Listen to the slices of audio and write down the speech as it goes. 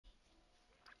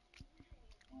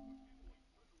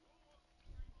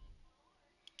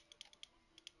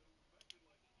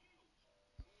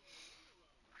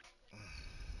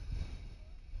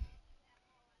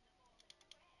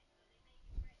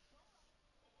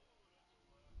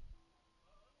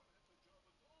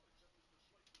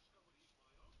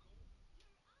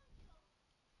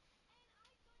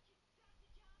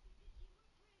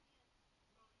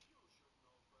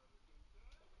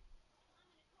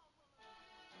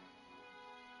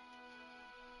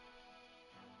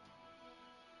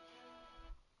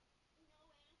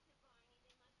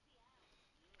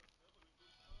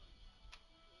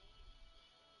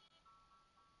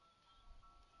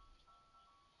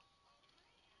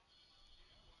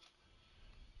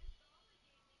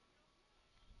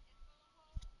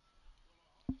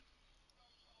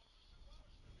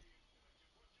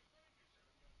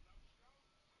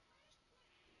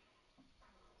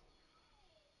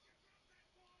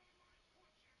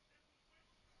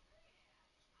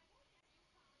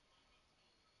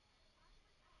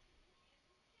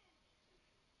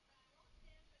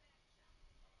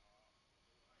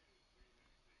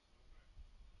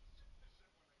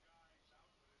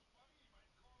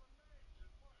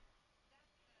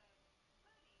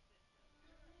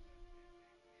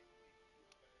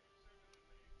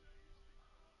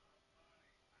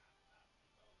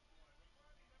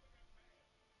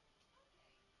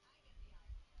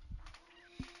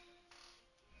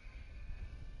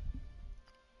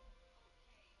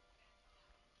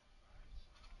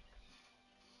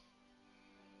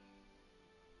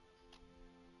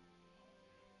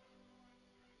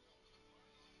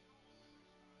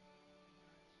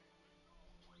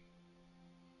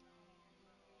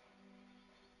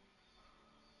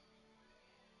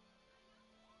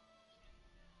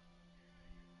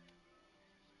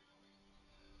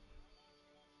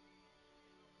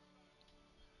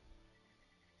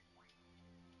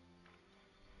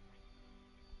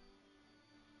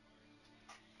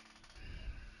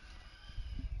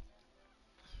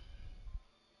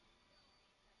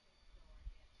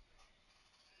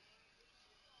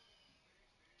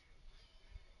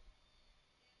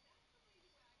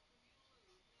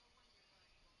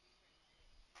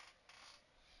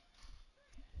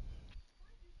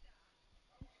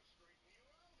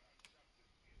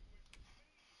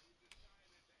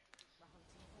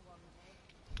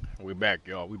We back,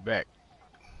 y'all. We back.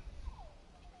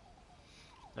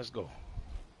 Let's go.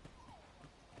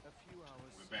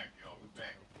 We back, y'all. We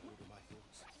back.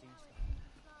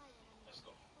 Let's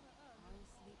go.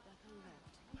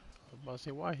 I was about to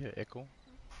say, why here, Echo?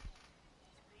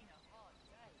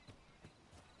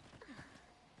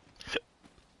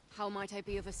 How might I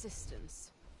be of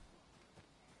assistance?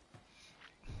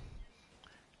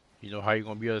 You know how you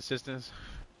gonna be of assistance?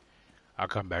 I'll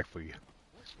come back for you.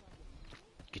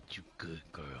 Get you good,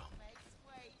 girl.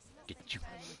 Get you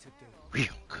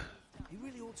real good. He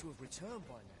really ought to have returned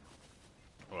by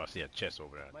now. Oh, I see a chest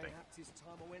over there, I think. Mayhaps it's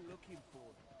time I went looking for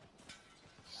them.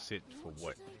 Sit for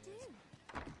what?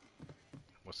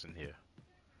 What's in here?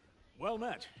 Well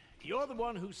met. You're the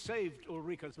one who saved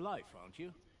Ulrika's life, aren't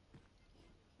you?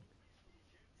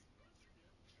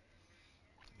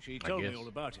 She told me all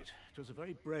about it. It was a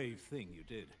very brave thing you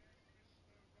did.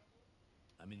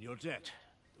 I'm in your debt.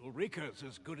 Ulrika's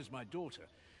as good as my daughter.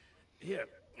 Here,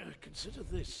 consider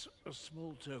this a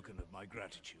small token of my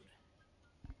gratitude.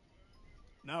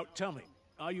 Now, tell me,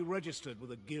 are you registered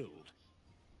with a guild?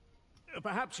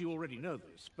 Perhaps you already know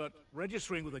this, but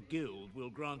registering with a guild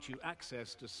will grant you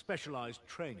access to specialized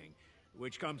training,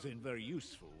 which comes in very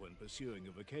useful when pursuing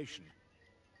a vocation.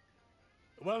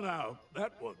 Well now,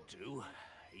 that won't do.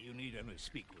 You need only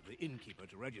speak with the innkeeper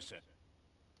to register.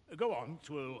 Go on,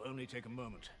 'twill only take a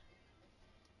moment.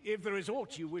 If there is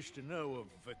aught you wish to know of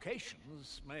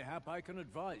vocations, mayhap I can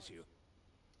advise you.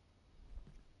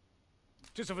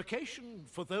 'Tis a vocation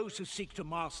for those who seek to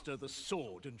master the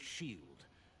sword and shield.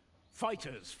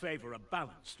 Fighters favor a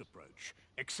balanced approach,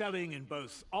 excelling in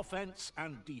both offense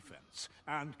and defense,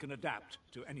 and can adapt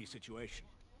to any situation.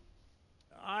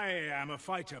 I am a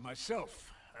fighter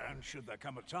myself, and should there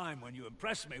come a time when you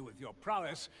impress me with your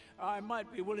prowess, I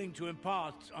might be willing to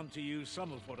impart unto you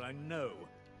some of what I know.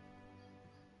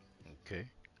 Okay.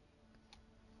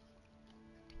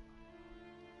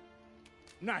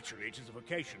 Naturally, it is a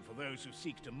vocation for those who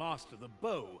seek to master the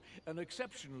bow, an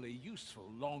exceptionally useful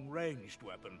long-ranged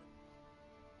weapon.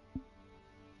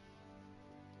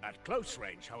 At close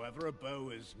range, however, a bow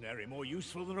is nary more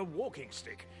useful than a walking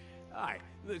stick. Aye,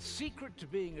 the secret to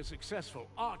being a successful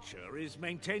archer is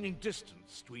maintaining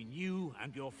distance between you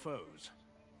and your foes.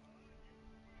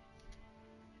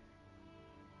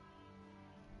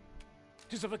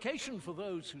 It is a vocation for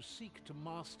those who seek to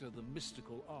master the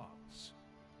mystical arts.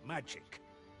 Magic.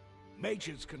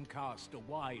 Mages can cast a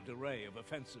wide array of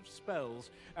offensive spells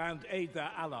and aid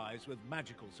their allies with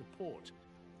magical support.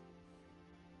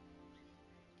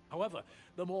 However,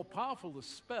 the more powerful the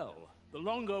spell, the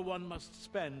longer one must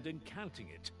spend in counting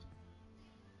it.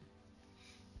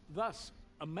 Thus,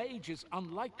 a mage is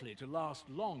unlikely to last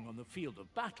long on the field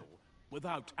of battle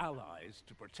without allies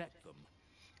to protect them.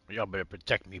 Y'all better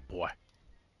protect me, boy.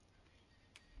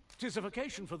 'Tis a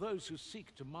vocation for those who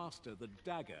seek to master the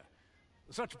dagger.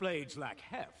 Such blades lack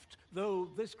heft, though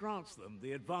this grants them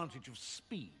the advantage of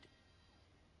speed.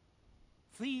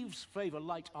 Thieves favor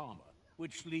light armor,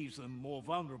 which leaves them more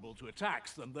vulnerable to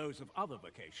attacks than those of other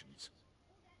vocations.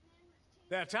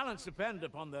 Their talents depend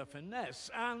upon their finesse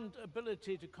and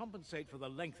ability to compensate for the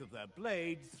length of their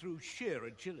blade through sheer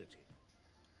agility.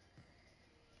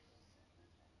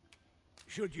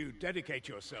 Should you dedicate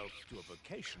yourself to a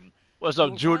vocation, What's up,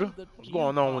 you'll Judah? find that What's new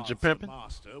going on with your paths to pimping?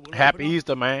 master will Happy open up Easter,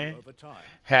 to you man. over time.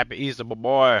 Happy Easter, my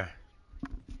boy.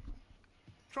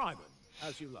 Try them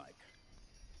as you like.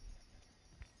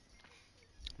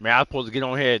 Man, I was supposed to get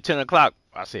on here at 10 o'clock.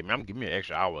 I said, man, I'm giving me an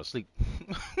extra hour of sleep.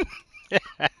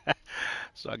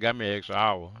 So I got me an extra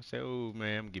hour. I said, oh,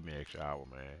 man, give me an extra hour,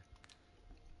 man.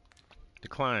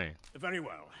 Decline. Very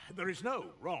well. There is no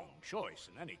wrong choice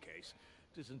in any case.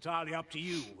 It is entirely up to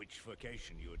you which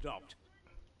vocation you adopt.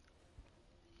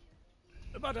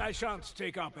 But I shan't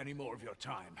take up any more of your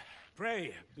time.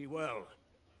 Pray, be well.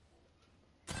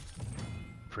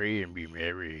 Pray and be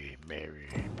merry, merry,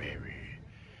 merry.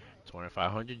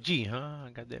 2500 G, huh? I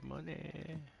got that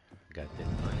money. Got that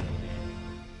money.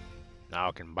 Now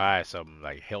I can buy something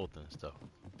like health and stuff.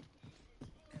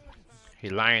 Hey,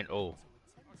 Lion O.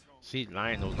 See,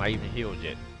 Lion O's not even healed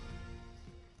yet.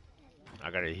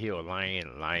 I gotta heal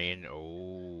Lion, Lion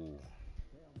O.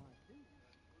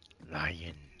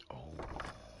 Lion O.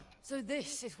 So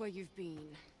this is where you've been.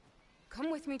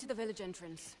 Come with me to the village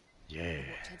entrance. Yeah,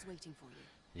 Ted's waiting for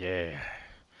you. yeah.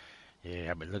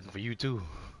 Yeah, I've been looking for you too.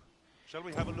 Shall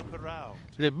we have a look around?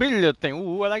 The bitty little thing.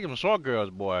 Ooh, I like them short girls,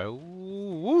 boy.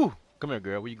 Ooh, ooh. Come here,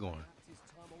 girl. Where you going? Perhaps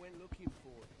it's time I went looking for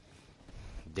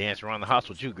them. Dance around the house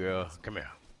with you, girl. Come here.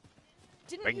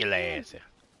 Didn't Bring you your hear? ass here.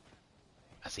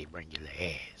 I say bring your little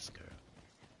ass,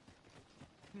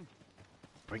 girl.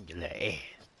 Bring your little ass.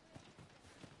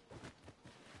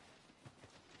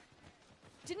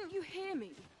 Didn't you hear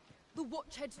me? The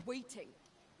Watchhead's waiting.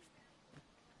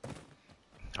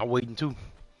 I'm waiting too.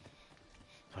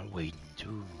 I'm waiting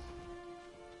too.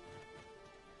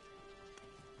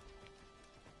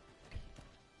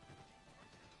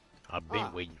 I've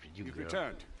been waiting for you, You've girl.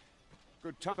 returned.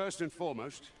 Good time. First and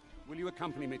foremost, will you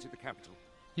accompany me to the capital?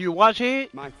 You watch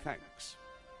it? My thanks.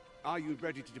 Are you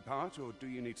ready to depart, or do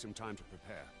you need some time to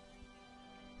prepare?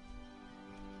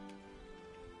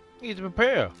 Need to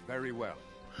prepare. Very well.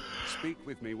 Speak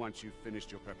with me once you've finished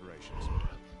your preparations.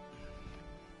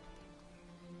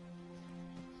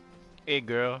 Hey,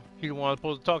 girl. You the one I'm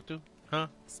supposed to talk to? Huh?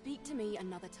 Speak to me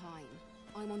another time.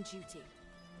 I'm on duty.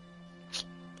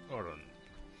 Hold on.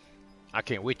 I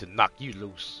can't wait to knock you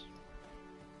loose.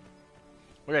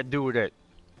 What that dude with that?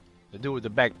 The dude with the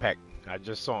backpack. I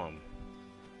just saw him.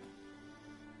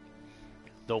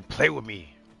 Don't play with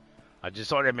me. I just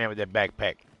saw that man with that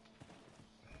backpack.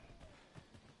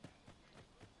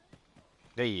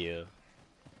 There you are.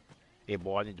 Hey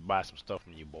boy, I need to buy some stuff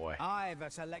from you, boy. I've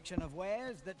a selection of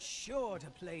wares that's sure to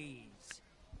please.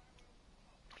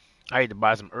 I need to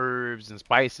buy some herbs and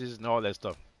spices and all that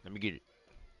stuff. Let me get it.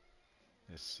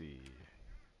 Let's see.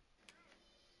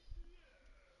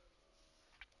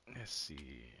 Let's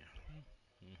see.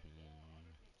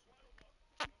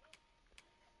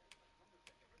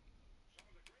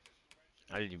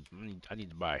 I need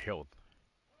to buy health.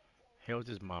 Health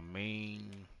is my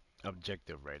main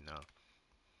objective right now.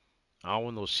 I don't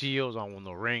want no shields. I don't want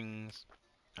no rings.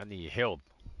 I need health.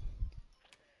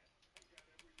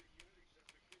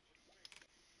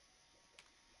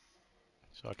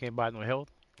 So I can't buy no health?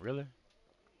 Really?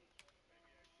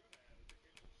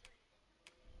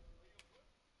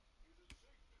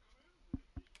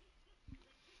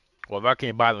 Well, if I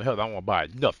can't buy no health, I don't want to buy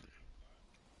nothing.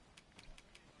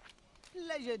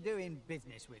 Pleasure doing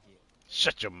business with you.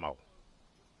 Shut your mouth.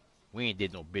 We ain't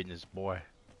did no business, boy.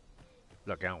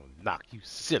 Look, I don't knock you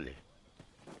silly.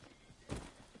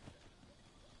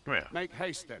 Come here. Make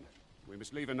haste, then. We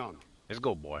must leave anon. Let's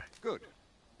go, boy. Good.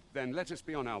 Then let us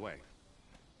be on our way.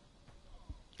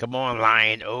 Come on,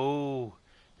 lion. Oh.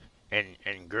 And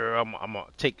girl, I'm going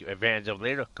to take advantage of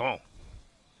later. Come on.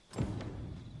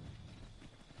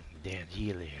 Dan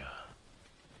Healy.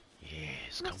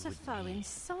 Yes, come Not a with foe me. in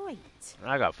sight.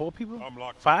 I got 4 people? I'm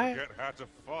like to 5? forget how to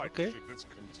fight Okay. should this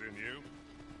continue.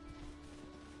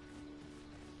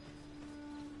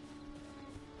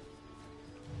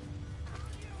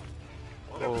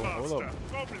 Oh, hold up.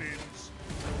 Goblins!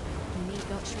 You need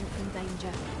not shrink from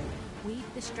danger.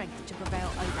 We've the strength to prevail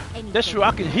over anything. That's true.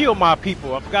 I can heal my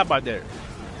people. I forgot about that.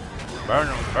 Burn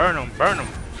them, burn them, burn them.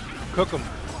 Cook them.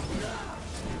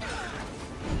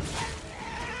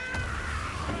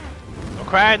 Don't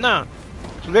cry now.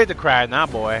 Too late to cry now,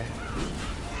 boy.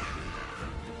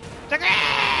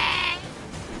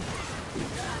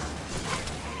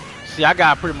 See, I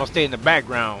gotta pretty much stay in the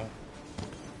background.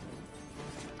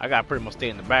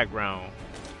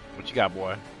 What you got,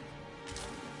 boy?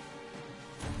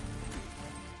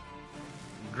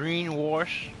 Green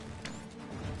wash.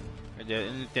 Is there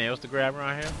anything else to grab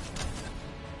around here?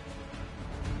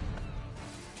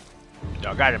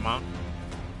 Y'all got it, Mom.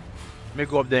 Let me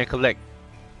go up there and collect.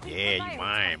 Yeah, you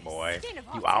mine, boy.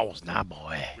 You ours now,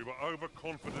 boy. We were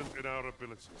overconfident in our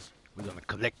abilities. We're gonna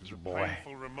collect you, boy.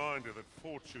 Painful reminder that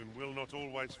fortune will not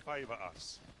always favor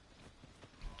us.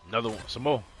 Another one, some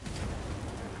more.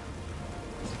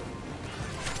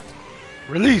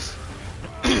 Release.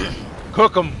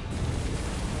 Cook them.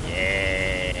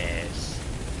 Yes.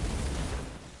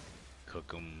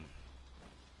 Cook them.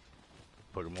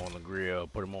 Put them on the grill.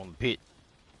 Put them on the pit.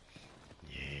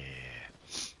 Yeah.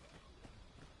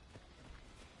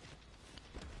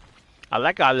 I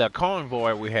like our little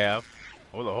convoy we have.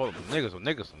 Hold on.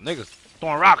 Niggas.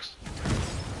 Throwing rocks.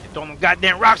 They throwing them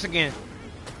goddamn rocks again.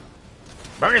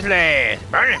 Burn his ass.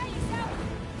 Burn him.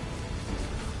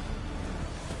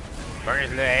 Burn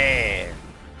his ass.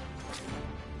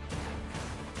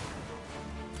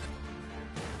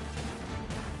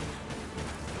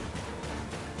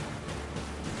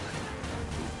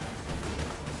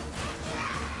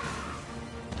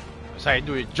 That's how you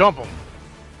do it. Jump him.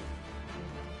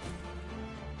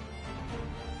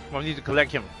 I need to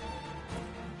collect him.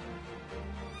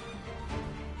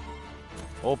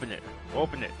 Open it.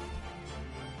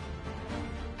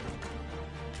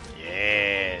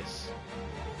 Yes.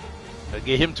 Let's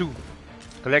get him too.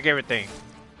 Collect everything.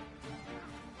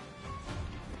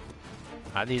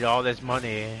 I need all this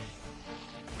money.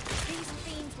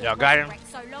 Y'all got him?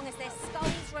 So long as their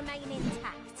skulls remain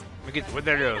intact. Let me get what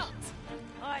that is.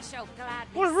 I shall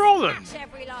gladly What's rolling? snatch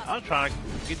every last I was trying to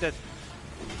get that.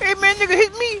 Hey man, nigga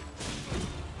hit me.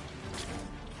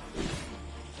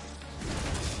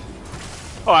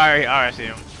 Oh, I see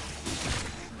him.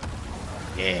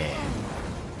 Yeah.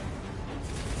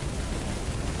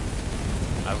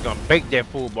 I was gonna bake that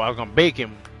fool, boy. I was gonna bake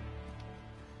him.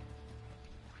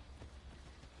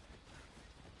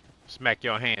 Smack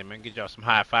your hand, man. Get y'all some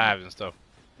high fives and stuff.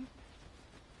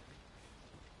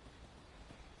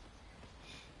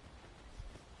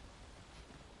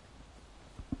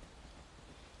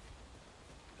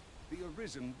 The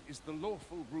Arisen is the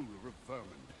lawful ruler of Vermund.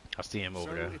 I see him over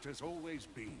So there. it has always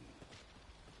been.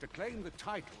 To claim the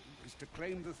title is to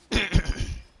claim the throne.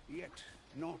 Yet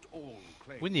not all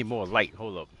claim. We need more light.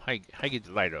 Hold up. How get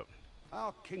the light up?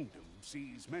 Our kingdom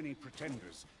sees many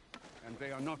pretenders, and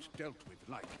they are not dealt with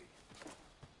lightly.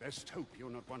 Best hope you're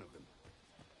not one of them.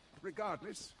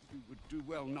 Regardless, you would do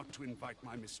well not to invite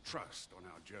my mistrust on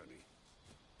our journey.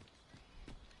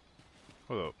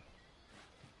 Hold up.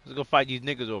 Let's go fight these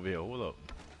niggas over here. Hold up.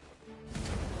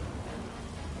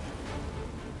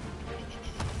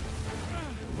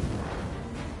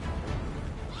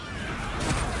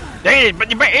 Dang,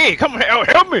 but hey, come on,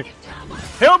 help me.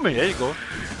 Help me. There you go.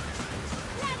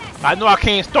 I know I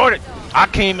can't start it. I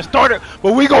can't even start it,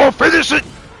 but we gonna finish it.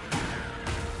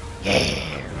 Yeah.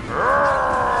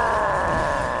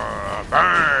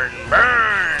 Burn,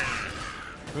 burn.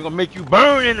 We're gonna make you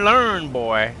burn and learn,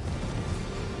 boy.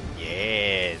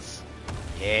 Yes.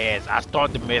 Yes, I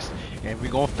start the mess, and we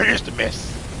gonna finish the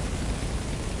mess.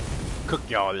 Cook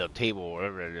y'all a little table or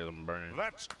whatever it is I'm burning.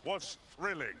 That was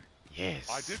thrilling. Yes.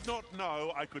 I did not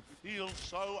know I could feel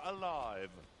so alive.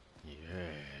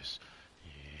 Yes.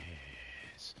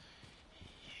 Yes.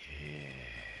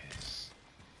 Yes.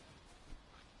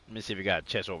 Let me see if we got a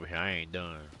chest over here. I ain't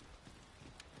done.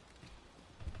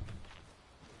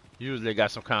 Usually they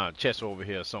got some kind of chest over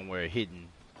here somewhere hidden.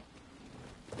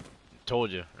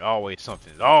 Told you. Always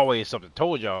something. Always something.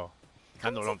 Told y'all. I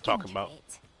know what I'm talking about.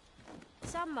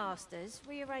 Some masters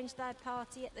rearrange their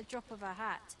party at the drop of a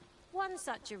hat. One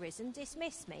such Arisen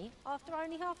dismissed me after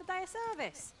only half a day of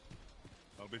service.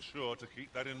 I'll be sure to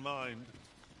keep that in mind.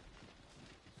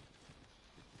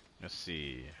 Let's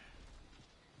see.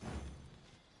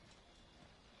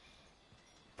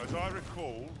 As I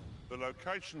recall, the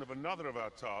location of another of our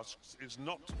tasks is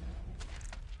not...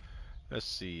 Let's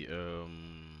see.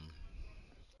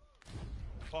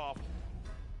 far.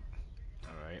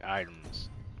 Alright, items.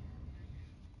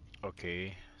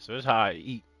 Okay. So this is how I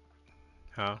eat.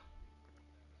 Huh?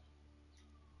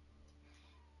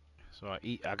 So I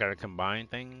eat. I gotta combine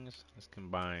things. Let's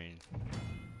combine.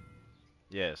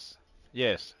 Yes.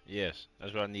 Yes. Yes.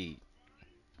 That's what I need.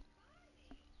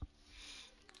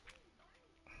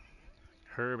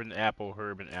 Herb and apple.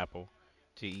 Herb and apple.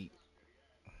 To eat.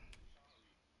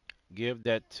 Give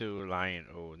that to Lion.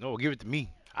 Oh no! Give it to me.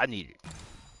 I need it.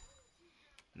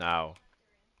 Now.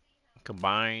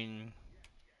 Combine.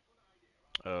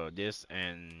 This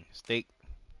and steak.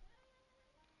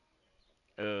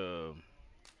 Few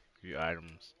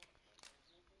items.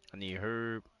 I need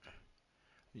herb.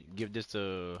 Give this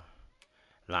to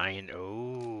Lion.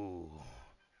 Oh.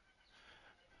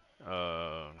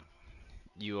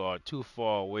 You are too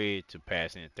far away to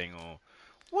pass anything on.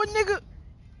 What nigga?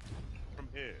 From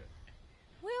here.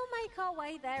 We'll make our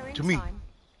way there in To me. time.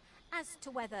 As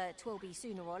to whether 'twill be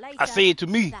sooner or later, I say it to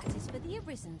me. that is for the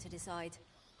Arisen to decide.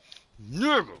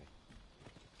 Nigga.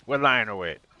 Where Lion O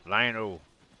at? Lion O.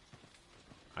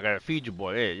 I gotta feed you,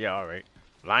 boy. Yeah, alright.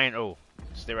 Lion O.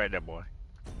 Stay right there, boy.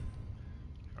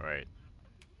 Alright.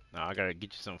 Now I gotta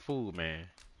get you some food, man.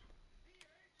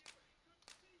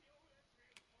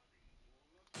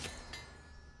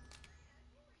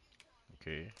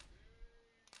 Okay.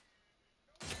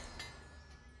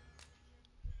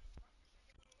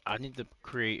 I need to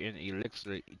create an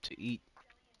elixir to eat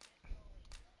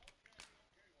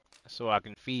so I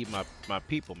can feed my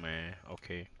people, man.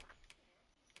 Okay.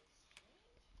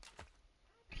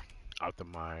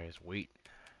 Optimize weight.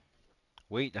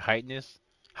 Weight, highness,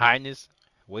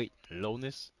 weight,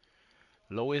 lowness,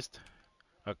 lowest,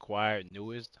 acquired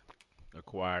newest,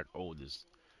 acquired oldest.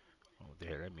 Oh, what the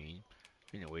hell that mean?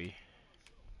 Anyway.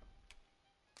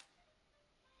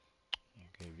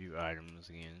 Okay, view items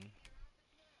again.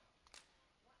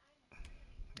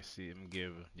 Let's see, I'm gonna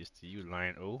give this to you,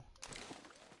 Lion O.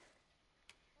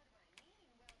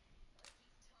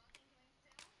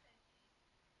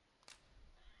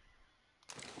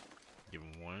 Give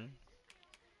him one.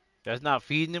 That's not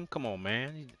feeding him? Come on,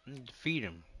 man. You need to feed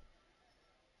him.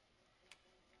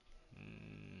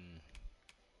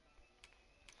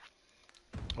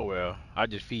 Oh well, I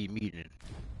just feed meat and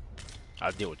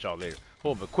I'll deal with y'all later.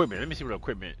 Oh, but equipment. Let me see what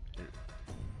equipment.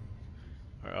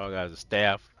 Alright, all guys, the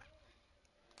staff.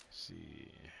 Let's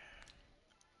see.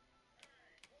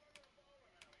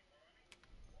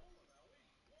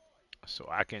 So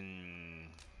I can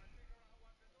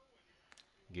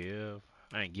give.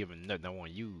 I ain't giving nothing I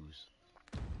want to use.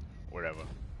 Whatever.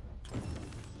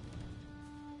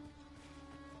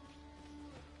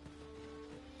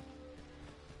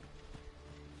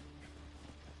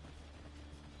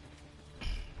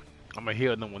 I'm gonna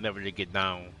heal them whenever they get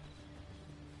down.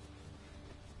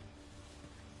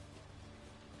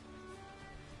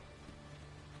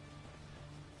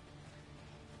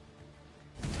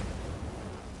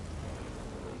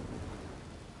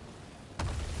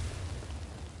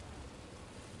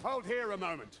 Hold here a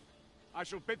moment. I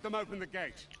shall bid them open the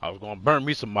gate. I was gonna burn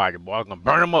me somebody, boy. I was gonna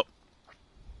burn them up.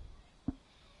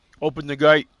 Open the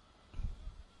gate.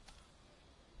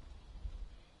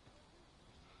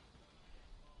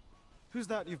 Who's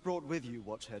that you've brought with you,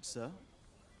 Watchhead, sir?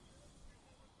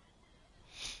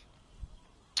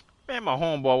 Man, my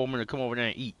homeboy want me to come over there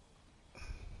and eat.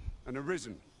 An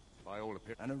arisen, by all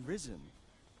appearances. An arisen?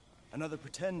 Another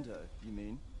pretender, you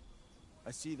mean?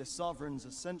 I see the Sovereign's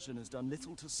ascension has done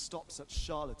little to stop such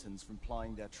charlatans from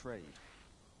plying their trade.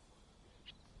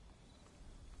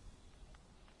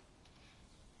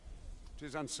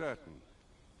 Tis uncertain.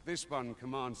 This one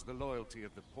commands the loyalty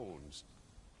of the pawns.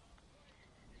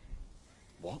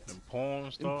 What? Them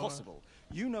porn stars? Impossible.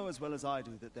 You know as well as I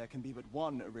do that there can be but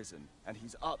one arisen, and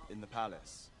he's up in the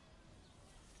palace.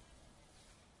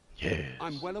 Yes.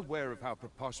 I'm well aware of how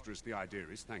preposterous the idea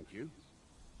is, thank you.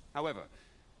 However,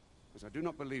 as I do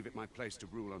not believe it my place to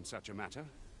rule on such a matter,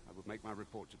 I will make my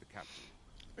report to the captain.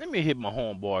 Let me hit my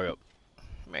homeboy up.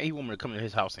 Man, he want me to come to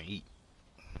his house and eat.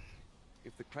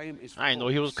 If the claim is I didn't know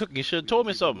he was false, cooking. He should have we told will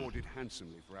me be something. rewarded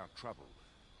handsomely for our trouble.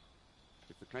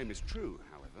 If the claim is true,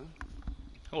 however...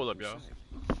 Hold up, y'all.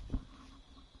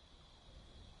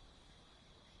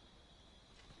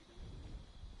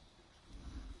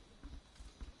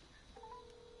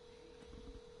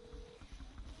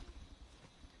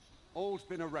 All's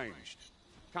been arranged.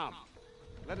 Come,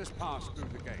 let us pass through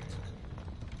the gate.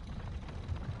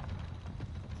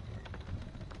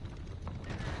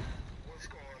 What's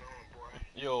going on, boy?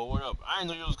 Yo, what up? I didn't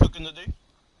know you was cooking today.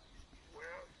 Well,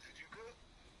 did you cook?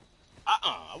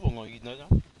 I wasn't gonna eat nothing.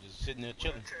 I'm just sitting there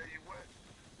chilling. Well, I tell you what,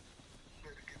 you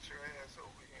better get your ass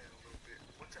over here in a little bit.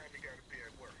 What time you gotta be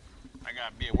at work? I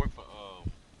gotta be at work for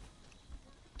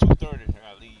 2:30.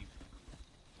 I gotta leave.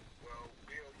 Well,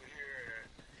 be over here at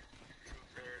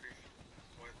 2:30,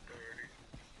 1:30,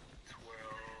 12.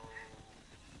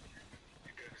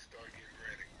 You better start getting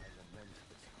ready.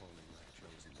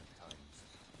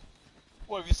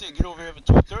 Well, if you said get over here for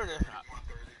 2:30,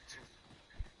 1:32.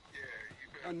 Yeah, you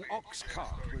better An ox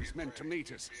cart was meant to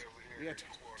meet us, yet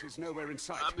 'tis nowhere in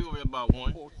sight. I'll be over here about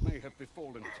 1. What may have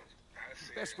befallen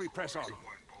it? Best we press on.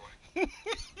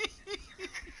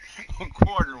 A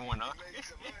quarter 1, huh? Make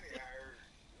some money, I heard.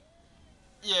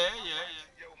 Yeah.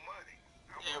 Your money.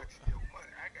 How Yeah. much of your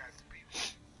money? I got some people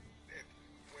that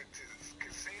went to this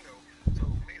casino,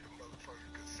 told me the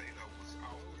motherfucking casino was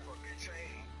off the fucking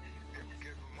chain. They were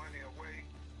giving money away.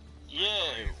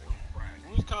 Yeah. Friday.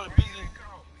 We was kind of Why busy. you didn't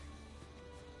call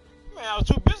me? Man, I was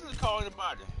too busy to call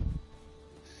anybody.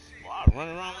 Shit. Well, I was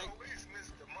running around like Always miss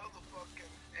the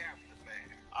motherfucking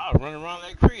aftermath. I was running around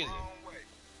like crazy. Wrong way.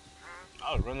 Huh?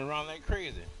 I was running around like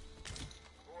crazy.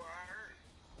 Boy, I heard.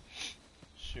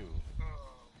 Shoot.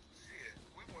 Shit.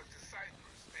 We went to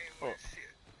Cyprus. Ain't went shit.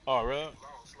 Oh, really?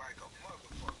 Lost like a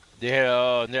motherfucker. They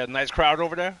had a nice crowd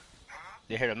over there. Huh?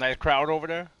 They had a nice crowd over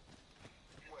there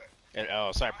What? at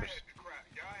Y'all Cyprus. had the crowd.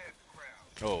 Y'all had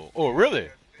the crowd. Oh, really? There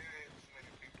ain't as many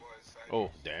people at Cyprus.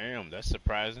 Oh, damn, that's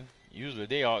surprising. Usually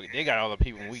they got all the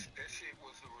people we That shit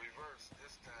was the reverse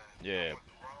this time. Yeah. I went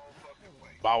the wrong fucking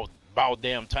way. about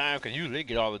damn time, cause usually they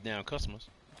get all the damn customers.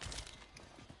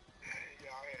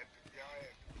 Y'all had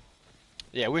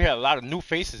Yeah, we had a lot of new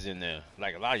faces in there,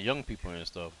 like a lot of young people and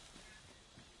stuff.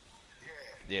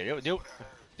 yeah. Yeah,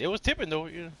 they was tipping though.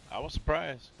 You know, I was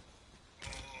surprised. My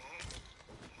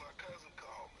cousin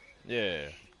called me. Yeah.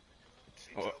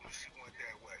 She Oh. told me she went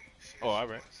that way. She Oh, all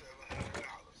she right. went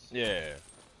 $700 Yeah.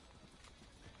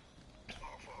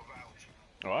 off her voucher.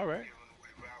 Oh, all right. Giving away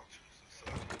vouchers and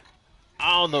stuff.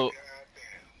 I don't know. Goddamn.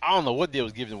 I don't know what they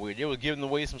was giving away. They was giving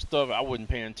away some stuff. I wasn't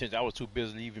paying attention. I was too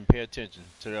busy to even pay attention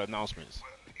to the announcements.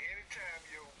 Well, anytime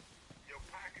your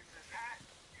pockets is hot,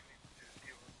 you need to just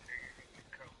give a nigga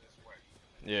and come this way.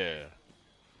 Yeah.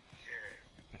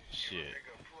 Yeah. Shit.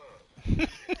 Give a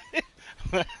nigga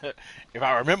a plug. If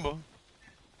I remember,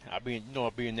 I be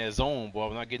in that zone, boy.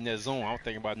 When I get in that zone, I'm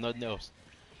thinking about nothing else.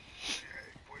 Yeah.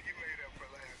 Boy, you made up for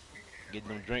last weekend. Getting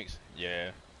them drinks.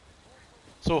 Yeah.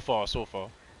 So far. Oh, you got 1,000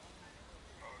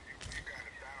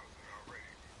 already.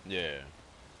 Yeah.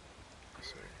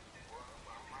 Good. Well,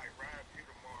 I might ride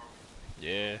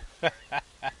Yeah.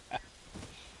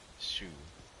 Shoot.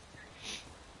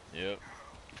 Yep.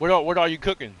 What are you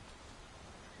cooking?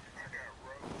 I got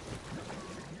roast,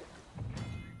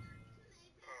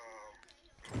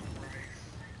 rice,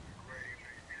 gravy,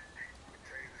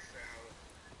 potato salad.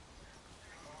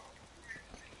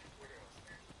 What else?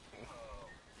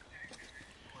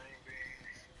 Green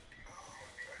beans,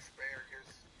 asparagus.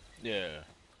 Yeah.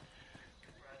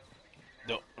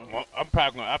 Well, I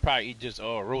probably eat just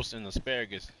roasting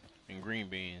asparagus and green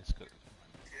beans. Yeah, you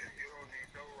don't need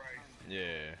no rice,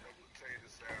 Yeah. no potato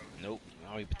salad. Nope. I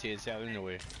don't eat potato salad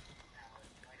anyway. You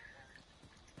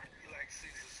like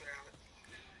Caesar salad?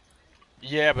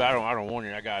 Yeah, but I don't want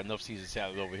it. I got enough Caesar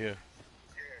salad over here.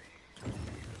 Yeah, you eat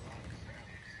a lot of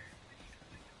salads.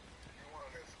 You want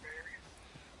an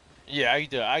asparagus Yeah, I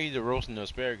eat the roasting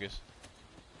asparagus.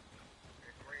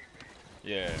 and green beans.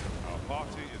 Yeah. Our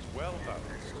party is well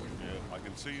balanced. Yeah. I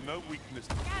can see no weakness.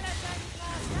 Skeletons,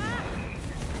 Master!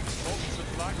 Lots of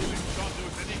flagship can't do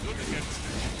us any good against it.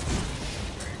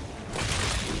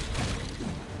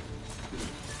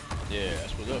 Yeah,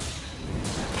 that's what's up.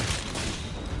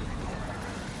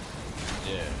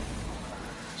 Yeah.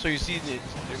 So you see that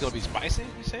it's gonna be spicy,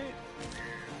 you said?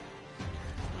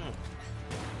 Hmm. I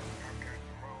got the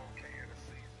wrong can of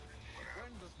Caesar. When I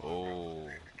Oh.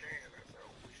 made the can, I said, oh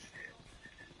shit.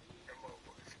 That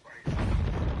motherfucker's spicy.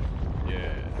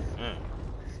 Yeah.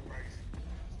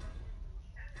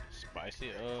 Spicy. Spicy,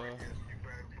 You better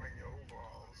bring your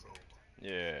overalls over.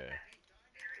 yeah. If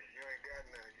you ain't got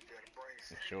none, you better bring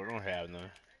some. Sure don't have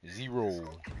none. Zero. It's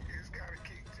got a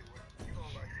kick to it. You gonna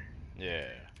like it. Yeah.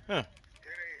 Huh. It ain't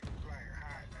like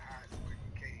hot with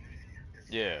cake in it.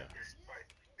 Yeah. It's like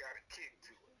got a kick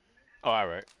to it. Oh,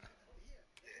 alright.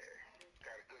 Yeah,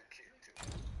 got a good kick to it.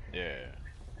 Yeah.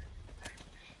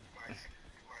 You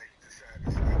might decide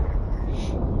to.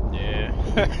 Yeah.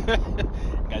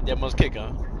 Got that much kick,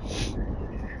 huh?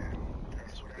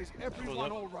 Is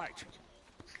everyone all right?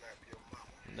 Slap your mama.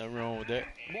 Nothing wrong with that.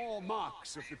 More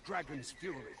marks of the dragon's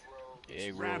fury. Yeah,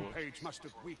 This roll. rampage must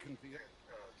have weakened the...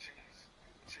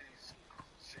 Cheese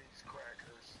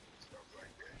crackers, stuff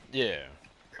like that. Yeah.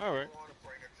 If Alright. you want to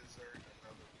bring a dessert,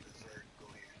 another dessert, go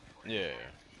ahead. Yeah.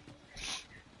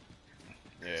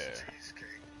 Yeah.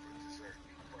 Cheesecake for dessert.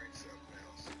 Bring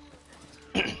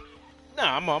something else.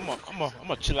 Nah, I'm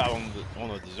gonna chill out on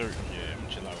the dessert. Yeah, I'm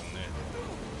gonna chill out on that.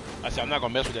 I said I'm not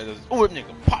gonna mess with that. Oh, that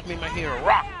nigga pop me in my head a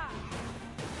rock.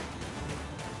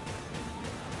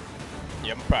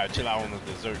 Yeah, I'm gonna probably chill out on the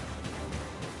dessert.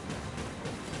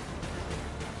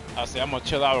 I said I'm gonna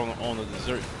chill out on the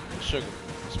dessert, the sugar,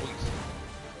 the sweets.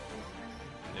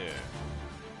 Yeah.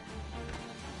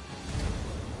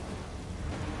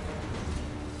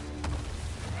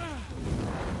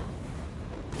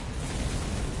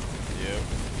 Yep.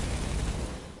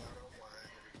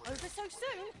 Over so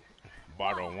soon?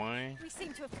 Bottle of wine. We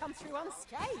seem to have come through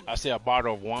unscathed. I said a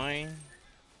bottle of wine.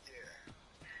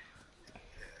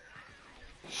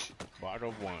 Bottle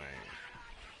of wine.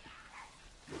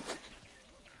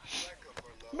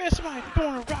 Man, somebody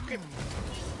throwing a rocket.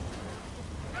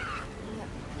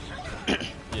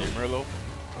 Yeah, Merlot.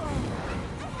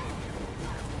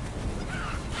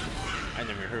 I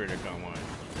never heard that kind of wine.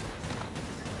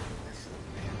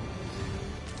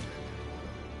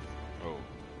 Oh.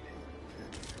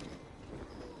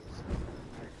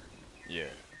 Yeah.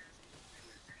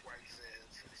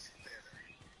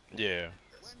 Yeah.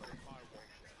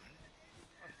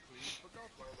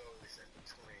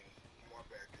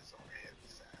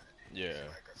 Yeah.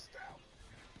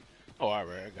 Oh, all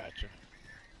right, I got you.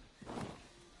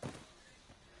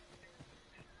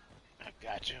 I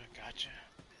got you.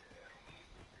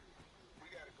 We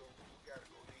gotta go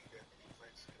eat at the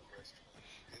Mexican restaurant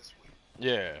this week.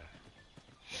 Yeah. Matter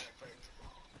of fact,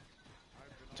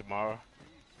 Tomorrow?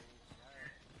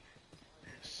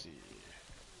 Let's see. we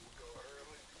go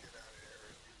early, get out of there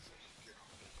early, so we get on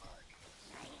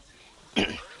the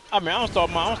podcast. I mean, I don't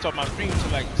start my stream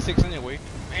till like 6 anyway.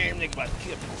 Man, nigga about to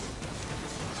kill me.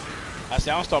 I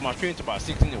said I don't start my stream till about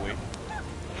 6 anyway.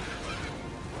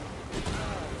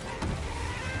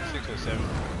 6 or 7.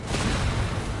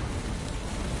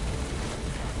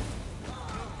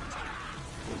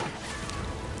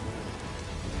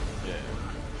 Yeah.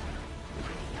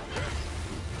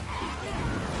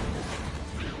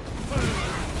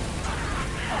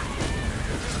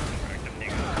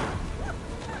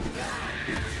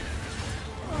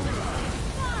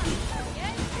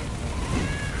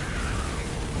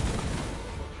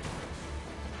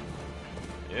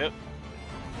 Yep.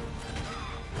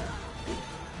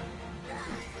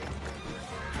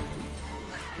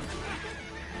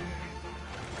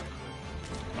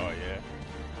 Oh yeah.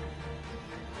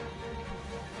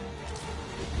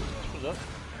 was up.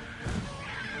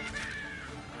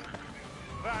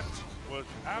 That was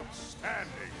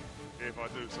outstanding, if I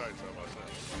do say so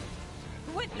myself.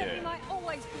 Would that we might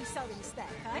always be so in step,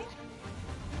 eh?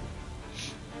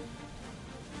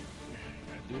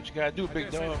 Do what you gotta do,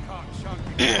 big dog.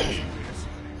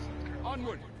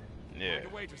 Onward. Yeah. The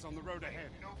waiters on the road ahead.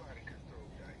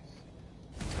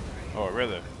 Oh,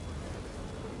 really?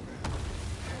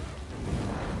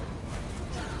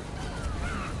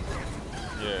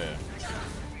 Yeah.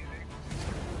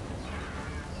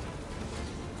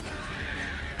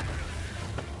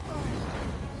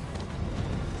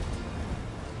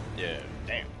 Yeah.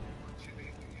 Damn.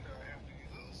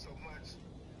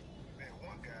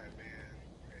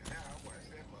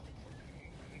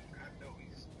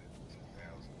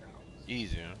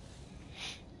 Easy, huh?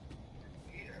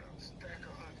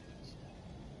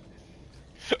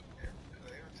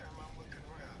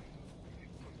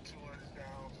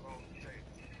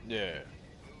 Yeah.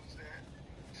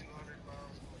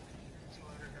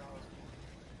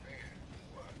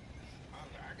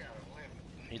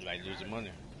 He like losing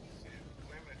money.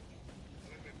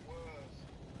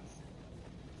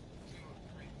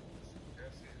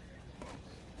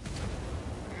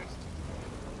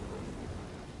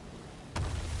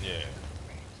 Yeah.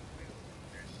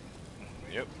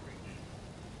 Yep.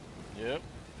 Yep.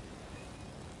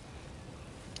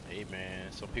 Hey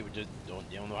man, some people just don't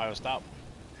know how to stop.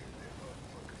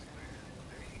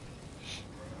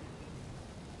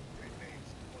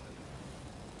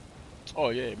 Oh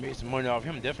yeah, made some money off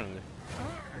him definitely.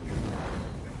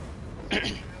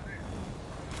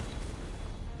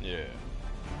 Yeah.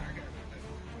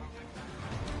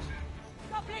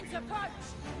 Goblins approach!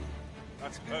 I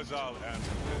suppose I'll handle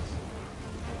this.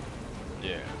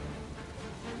 Yeah.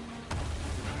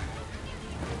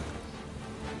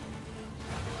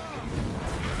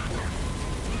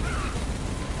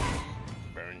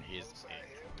 Burn his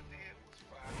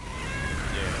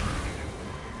yeah.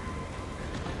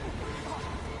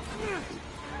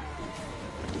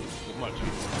 Too much.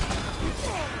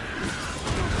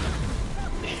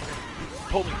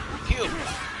 Holy, kill me.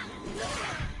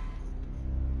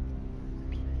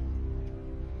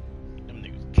 Them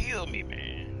niggas kill me,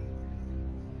 man.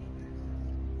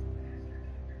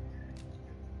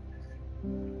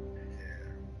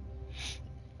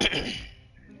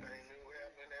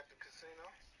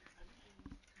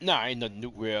 Nah, ain't nothing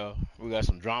new real. We got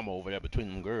some drama over there between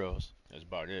them girls. That's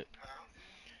about it.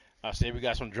 I said we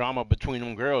got some drama between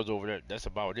them girls over there. That's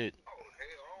about it.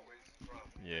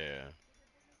 Yeah.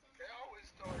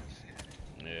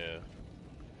 Yeah.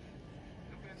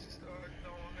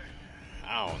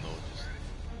 I don't know. Just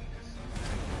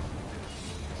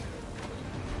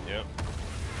yep.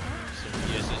 So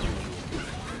yes, as usual.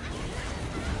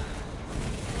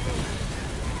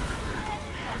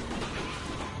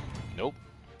 Nope.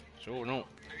 Sure don't.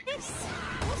 This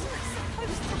wasn't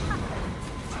supposed to happen.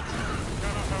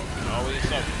 Always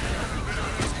something.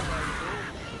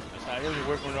 That's how it is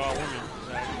working with all women.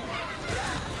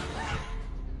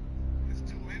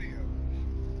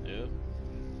 Yep.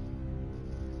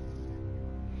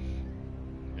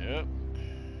 Yep.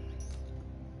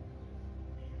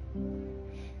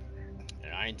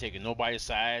 And I ain't taking nobody's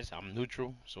sides. I'm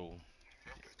neutral, so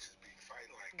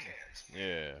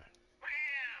yeah.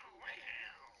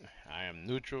 I am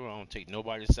neutral. I don't take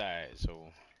nobody's side,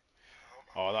 so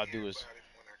all I do is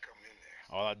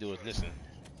listen.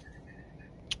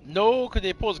 No, cause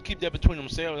they're supposed to keep that between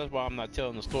themselves. That's why I'm not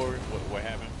telling the story what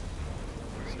happened.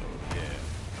 So yeah.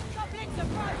 Goblins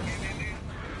approach!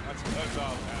 That's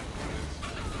all handle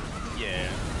Yeah.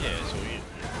 Yeah. So yeah.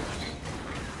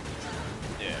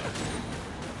 Yeah.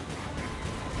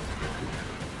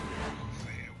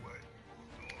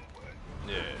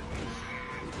 Yeah.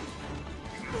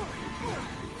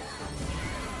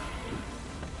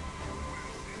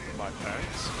 My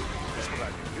thanks. That's what I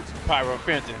needed. Pyro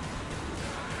Fenton.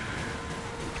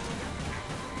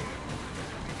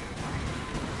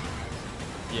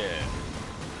 Yeah.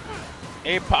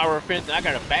 Hey, Pyro Fenton, I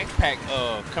got a backpack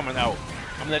coming out.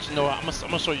 I'm gonna let you know. I'm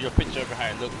gonna show you a picture of how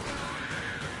it look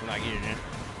when I get in there.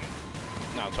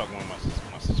 Now I'm talking about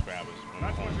my subscribers.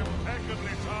 That was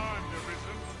impeccably timed,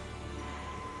 Arisen.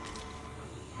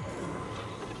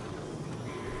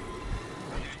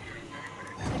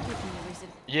 Forgive me, Arisen.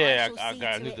 Yeah, shall I see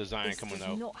got a to new it design this coming does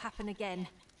out. not happen again.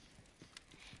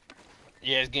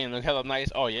 Yeah, it's getting look hella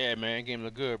nice. Oh yeah, man, game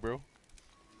look good, bro.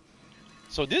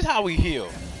 So this how we heal.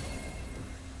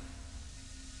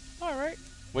 All right.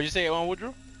 What'd you say on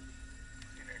Woodrow?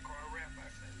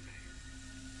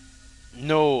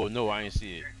 No, no, I ain't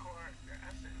see it.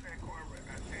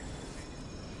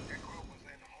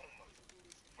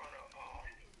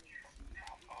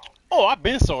 Oh, I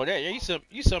been saw that. Yeah,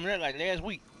 you saw me that like last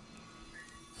week.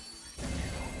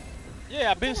 Yeah,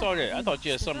 I been saw that. I thought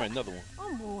you had something another one.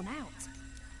 I'm worn out.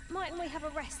 Mightn't we have a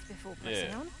rest before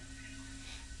pressing on?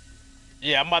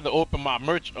 Yeah, I'm about to open my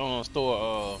merch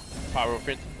store, Pyro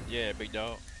 50. Yeah, big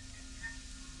dog.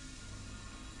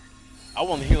 I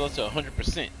want to heal us to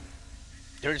 100%.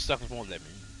 Dirty suckers won't let me.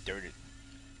 Dirty.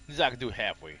 At least I can do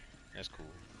halfway. That's cool.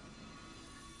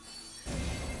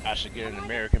 I should get an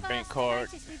American bank card.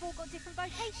 We've all got different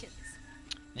vocations.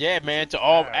 Yeah, man. To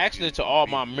all, actually, to all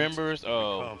my members.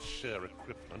 Can't share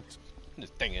equipment.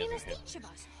 This thing is in here.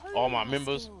 All my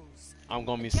members, I'm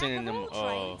gonna be sending them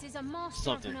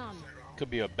something.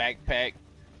 Could be a backpack,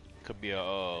 could be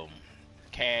a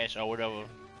cash or whatever.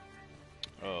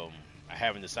 I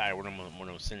haven't decided what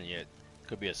I'm sending yet.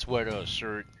 Could be a sweater, a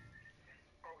shirt.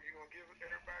 Oh, you gonna give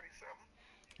everybody something?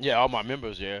 Yeah, all my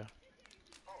members, yeah.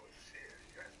 Oh shit,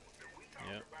 we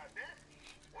talking about that?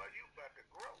 Well, you about to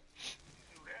grow.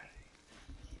 You do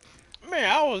that. Man,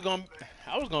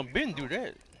 I was gonna been do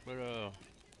that, but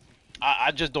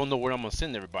I just don't know what I'm gonna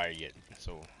send everybody yet.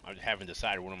 So I haven't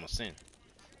decided what I'm gonna send.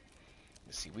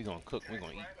 Let's see, we gonna cook, we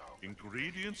gonna eat.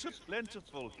 Ingredients are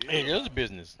plentiful here. Hey, there's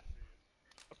business.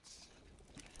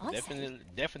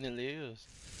 Definitely is.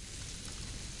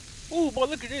 Ooh, boy,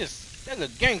 look at this. That's a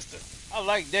gangster. I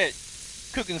like that.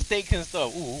 Cooking steak and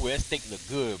stuff. Ooh, that steak look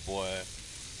good, boy.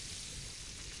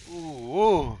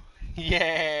 Ooh,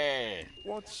 yeah.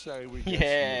 What say we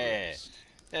get some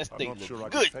that steak I'm not sure look I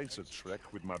good. can face a trek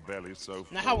with my belly so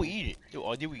Now, how we eat it?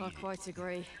 Or did we eat I it? quite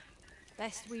agree.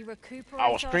 Best we recuperate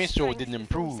Our strength still strength didn't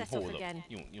before we improve. set off Hold up. again.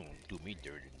 You don't do me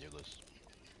dirty, niggas.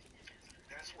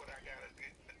 That's what I gotta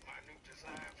get my new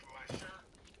design for my shirt.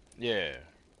 Yeah.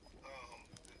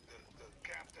 The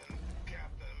Captain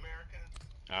American.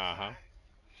 Uh-huh.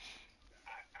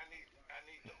 I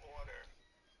need to order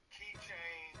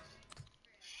keychains,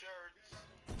 shirts.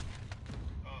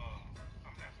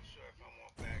 I'm not for sure if I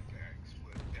want backpacks,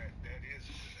 but that is a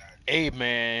good idea. Hey,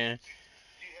 man. Do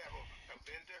you have a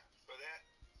vendor for that?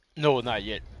 No, not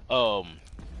yet.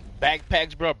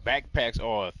 Backpacks, bro. Backpacks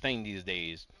are a thing these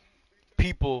days.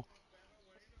 People,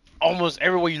 almost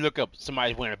everywhere you look up,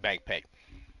 somebody's wearing a backpack.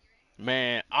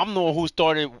 Man, I'm the one who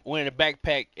started wearing a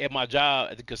backpack at my job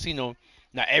at the casino.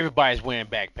 Now everybody's wearing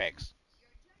backpacks.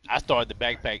 I started the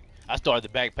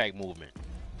backpack movement.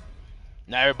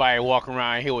 Now everybody walking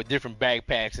around here with different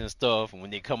backpacks and stuff. And when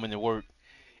they come into work,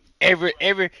 every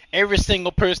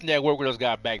single person that work with us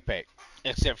got a backpack,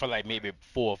 except for like maybe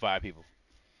 4 or 5 people.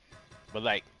 But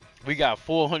like we got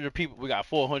 400 people, we got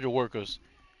 400 workers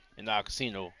in our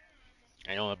casino,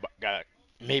 and only got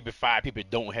maybe 5 people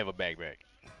that don't have a backpack.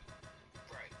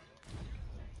 Right.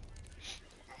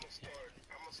 I'm gonna start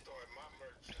my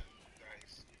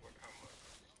merchandise with how much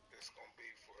it's gonna be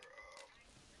for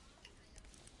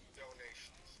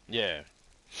donations. Yeah.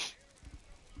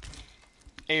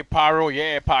 Hey Pyro,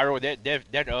 yeah Pyro,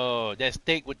 that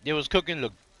steak they was cooking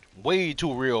looked way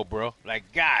too real, bro. Like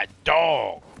god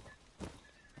dog.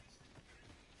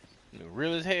 Look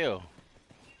real as hell.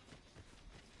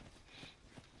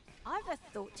 I've a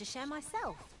thought to share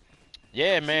myself.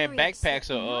 Yeah, man, Curious backpacks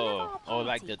that none of are our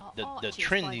like party the are archers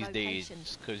trend by these days,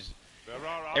 vocation. because There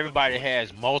are other everybody choices.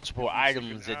 has multiple At least you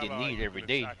items can that they ally need with every an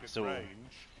day. attack at So, range.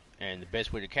 and the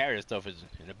best way to carry that stuff is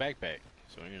in a backpack.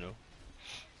 So you know,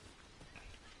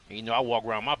 and, you know, I walk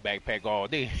around my backpack all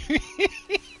day.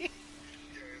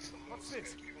 What's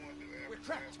this? We're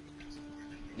trapped.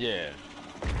 Yeah.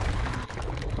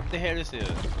 What the hell this is?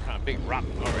 Kind of big rock.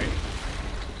 All right.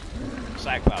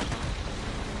 Cyclops.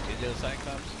 Is there a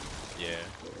Cyclops? Yeah.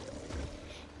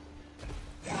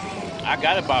 I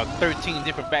got about 13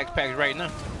 different backpacks right now.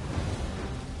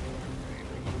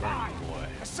 Boy.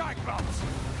 A Cyclops!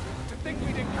 To think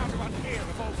we'd encounter one here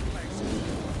of all places.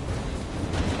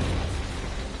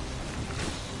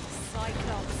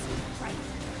 Cyclops. Right.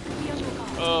 Be on your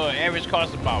guard. Average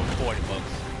cost about $40.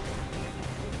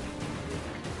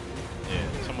 Yeah,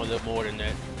 some a little more than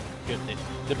that. 50.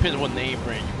 Depends on what name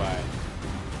brand you buy.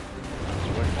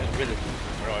 That's really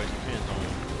what it always depends on.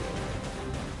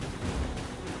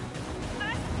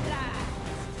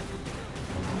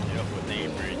 Yep, what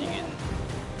name brand you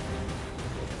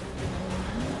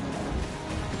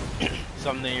getting.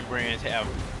 Some name brands have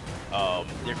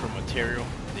different material.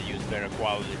 They use better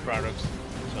quality products. So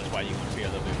that's why you can pay a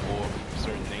little bit more for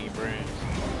certain name brands.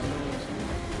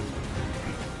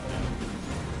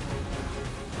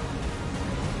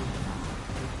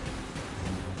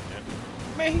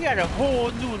 Man, he got a whole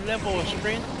new level of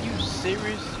strength. You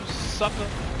serious? You sucker?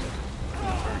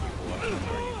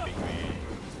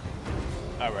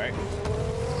 Alright.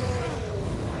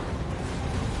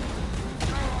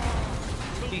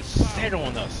 He's set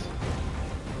on us.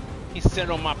 He's set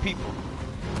on my people.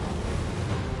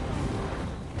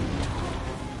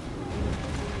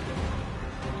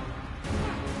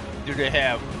 Do they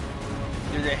have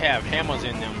hammers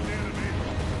in them?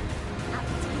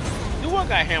 Do I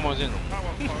got hammers in them?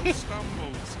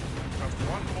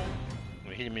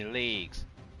 We hit him in the legs.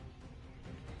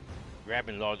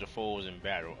 Grabbing larger foes in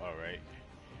battle. Alright.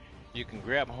 You can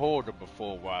grab hold of a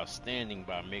foe while standing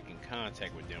by making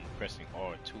contact with them, pressing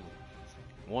R2.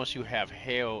 Once you have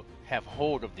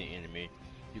hold of the enemy,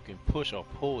 you can push or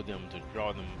pull them to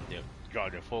draw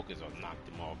their focus or knock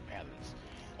them off balance.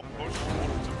 Push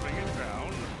to bring it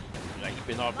down. Like you've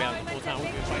been off balance the whole time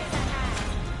we've been fighting.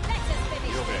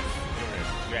 Get over there.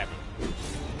 Grab him.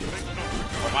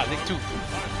 Oh, my lick too.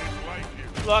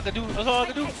 That's all I can do. That's all I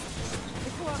can do.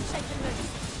 Before I'm shaken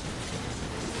loose.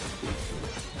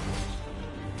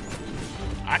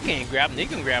 I can't grab them. They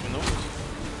can grab them though.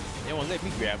 They won't let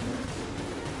me grab them.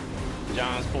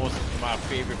 John's Force is my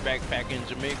favorite backpack in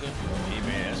Jamaica. Hey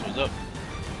man, that's what's up.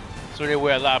 So they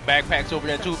wear a lot of backpacks over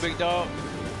there too, big dog.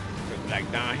 Like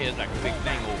down here is like a big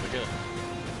thing over there.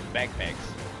 Backpacks.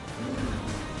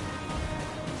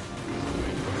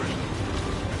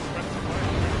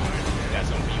 Got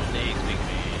something for your legs, big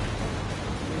man.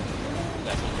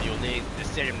 Got something for your legs.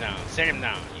 Just set him down. Set him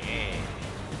down. Yeah.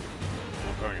 I'm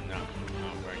gonna burn him down. I'm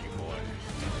gonna burn you, boy.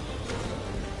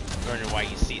 Burn him while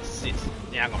he sits.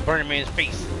 Yeah, I'm gonna burn him in his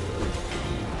face.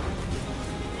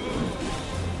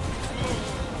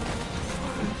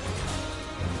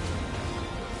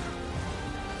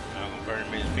 I'm gonna burn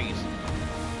him in his face.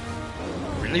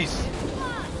 Release.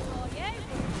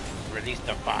 Release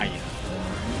the fire.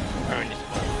 Burn this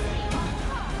boy.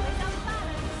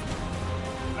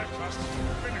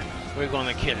 We're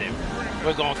gonna kill him.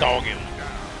 We're gonna dog him.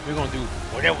 We're gonna do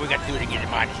whatever we gotta do to get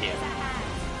him out of here.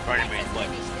 Burn him in his butt.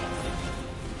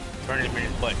 Burn him in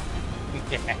his butt.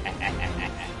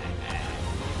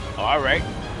 Alright.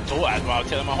 So I was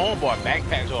telling my homeboy,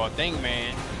 backpacks are a thing,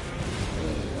 man.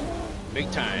 Big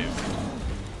time.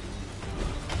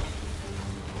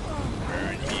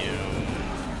 Burn him.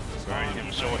 Burn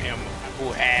him. Show him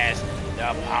who has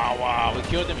the power. We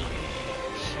killed him. You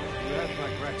have my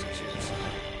gratitude.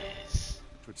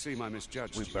 It would seem I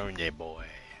misjudged. We burned that boy.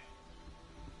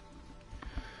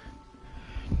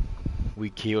 We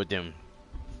killed them.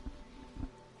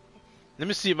 Let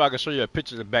me see if I can show you a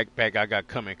picture of the backpack I got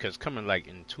coming, cause coming like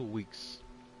in 2 weeks.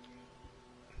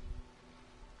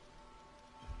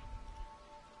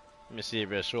 Let me see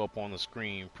if it'll show up on the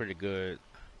screen pretty good.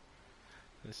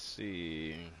 Let's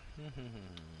see. Let's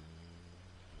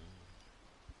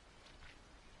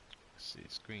see,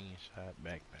 screenshot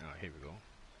backpack. Oh, here we go.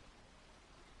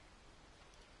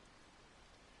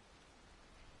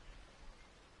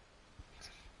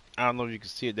 I don't know if you can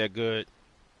see it that good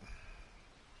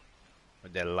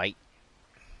with that light.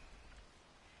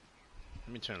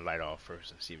 Let me turn the light off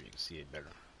first and see if you can see it better.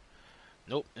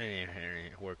 Nope, it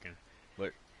ain't working.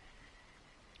 But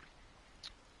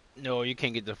no, you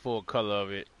can't get the full color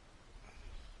of it.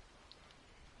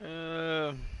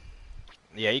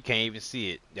 Yeah, you can't even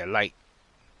see it. That light,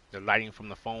 the lighting from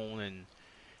the phone and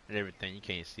everything, you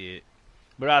can't see it.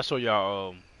 But I'll show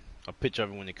y'all a picture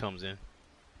of it when it comes in.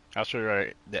 I'll show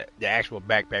you the actual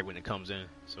backpack when it comes in.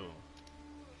 So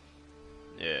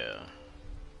yeah,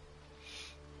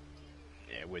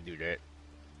 we'll do that.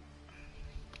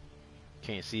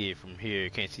 Can't see it from here.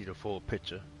 Can't see the full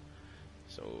picture.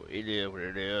 So it is what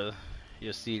it is.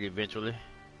 You'll see it eventually.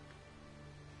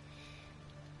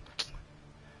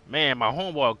 Man, my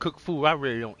homeboy cook food. I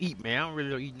really don't eat, man. I don't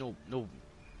really eat no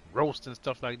roast and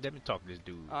stuff like that. Let me talk to this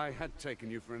dude. I had taken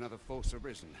you for another Force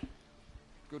Arisen.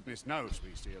 Goodness knows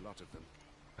we see a lot of them.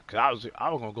 Cause I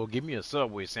was gonna go get me a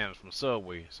Subway sandwich from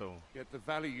Subway. So yet the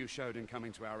value you showed in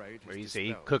coming to our aid. But he said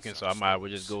he cooking, so I might as well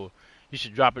just go. You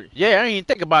should drop it. Yeah, I didn't even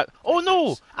think about it. Oh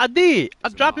no, I did. I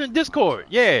dropped it in Discord.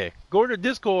 Yeah, go to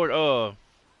Discord.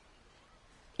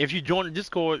 If you join the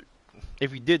Discord,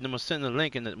 if you didn't, I'm gonna send the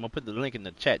link I'm gonna put the link in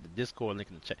the chat, the Discord link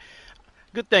in the chat.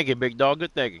 Good thinking, big dog.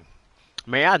 Good thinking.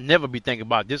 Man, I'd never be thinking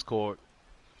about Discord,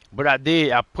 but I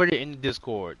did. I put it in the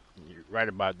Discord. You're right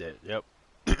about that. Yep.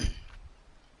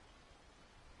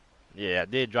 Yeah, I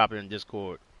did drop it in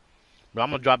Discord, but I'm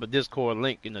gonna drop a Discord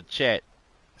link in the chat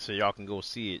so y'all can go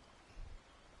see it.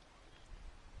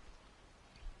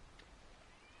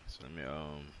 So let me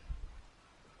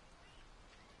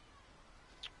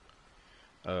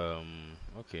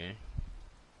okay.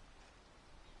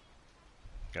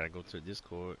 Gotta go to the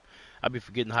Discord. I be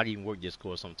forgetting how to even work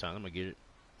Discord sometimes. I'm gonna get it.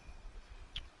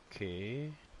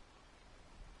 Okay.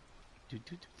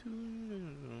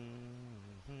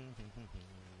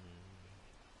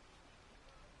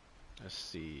 Let's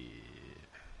see.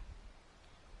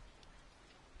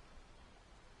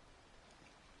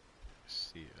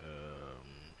 Let's see.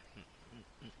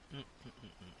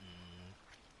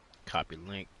 Copy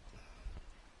link.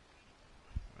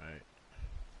 Right.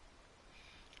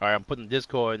 All right. I'm putting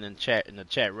Discord in the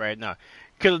chat right now.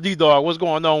 Killer D Dog, what's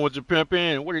going on with your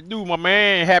pimping? What it do, my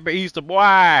man? Happy Easter,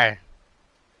 boy.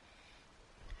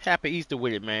 Happy Easter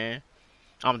with it, man.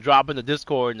 I'm dropping the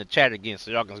Discord in the chat again,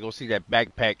 so y'all can go see that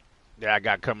backpack that I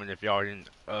got coming. If y'all didn't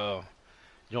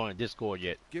join the Discord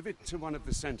yet. Give it to one of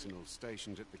the sentinels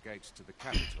stationed at the gates to the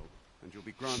capital, and you'll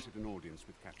be granted an audience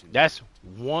with Captain. That's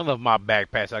one of my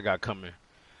backpacks I got coming.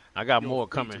 I got more You're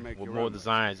free to coming make with your more own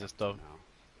designs and stuff.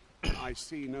 now. I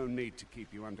see no need to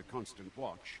keep you under constant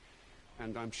watch,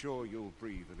 and I'm sure you'll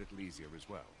breathe a little easier as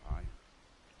well, aye?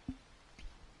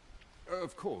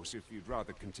 Of course, if you'd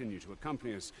rather continue to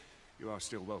accompany us, you are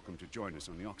still welcome to join us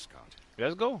on the ox cart.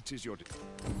 Let's go. It is your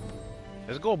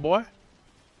Let's go, boy.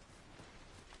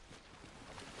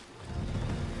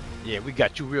 Yeah, we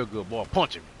got you real good, boy.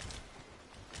 Punch him.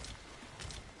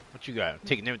 What you got?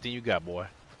 Taking everything you got, boy.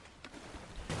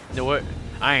 You know what?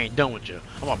 I ain't done with you.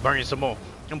 I'm gonna burn you some more.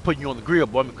 I'm putting you on the grill,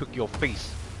 boy. I'm gonna cook your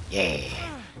face. Yeah.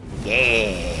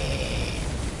 Yeah.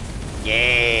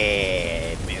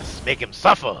 Yeah. Miss, make him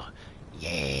suffer.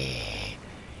 Yeah.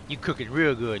 You cooking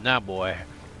real good now, boy.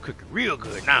 Cooking real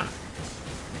good now.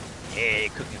 Yeah,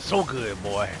 cooking so good,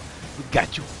 boy. We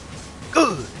got you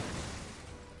good.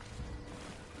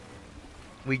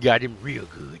 We got him real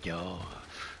good, y'all.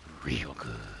 Real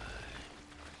good.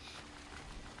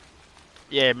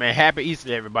 Yeah, man. Happy Easter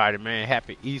to everybody, man.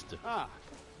 Happy Easter. Ah,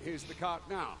 here's the cart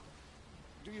now.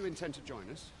 Do you intend to join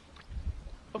us?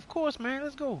 Of course, man.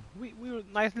 Let's go. We were a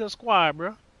nice little squad,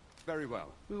 bro. Very well.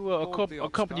 We will Board the ox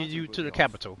accompany cart you and to we'll the be off.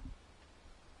 capital.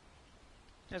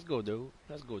 Let's go, dude.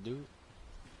 Let's go, dude.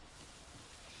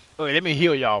 Okay, let me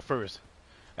heal y'all first.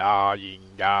 Some masters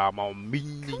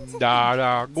rearrange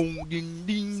their Don't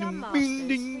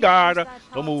move. party at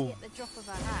the drop of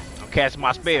a hat. I'm casting my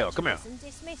One spell. such Come here. person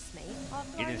dismissed me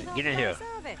after Get only in, half get a in day here. of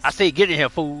service. I say get in here,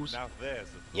 fools. Now there's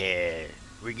a Yeah,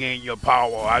 regain your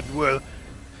power.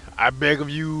 I beg of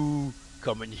you,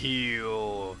 come and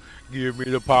heal. Give me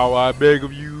the power. I beg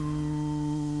of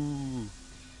you.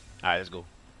 All right, let's go.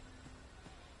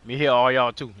 Let me heal all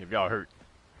y'all too, if y'all hurt.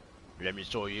 Let me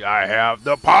show you I have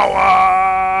the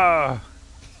power.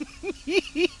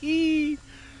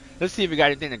 Let's see if we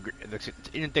got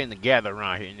anything to gather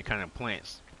around here, any kind of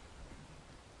plants.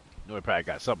 No, we probably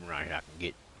got something around here I can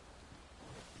get.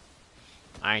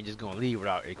 I ain't just gonna leave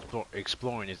without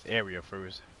exploring this area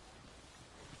first.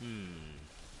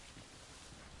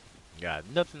 Got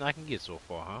nothing I can get so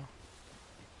far,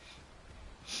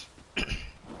 huh?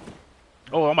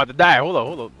 Oh, I'm about to die.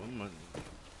 Hold up.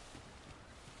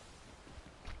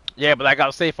 Yeah, but like I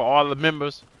was saying, for all the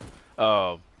members,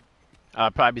 I'll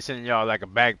probably be sending y'all like a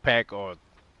backpack or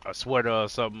a sweater or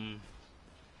something.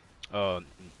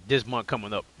 This month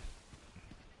coming up.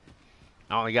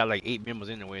 I only got like 8 members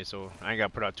anyway, so I ain't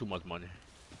gotta put out too much money.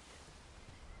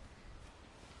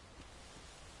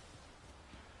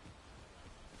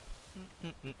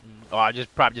 Oh, I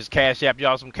probably just cash app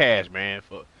y'all some cash, man,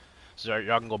 so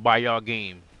y'all can go buy y'all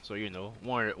game. So you know,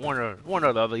 one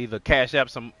or the other, either cash app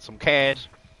some cash,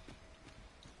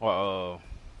 or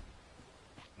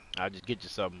I'll just get you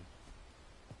something.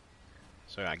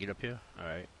 So I get up here. All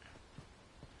right.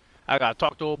 I gotta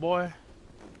talk to old boy. I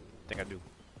think I do.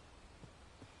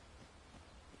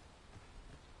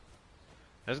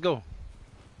 Let's go.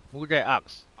 Move that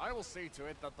ox. I will see to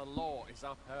it that the law is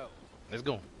upheld. Let's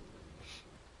go.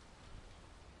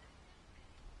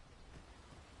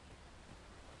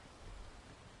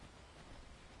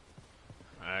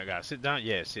 I gotta sit down.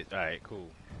 Yeah, sit. All right, cool.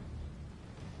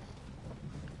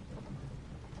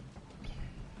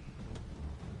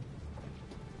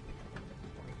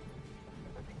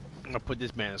 I'm gonna put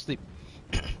this man to sleep.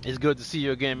 It's good to see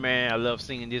you again, man. I love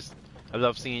seeing this. I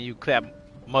love seeing you clap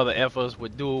mother effers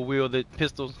with dual wielded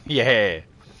pistols. Yeah.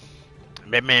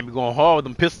 That man be going hard with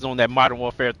them pistols on that Modern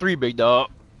Warfare 3, big dog.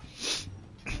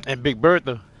 And Big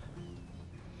Bertha.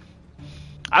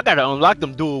 I gotta unlock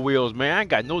them dual wheels, man. I ain't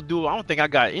got no dual. I don't think I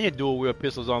got any dual wheel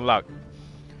pistols unlocked.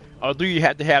 Or do you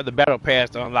have to have the battle pass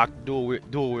to unlock dual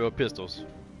wheel pistols?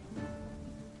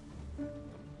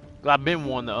 I've been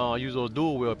wanting to use those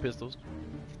dual wheel pistols.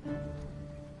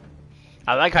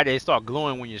 I like how they start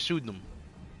glowing when you're shooting them.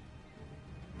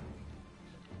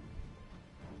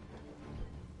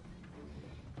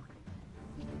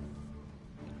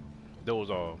 Those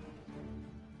are.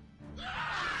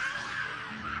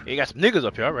 You got some niggas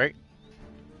up here, alright.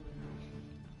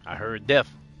 I heard death.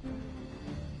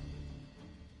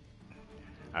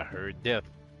 I heard death.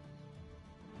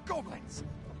 Goblins!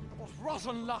 What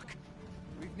rotten luck!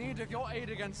 We've need of your aid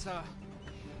against her.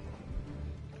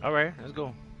 Alright, let's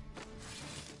go.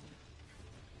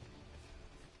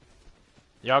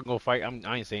 Y'all go fight.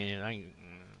 I ain't saying it. I ain't.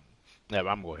 Never.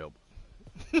 I'm gonna help.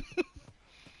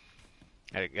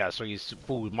 I gotta show you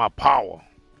fools my power.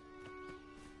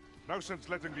 No sense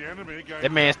letting the enemy gain.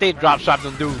 That man stay drop shot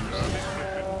them dudes.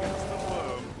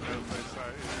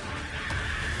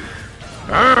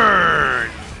 Burn!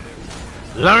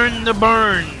 Learn to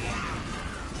burn.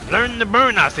 Learn to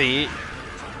burn, I said.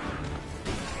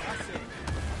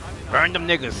 Burn them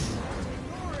niggas.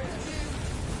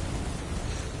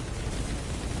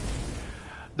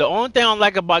 The only thing I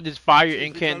like about this fire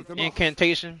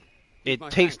incantation, it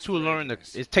takes too long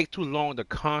to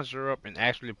conjure up and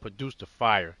actually produce the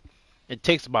fire. It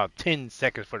takes about 10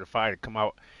 seconds for the fire to come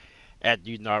out after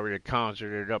you've already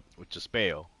conjured it up with your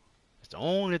spell. It's the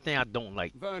only thing I don't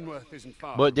like.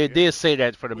 But they did say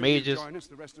that for the mages,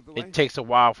 it takes a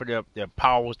while for their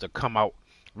powers to come out.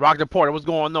 Rock the Porter, what's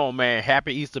going on, man?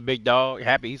 Happy Easter, big dog.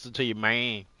 Happy Easter to you,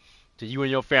 man. To you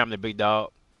and your family, big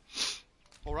dog.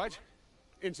 All right.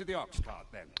 Into the ox cart,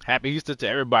 then. Happy Easter to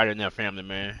everybody in their family,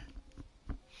 man.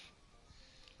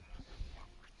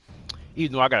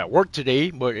 Even though I gotta work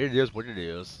today, but it is what it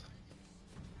is.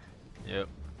 Yep.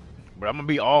 But I'm gonna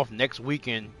be off next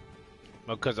weekend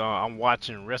because I'm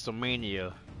watching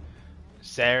WrestleMania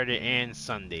Saturday and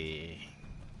Sunday.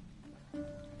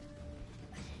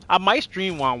 I might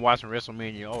stream while I'm watching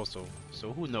WrestleMania also,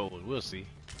 so who knows? We'll see.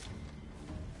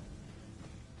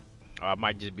 Or I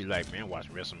might just be like, man,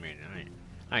 watching WrestleMania.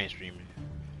 I ain't streaming.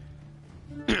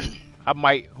 I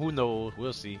might, who knows?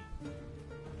 We'll see.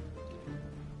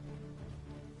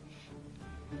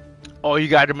 Oh, you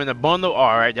got them in a bundle?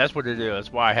 Alright, that's what it is.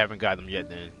 That's why I haven't got them yet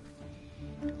then.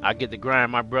 I get the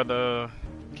grind, my brother.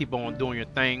 Keep on doing your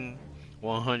thing.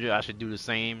 100, I should do the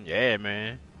same. Yeah,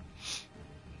 man.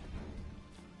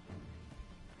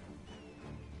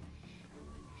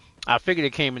 I figured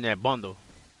it came in that bundle.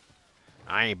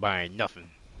 I ain't buying nothing.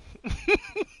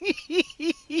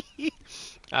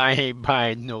 I ain't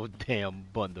buying no damn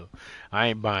bundle. I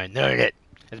ain't buying none of that.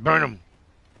 Let's burn them.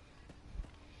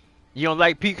 You don't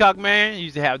like Peacock, man? You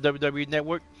used to have WWE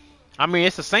Network. I mean,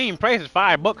 it's the same price. It's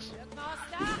 $5.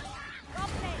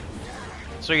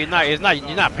 So you're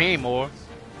not paying more.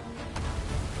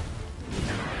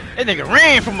 That nigga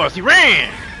ran from us. He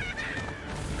ran.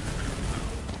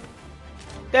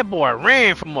 That boy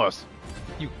ran from us.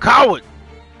 You coward.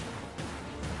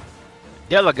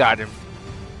 Della got him.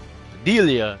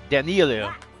 Daniela.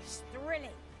 That was thrilling.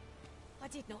 I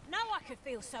did not know I could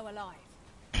feel so alive.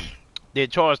 They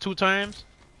charged 2 times?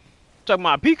 Talking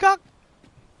about Peacock?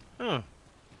 Huh.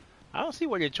 I don't see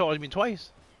why they charged me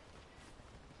twice.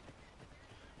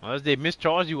 Unless they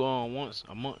mischarge you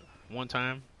one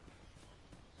time.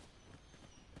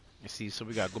 Let's see, so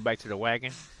we gotta go back to the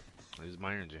wagon. This is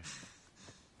my energy.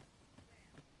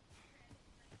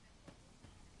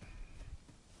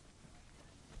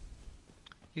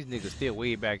 These niggas still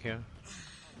way back here.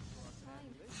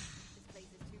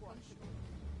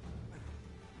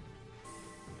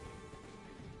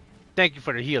 Thank you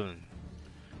for the healing.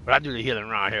 But I do the healing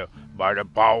around here. By the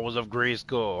powers of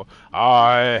Grayskull,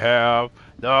 I have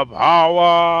the power.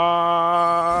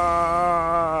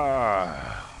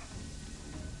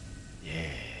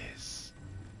 Yes.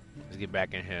 Let's get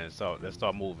back in here. So let's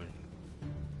start moving.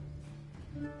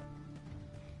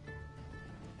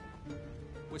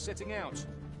 We're setting out.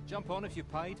 Jump on if you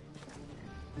paid.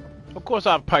 Of course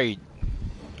I've paid.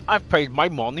 I've paid my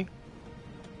money.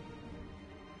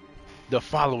 The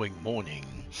following morning.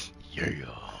 Yeah.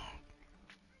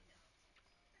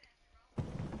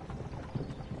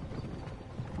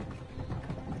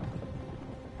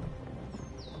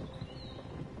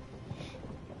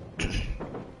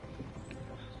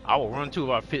 I will run to if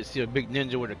I fit see a big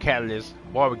ninja with a catalyst,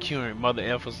 barbecuing mother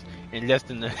effers in less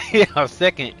than a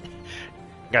second.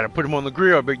 Gotta put him on the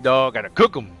grill, big dog. Gotta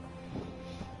cook him.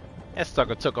 That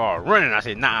sucker took all running. I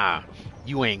said, nah,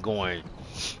 you ain't going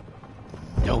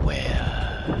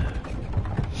nowhere.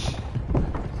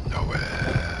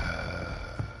 Nowhere.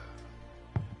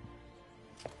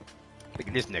 Look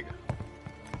at this nigga.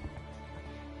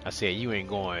 I said, you ain't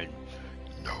going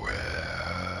nowhere.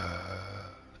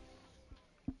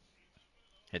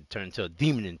 Had to turn into a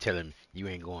demon and tell him, you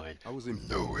ain't going I was in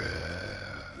nowhere.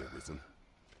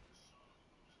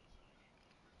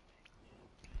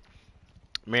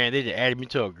 Man, they just added me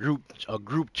to a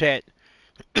group chat.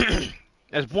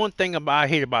 That's one thing I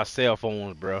hate about cell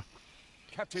phones, bro.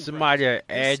 Somebody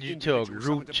add you to a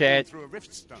group chat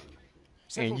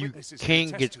and you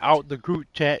can't get out the group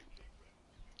chat.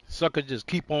 Sucker just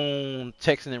keep on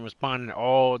texting and responding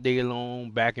all day long,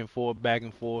 back and forth, back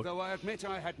and forth. Though I admit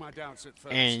I had my doubts at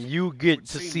first. And you get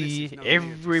to see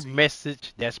every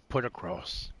message that's put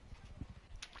across.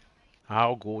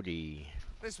 How goody.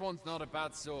 This one's not a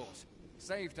bad sort.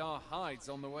 Saved our hides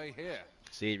on the way here.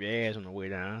 Save your ass on the way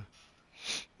down.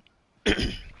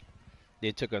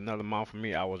 They took another month from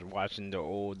me. I was watching the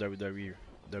old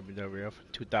WWF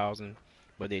 2000,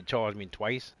 but they charged me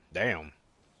twice. Damn.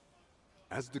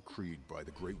 As decreed by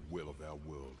the great will of our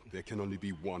world, there can only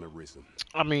be one arisen.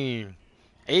 I mean,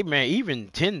 hey man, even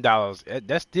 $10,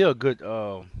 that's still good.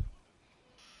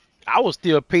 I would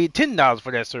still pay $10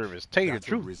 for that service. Tell you the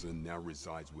truth. Arisen now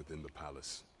resides within the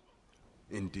palace.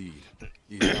 Indeed,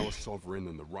 he is our sovereign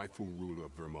and the rightful ruler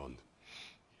of Vermont.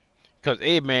 Cause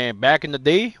hey man, back in the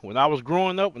day when I was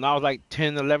growing up, when I was like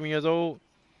 10, 11 years old,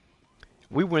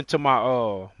 we went to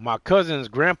my my cousin's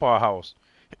grandpa house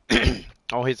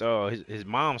on his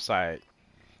mom's side.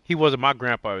 He wasn't my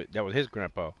grandpa, that was his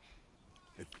grandpa.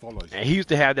 It follows. And he used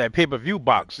to have that pay-per-view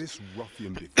box. This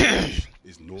ruffian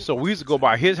is no so we used to go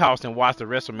by his house and watch the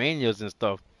WrestleManias and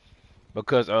stuff.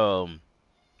 Because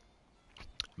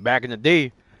back in the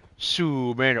day,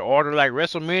 shoot man, to order like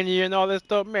WrestleMania and all that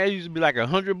stuff, man, it used to be like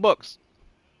 $100.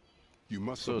 You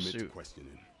must submit to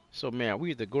questioning. So man, we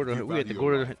had to go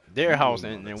to their house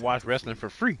and watch wrestling for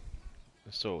free.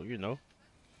 So you know.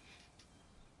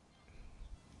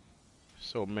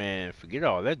 So man, forget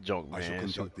all that junk, man.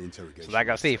 So like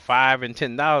I say, $5 and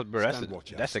 $10, bro.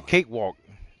 That's a cakewalk.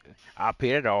 I'll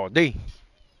pay that all day.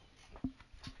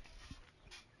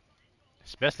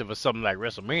 Especially for something like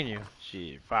WrestleMania.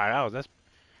 Shit, $5.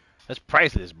 That's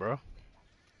priceless, bro.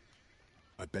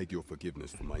 I beg your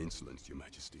forgiveness for my insolence, Your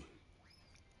Majesty.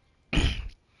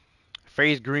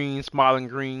 Face green, smiling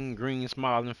green, green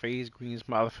smiling face, green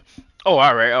smiling. Oh,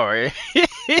 all right.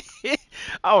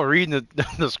 I was reading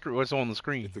the screen. What's on the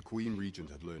screen? If the Queen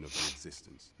Regent had learned of the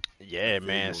existence. Yeah,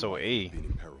 man. So hey,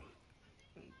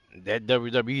 that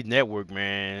WWE Network,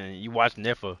 man. You watching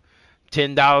that for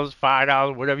 $10,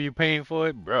 $5, whatever you're paying for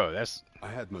it, bro? I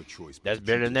had no choice. That's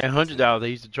better than that $100 they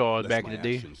used to charge back in the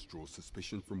day. Draw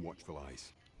suspicion from watchful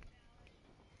eyes.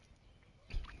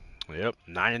 Yep,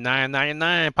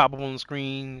 $99.99 pop up on the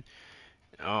screen.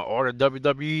 Order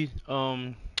WWE,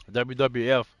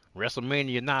 WWF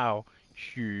WrestleMania now.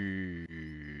 Shoot.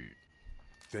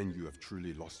 Then you have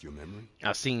truly lost your memory.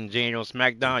 I seen Jade on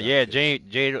SmackDown. Yeah,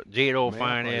 Jade old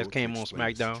fine ass came on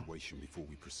SmackDown. Before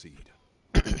we proceed.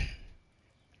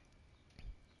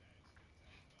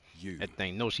 You that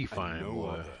thing, no, she fine, no boy.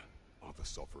 Other are the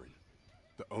sovereign,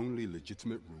 the only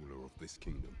legitimate ruler of this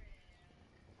kingdom.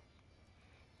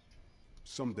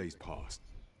 Some days passed.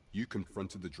 You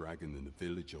confronted the dragon in the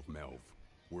village of Melv,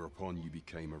 whereupon you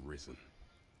became arisen.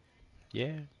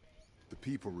 Yeah. The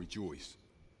people rejoiced,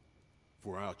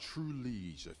 for our true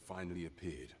liege had finally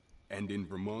appeared, and in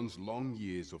Vermont's long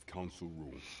years of council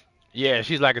rule. Yeah,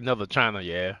 she's like another China,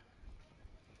 yeah.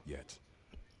 Yet,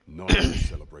 none of us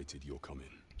celebrated your coming.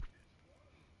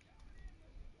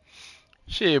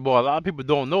 Shit, boy, a lot of people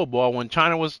don't know, boy, when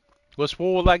China was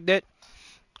forward like that,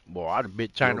 boy, I'd have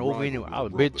bit China over anyway. I'd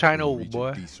have bit China over, boy.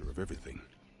 Of everything.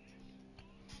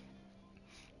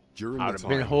 I'd have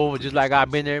been over just like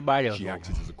I've been everybody else. She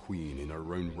acted as a queen in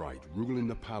her own right, ruling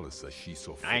the palace as she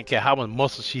saw fit. I ain't care how much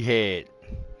muscle she had.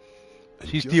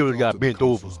 She still got bent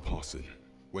over. Passing,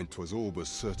 when 'twas all but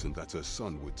certain that her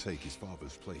son would take his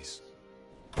father's place.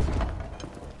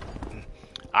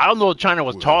 I don't know if China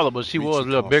was taller, but she was a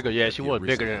little bigger. Yeah, she was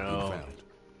bigger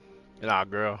than our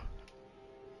girl.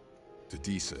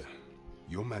 Tadisa,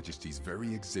 your Majesty's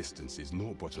very existence is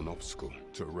naught but an obstacle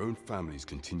to her own family's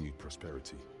continued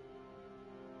prosperity.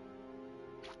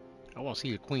 I want to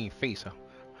see the queen face, huh?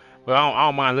 Well, I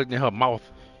don't mind looking at her mouth.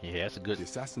 Yeah, that's a good, the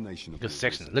assassination good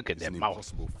section. Look at that mouth.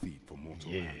 Impossible feat for mortal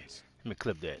hands. Let me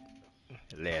clip that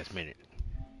last minute.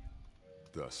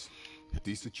 Thus,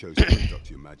 Tadisa chose to conduct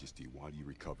your Majesty while you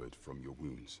recovered from your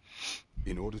wounds,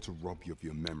 in order to rob you of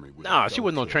your memory. Nah, she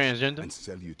wasn't no transgender. And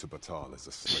sell you to Batal as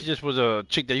a slave. She just was a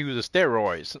chick that uses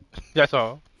steroids. That's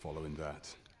all. Following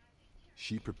that,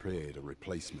 she prepared a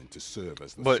replacement to serve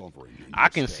as the sovereign. I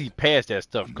can see past that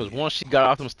stuff, because once she got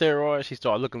off them steroids, she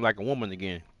started looking like a woman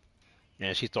again,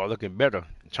 and she started looking better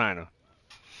in China.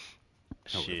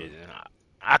 Shit,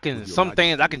 I can some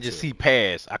things I can just see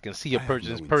past. I can see a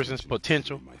person's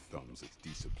potential. My thumbs as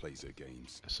Tadisa plays her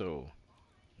games. So,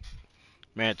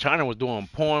 man, China was doing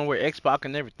porn with Xbox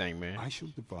and everything, man. I shall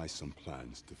devise some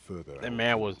plans to further. That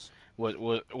man was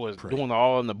doing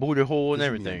all in the booty hole and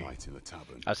everything.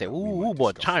 I said, ooh,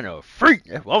 boy, China a freak.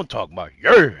 That's what I'm talking about.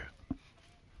 Yeah.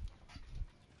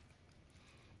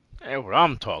 That's what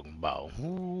I'm talking about.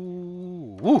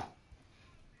 Ooh, woo.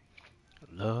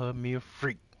 Love me a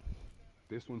freak.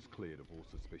 This one's cleared of all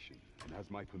suspicion and has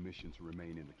my permission to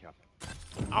remain in the capital.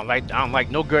 I don't like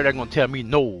no girl that gonna tell me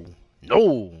no.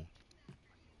 No.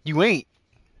 You ain't.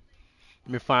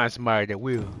 Let me find somebody that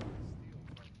will.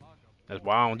 That's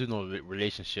why I don't do no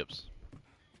relationships.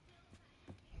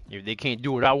 If they can't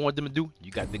do what I want them to do,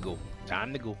 you got to go.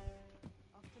 Time to go.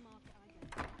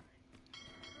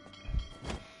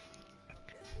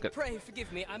 Pray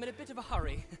forgive me, I'm in a bit of a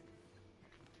hurry.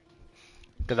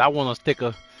 Cause I want a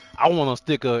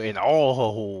sticker in all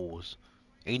her holes.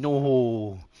 Ain't no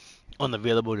hole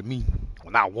unavailable to me.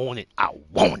 When I want it, I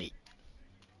want it.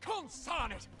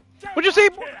 Consarn it! What'd you say,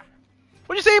 boy?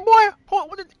 What'd you say, boy?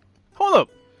 Hold up.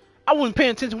 I wasn't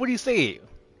paying attention to what he said.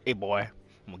 Hey, boy,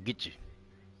 I'm gonna get you.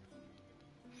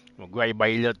 I'm gonna grab you by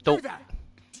your little throat. Who that?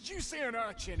 Did you see an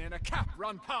urchin in a cap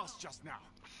run past just now?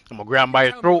 I'm gonna grab him by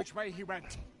his Tell me throat. which way he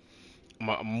went.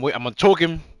 I'm gonna choke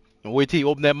him and wait till he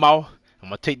open that mouth. I'm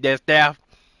gonna take that staff,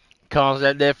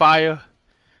 concentrate that fire,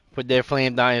 put that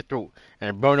flame down his throat,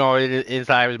 and burn all it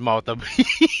inside of his mouth up.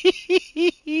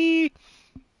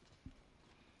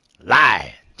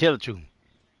 Lie. Tell the truth.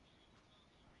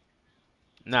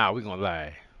 Nah, we gonna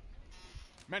lie.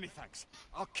 Many thanks.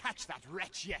 I'll catch that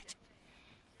wretch yet.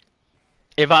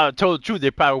 If I had told the truth, they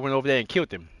probably went over there and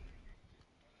killed him.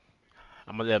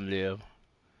 I'm gonna let him live.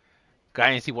 'Cause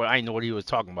I didn't know what he was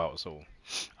talking about, so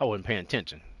I wasn't paying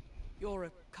attention. You're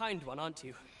a kind one, aren't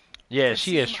you? Yeah,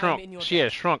 she has shrunk. She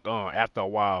has shrunk after a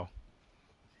while.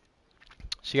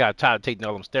 She got tired of taking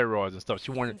all them steroids and stuff.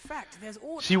 She wanted. In fact, there's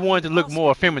all She wanted to look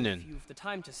more feminine. You've the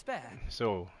time to spare.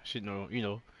 So she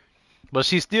know. But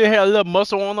she still had a little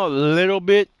muscle on her, a little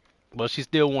bit. But she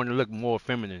still wanted to look more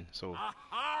feminine. So.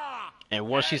 And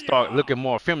once she started looking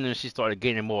more feminine, she started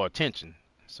gaining more attention.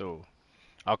 So.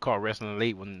 I caught wrestling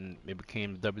late when it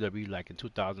became WWE, like in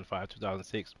 2005,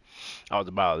 2006. I was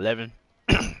about 11.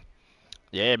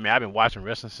 Yeah, man, I've been watching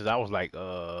wrestling since I was like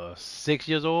 6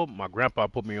 years old. My grandpa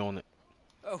put me on it.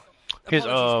 Oh, His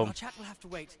our chat will have to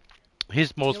wait.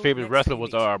 His most favorite wrestler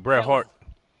was Bret Hart,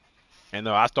 and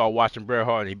I started watching Bret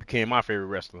Hart, and he became my favorite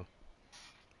wrestler.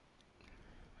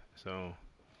 So,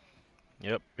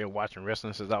 yep, been watching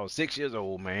wrestling since I was 6 years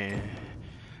old, man.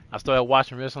 I started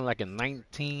watching wrestling like in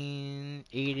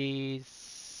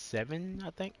 1987, I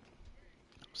think.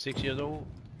 6 years old.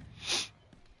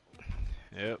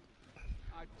 Yep.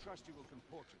 I trust you will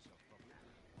comport yourself properly.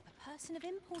 A person of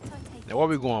import, I take Now where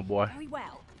we going, boy? Very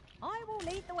well. I will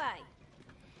lead the way.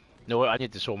 You know what? I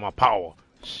need to show my power.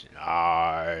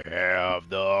 I have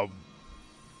the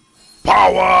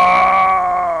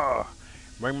power.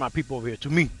 Bring my people over here to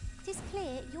me. It is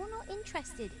clear you're not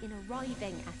interested in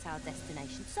arriving at our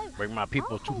destination, so bring my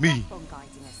people I'll to hold me. off on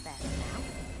guiding us there for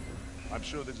now. I'm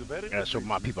sure there's a very Gotta show good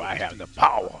my reason people for I this have the deed.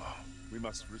 power. We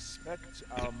must respect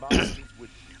our masters with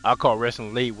I caught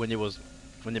wrestling late when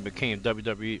it became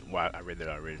WWE. Well, I read that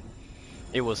already.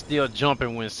 It was still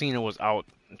jumping when Cena was out.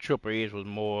 Triple H was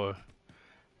more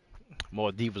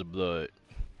Divas blood.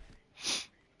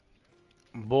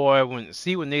 Boy, when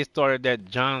they started that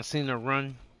John Cena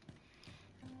run,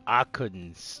 I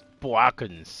couldn't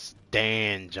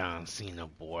stand John Cena,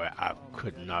 boy. I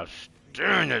could not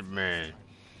stand it, man.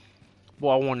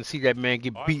 Boy, I want to see that man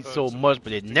get beat so much, but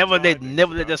they never let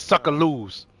that sucker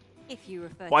lose. If you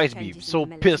refer Boy, I to used to be changes in so the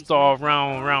military pissed off to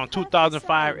make around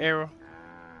 2005 era.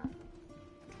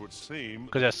 would seem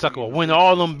Cause that sucker would win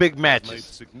all them big made matches.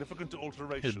 significant He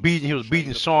alterations was beating to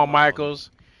the Shawn chain of Michaels.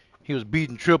 He was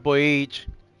beating Triple H.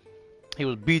 He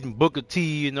was beating Booker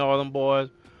T and all them boys.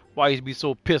 Boy, I used to be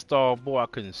so pissed off, boy. I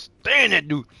couldn't stand that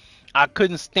dude. I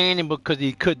couldn't stand him because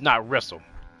he could not wrestle.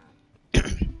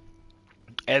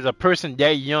 As a person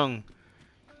that young,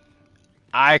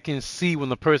 I can see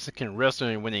when a person can wrestle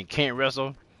and when they can't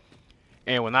wrestle.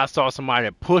 And when I saw somebody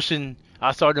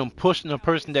I saw them pushing a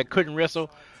person that couldn't wrestle,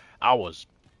 I was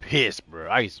pissed, bro.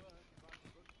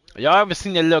 Y'all ever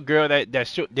seen that little girl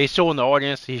they show in the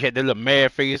audience? He had that little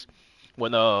mad face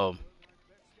when they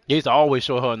used to always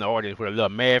show her in the audience with a little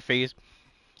mad face.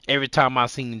 Every time I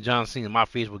seen John Cena, my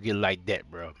face would get like that,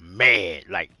 bro. Mad,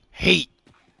 like hate,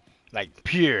 like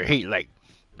pure hate, like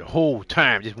the whole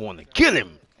time just wanting to kill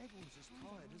him.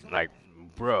 Like,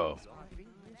 bro.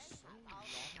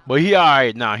 But he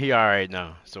alright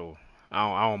now. So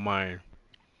I don't mind.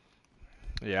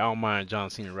 Yeah, I don't mind John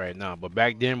Cena right now. But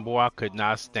back then, boy, I could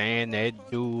not stand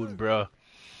that dude, bro.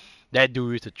 That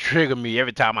dude used to trigger me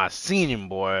every time I seen him,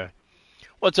 boy.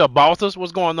 What's up, bosses?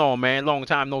 What's going on, man? Long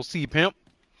time no see, pimp.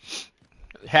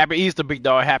 Happy Easter, big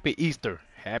dog. Happy Easter.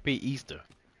 Happy Easter.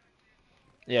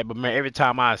 Yeah, but man, every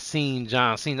time I seen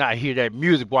John Cena, I hear that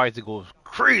music, boy, I used to go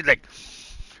crazy. Like,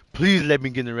 please let me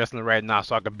get in the wrestling right now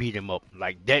so I can beat him up.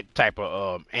 Like that type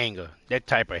of anger, that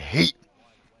type of hate.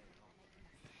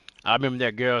 I remember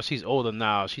that girl. She's older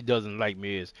now. She doesn't like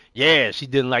Miz. Yeah, she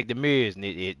didn't like the Miz, and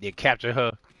they captured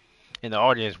her in the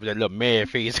audience with that little mad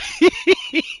face.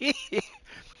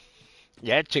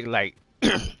 Yeah, that chick like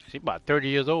she about 30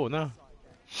 years old now.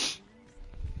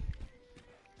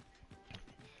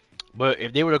 But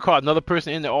if they would have caught another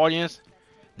person in the audience,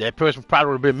 that person probably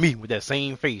would have been me with that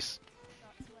same face.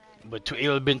 But it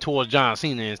would have been towards John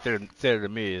Cena instead of the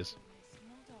Miz.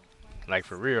 Like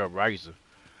for real, bro. I used to,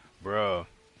 bruh.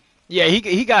 Yeah,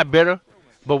 he got better,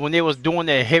 but when they was doing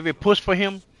that heavy push for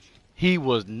him, he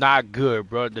was not good,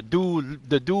 bro. The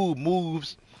dude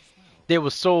moves, they were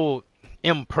so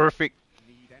imperfect.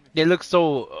 They look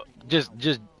so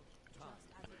just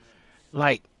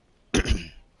like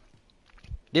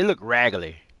they look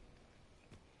raggedy.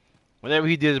 Whenever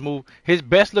he did his move, his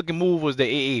best looking move was the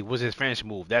AA, was his finishing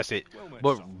move. That's it.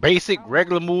 But basic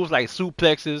regular moves like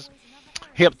suplexes,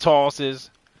 hip tosses,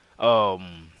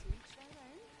 um,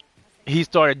 he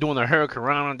started doing a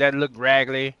hurricane that looked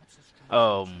raggedy.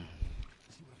 Um,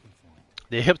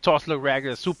 the hip toss looked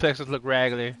raggedy. The suplexes looked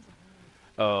raggedy.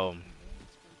 Um,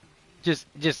 just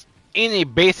any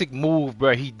basic move,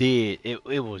 bro, he did.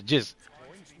 It was just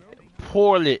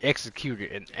poorly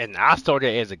executed, and I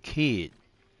started as a kid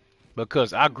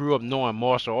because I grew up knowing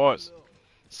martial arts,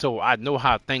 so I know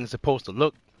how things supposed to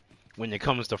look when it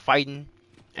comes to fighting,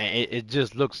 and it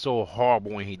just looked so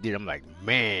horrible when he did. I'm like,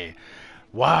 man,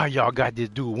 why y'all got this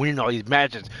dude winning all these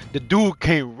matches? The dude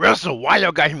can't wrestle. Why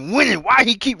y'all got him winning? Why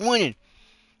he keep winning?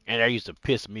 And that used to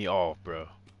piss me off, bro.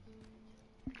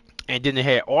 And then they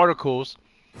had articles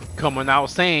coming out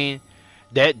saying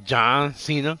that John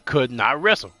Cena could not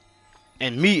wrestle.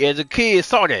 And me as a kid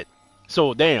saw that.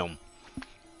 So damn.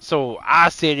 So I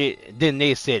said it, then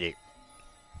they said it.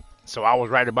 So I was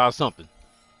right about something.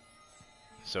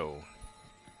 So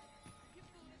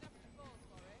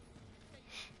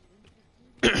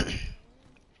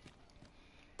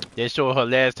they showed her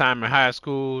last time in high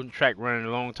school, track running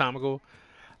a long time ago.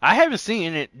 I haven't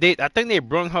seen it. I think they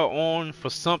brung her on for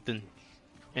something,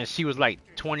 and she was like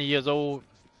 20 years old,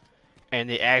 and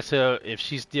they asked her if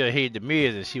she still hated the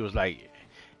Miz, and she was like,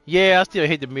 "Yeah, I still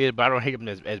hate the Miz, but I don't hate him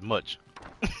as much."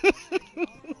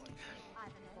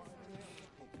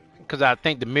 Because I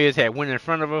think the Miz had went in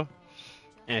front of her,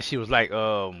 and she was like,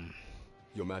 Your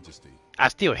Majesty, I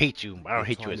still hate you, but I don't your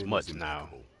hate you as timing much is now.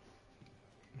 impeccable.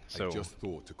 So I just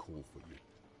thought to call for you.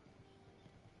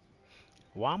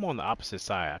 Well, I'm on the opposite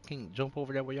side. I can't jump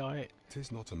over there where y'all at. 'Tis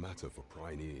not a matter for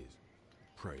prying ears.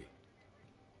 Pray,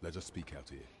 let us speak out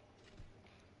here.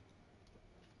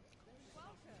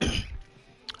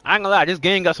 I ain't gonna lie, this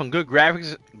game got some good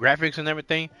graphics and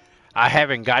everything. I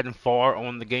haven't gotten far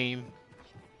on the game,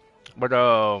 but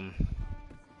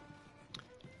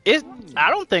it's I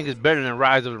don't think it's better than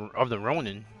Rise of the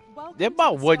Ronin. They're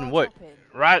about what and what,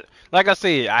 right? Like I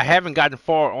said, I haven't gotten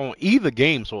far on either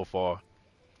game so far.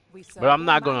 But I'm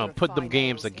not gonna put them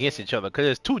games against each other because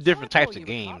there's two different types of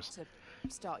games.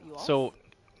 So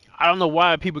I don't know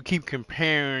why people keep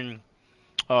comparing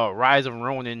Rise of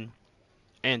Ronin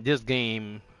and this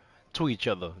game to each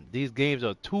other. These games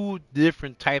are two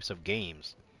different types of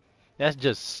games. That's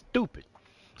just stupid.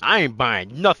 I ain't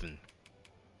buying nothing.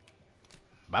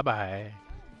 Bye bye.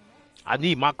 I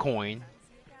need my coin.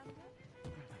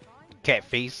 Cat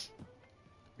face.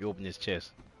 You open this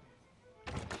chest.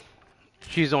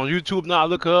 She's on YouTube now.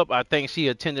 Look her up. I think she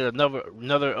attended another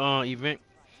event.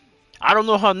 I don't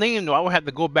know her name though. I would have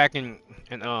to go back and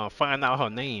find out her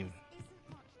name.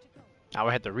 I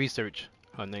would have to research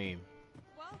her name.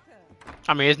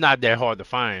 I mean, it's not that hard to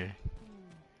find.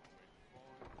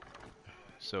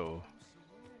 So,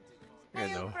 you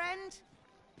Hey, know. old friend.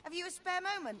 Have you a spare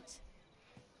moment?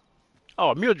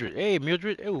 Oh, Mildred. Hey,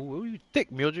 Mildred. Oh, you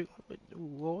thick, Mildred.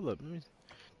 Ooh, hold up. There,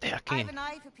 I I have can't. an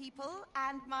eye for people,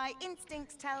 and my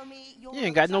instincts tell me you're You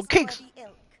ain't got no kicks.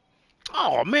 ilk.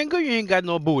 Oh, man, good. You ain't got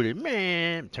no booty.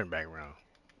 Man, turn back around.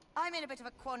 I'm in a bit of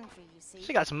a quandary, you see.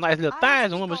 She got some nice little I thighs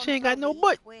have to on her, be but gone she ain't for a got no week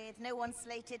butt. with no one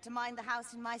slated to mind the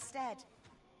house in my stead.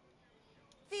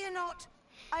 Fear not.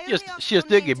 I She'll- only ask she'll your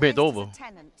still name get to bent list as over. a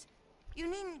tenant. You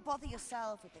needn't bother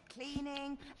yourself with the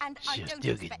cleaning, and I She'll don't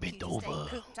still get expect bent you to over.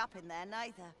 stay cooped up in there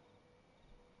neither.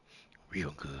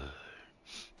 Real good.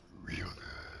 Real good.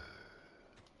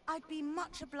 I'd be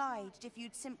much obliged if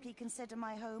you'd simply consider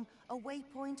my home a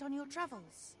waypoint on your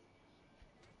travels.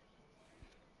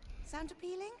 Sound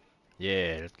appealing?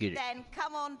 Yeah, let's get it. Then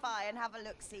come on by and have a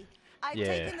look-see. I've Yeah.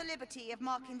 taken the liberty of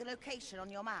marking the location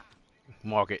on your map.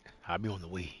 Mark it. I'll be on the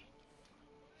way.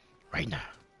 Right now.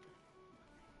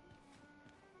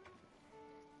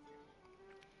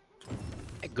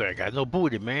 That girl got no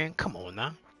booty, man. Come on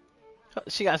now.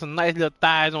 She got some nice little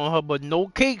thighs on her, but no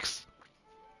cakes.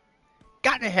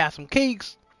 Got to have some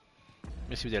cakes.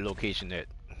 Let's see what that location at.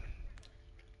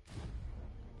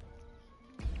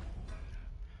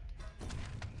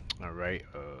 All right.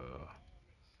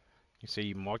 You say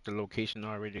you marked the location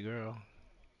already, girl?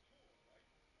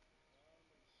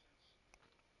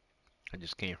 I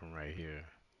just came from right here.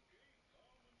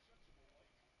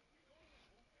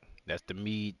 That's the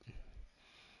mead.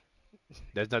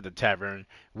 That's not the tavern.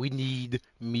 We need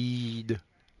mead.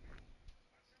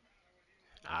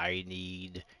 I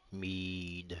need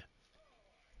mead.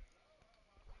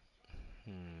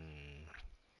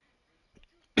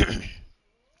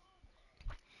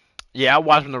 Yeah, I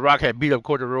watched when The Rock had beat up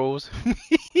Cody Rhodes.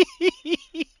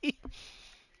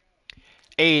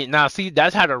 Hey, now see,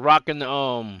 that's how The Rock and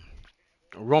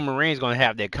Roman Reigns gonna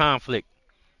have their conflict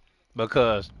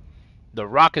because The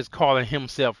Rock is calling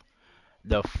himself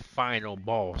the final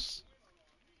boss,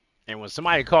 and when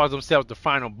somebody calls themselves the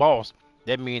final boss,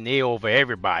 that means they over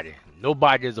everybody.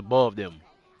 Nobody is above them.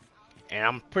 And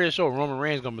I'm pretty sure Roman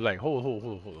Reigns gonna be like,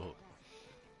 hold.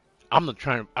 I'm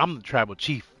the tribal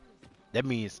chief. That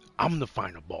means I'm the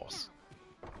final boss.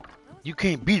 You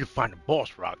can't be the final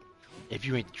boss, Rock, if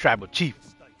you ain't the tribal chief.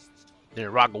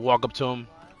 Then Rock will walk up to him.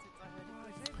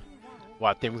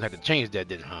 Well, I think we have to change that,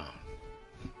 then, huh?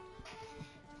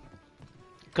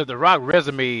 Because The Rock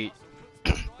resume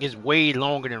is way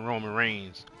longer than Roman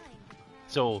Reigns.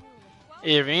 So,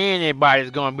 if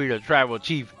anybody's going to be the tribal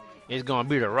chief, it's going to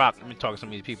be The Rock. Let me talk to some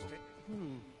of these people.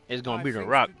 It's going to be The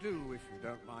Rock.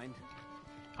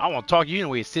 I want to talk to you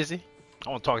anyway, sissy. I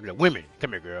want to talk to the women.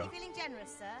 Come here, girl. You feeling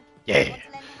generous, sir? Yeah. Want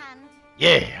to lend a hand?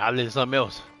 Yeah, I'll lend something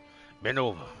else. Bend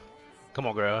over. Come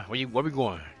on, girl. Where we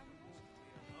going?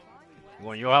 You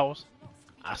going to your house?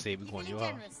 I say we going to your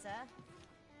house. Generous, sir?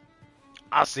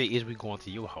 I say is we going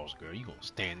to your house, girl. You gonna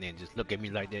stand there and just look at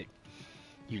me like that?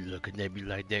 You looking at me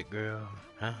like that, girl?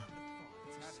 Huh?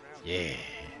 Yeah.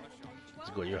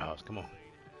 Let's go to your house. Come on.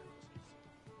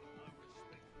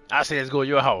 I say let's go to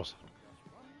your house.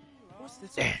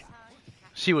 Damn.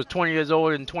 She was 20 years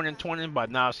old in 2020,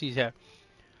 but now she's had.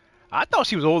 I thought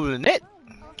she was older than that.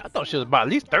 I thought she was about at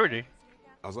least 30.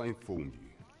 As I informed you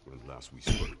when last we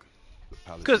spoke,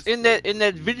 because in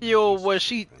that video where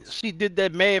she did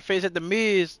that mad face at the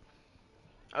Miz,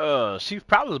 she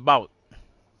probably was about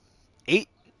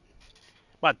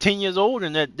 10 years old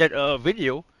in that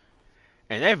video,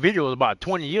 and that video was about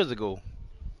 20 years ago.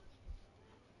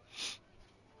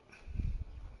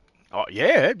 Oh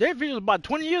yeah, that video was about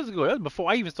 20 years ago. That was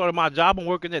before I even started my job. I'm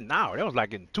working there now. That was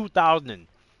like in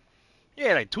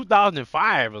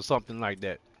 2005 or something like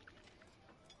that.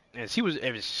 And she was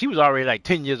already like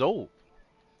 10 years old.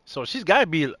 So she's got to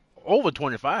be over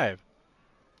 25.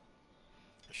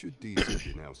 Should these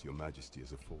denounce your majesty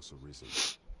as a false arisen,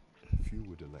 few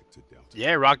would elect to doubt it.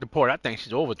 Yeah, Rock the Port, I think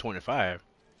she's over 25.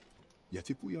 Yet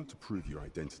if we are to prove your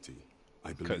identity,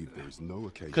 I believe there is no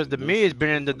occasion. Because the Miz been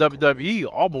in the WWE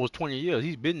almost 20 years.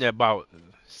 He's been there about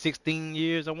 16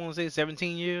 years, I want to say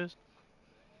 17 years.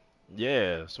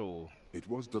 Yeah, so. It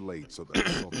was delayed so that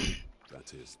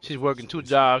that is. She's working 2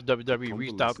 jobs. WWE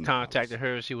reached out, contacted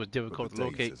her. She was difficult to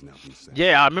locate.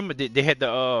 Yeah, I remember they had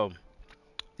the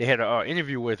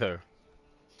interview with her.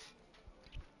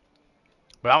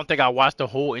 But I don't think I watched the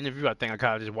whole interview. I think I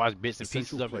kind of just watched bits and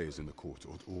pieces of it. Players in the court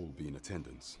ought all be in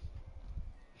attendance.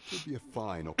 It would be a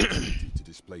fine opportunity to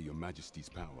display your majesty's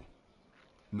power.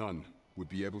 None would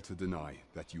be able to deny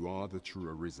that you are the true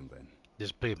arisen then.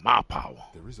 Display my power.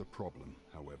 There is a problem,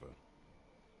 however.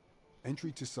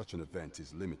 Entry to such an event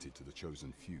is limited to the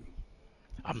chosen few.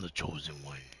 I'm the chosen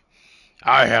one.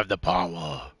 I have the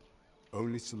power.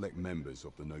 Only select members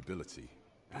of the nobility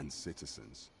and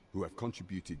citizens who have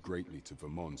contributed greatly to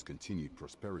Vermont's continued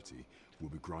prosperity will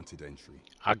be granted entry.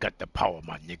 I got the power,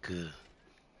 my nigga.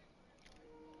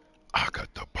 I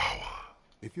got the power.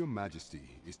 If your majesty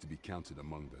is to be counted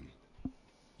among them,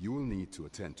 you will need to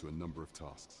attend to a number of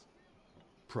tasks.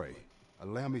 Pray,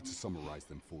 allow me to summarize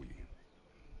them for you.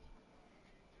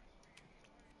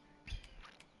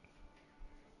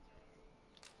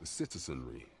 The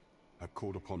citizenry have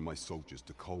called upon my soldiers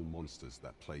to cull monsters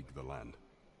that plague the land.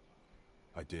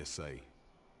 I dare say,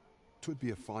 'twould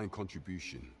be a fine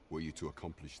contribution were you to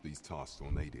accomplish these tasks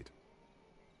unaided.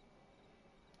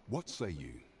 What say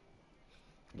you?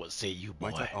 What say you, boy?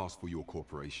 Might I ask for your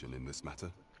cooperation in this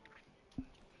matter?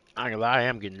 I ain't gonna lie, I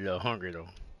am getting a little hungry though.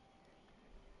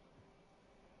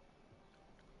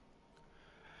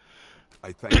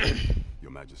 I thank you,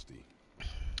 your majesty.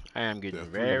 I am There getting are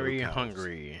three very locales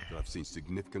hungry. that I've seen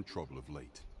significant trouble of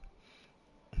late.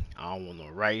 I don't want no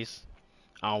rice.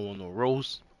 I don't want no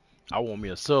roast. I want me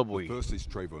a The Subway. first is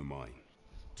Trevo Mine,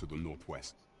 to the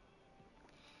northwest.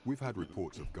 We've had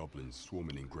reports of goblins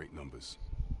swarming in great numbers.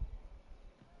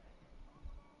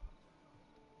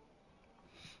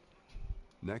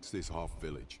 Next is Half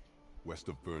Village, west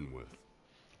of Burnworth.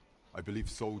 I believe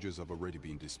soldiers have already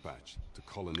been dispatched to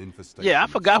cull an infestation. Yeah, I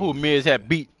of forgot who zombies Miz there. had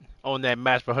beat on that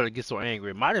match for her to get so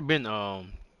angry. It might have been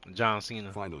John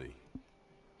Cena. Finally,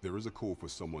 there is a call for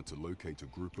someone to locate a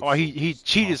group of Or he soldiers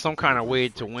cheated past some the kind of delivery way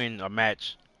to freight. win a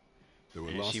match. They were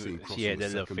And last she seen had crossing that the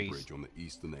little second face. bridge on the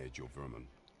eastern edge of Vermont.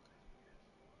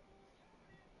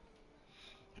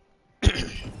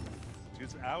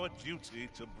 Tis our duty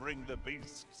to bring the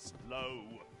beasts low.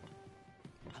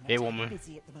 I'm Hey, a tad woman.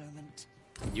 busy at the moment.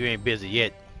 You ain't busy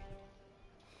yet.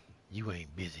 You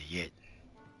ain't busy yet.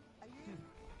 Are you?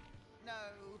 No.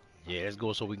 Yeah, let's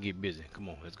go so we can get busy. Come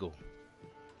on, let's go.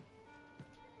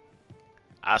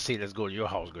 I say let's go to your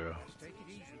house, girl. Take it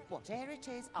easy. Whatever it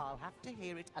is, I'll have to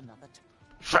hear it another time.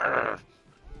 Furr.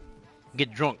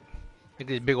 Get drunk. Look at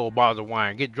this big old bottles of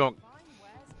wine. Get drunk.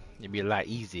 It'd be a lot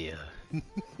easier.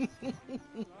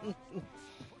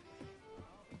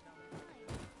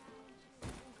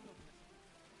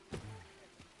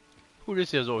 Who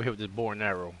this is over here with this bow and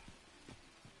arrow?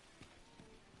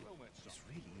 This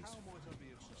really is. How might I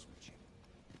be of assistance?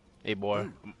 Hey boy,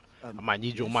 I might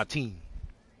need you on my team.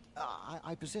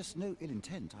 I possess no ill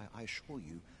intent, I assure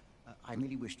you. I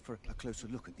merely wished for a closer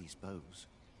look at these bows.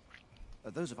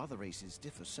 Those of other races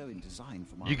differ so in design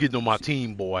from our You get on my own.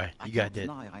 team, boy. I You got cannot that.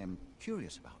 deny I am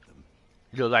curious about them.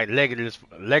 You look like Legolas,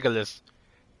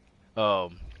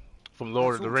 from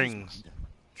Lord of That's the all it is, Rings. mind,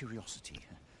 curiosity.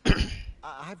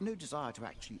 I have no desire to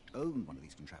actually own one of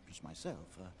these contraptions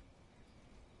myself.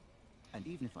 And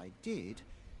even if I did,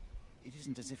 it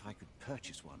isn't as if I could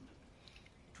purchase one.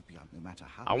 It would be no matter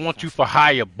how. I want you for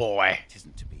hire, boy. It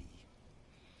isn't to be.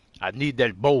 I need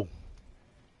that bow.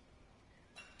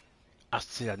 I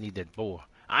said I need that bow.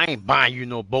 I ain't buying you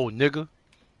no bow, nigga.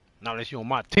 Not unless you on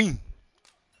my team.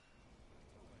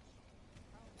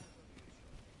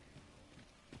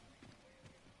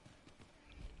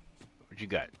 What you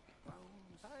got?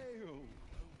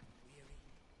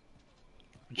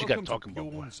 What you got talking about,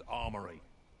 boy? Bjorn's Armory.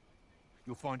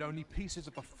 You'll find only pieces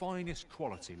of the finest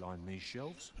quality line these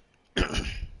shelves.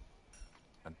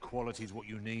 And quality's what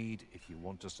you need if you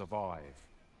want to survive.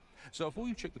 So before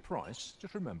you check the price,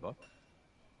 just remember,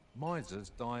 misers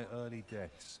die early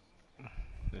deaths.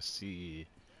 Let's see.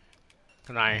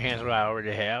 Can I enhance what I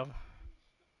already have?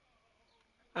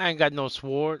 I ain't got no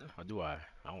sword. Or do I?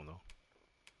 I don't know.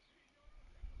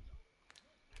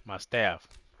 My staff.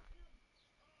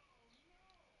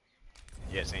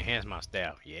 Yes, enhance my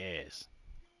staff. Yes.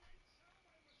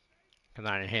 Can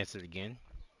I enhance it again?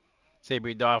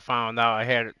 Saber Dog found out I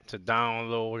had to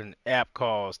download an app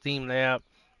called Steam Lab.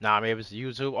 Now I'm able to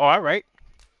YouTube. Oh, alright.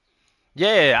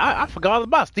 Yeah, I forgot all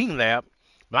about Steam Lab.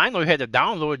 But I didn't know you had to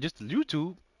download it just to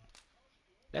YouTube.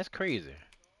 That's crazy.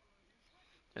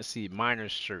 Let's see,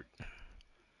 miner's shirt.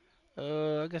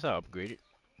 I guess I'll upgrade it.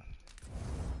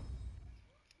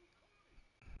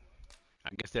 I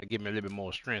guess that'll give me a little bit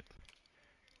more strength.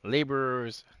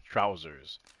 Laborer's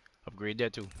trousers. Upgrade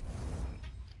that too.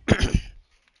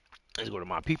 Let's go to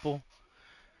my people.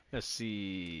 Let's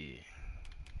see.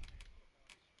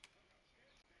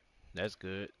 That's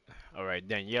good. Alright,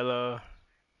 Daniela.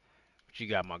 What you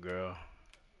got, my girl?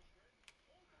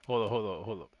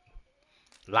 Hold up.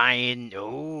 Lion.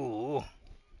 Oh.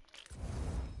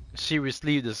 She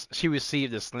received the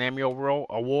Slammy Overall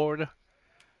Award.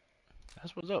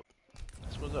 That's what's up.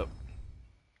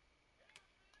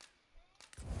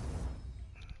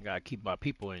 Gotta keep my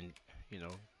people in,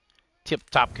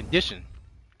 tip-top condition.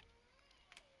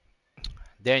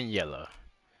 Daniela.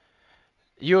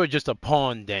 You're just a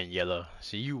pawn, Daniela,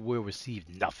 so you will receive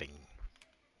nothing.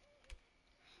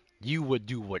 You will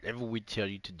do whatever we tell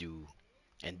you to do,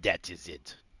 and that is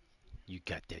it. You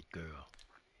got that, girl.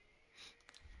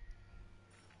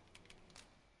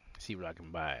 See what I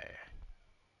can buy.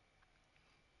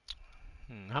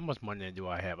 How much money do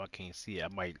I have? I can't see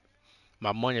it.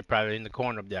 My money probably in the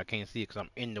corner up there. I can't see it because I'm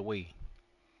in the way.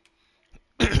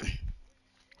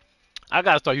 I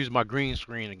gotta start using my green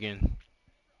screen again,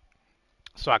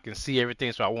 so I can see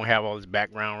everything, so I won't have all this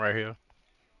background right here.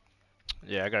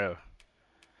 Yeah, I gotta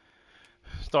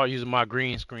start using my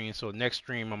green screen, so next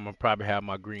stream I'm gonna probably have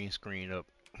my green screen up.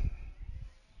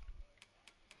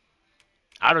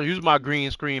 I don't use my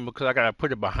green screen because I gotta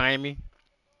put it behind me,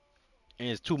 and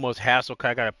it's too much hassle because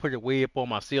I gotta put it way up on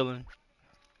my ceiling.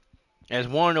 And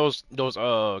it's one of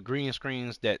those green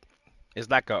screens that it's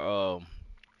like a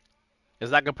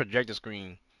projector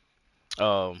screen.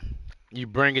 Um, you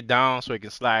bring it down so it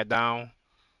can slide down,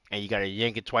 and you gotta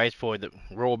yank it twice for it to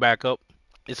roll back up.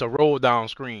 It's a roll down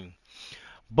screen,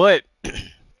 but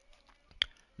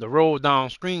the roll down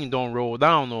screen don't roll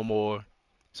down no more,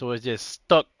 so it's just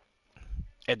stuck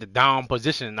at the down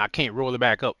position, and I can't roll it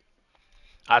back up.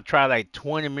 I tried like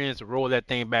 20 minutes to roll that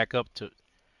thing back up to,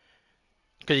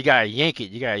 cause you gotta yank it.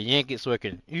 You gotta yank it so it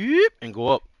can and go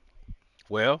up.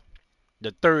 Well,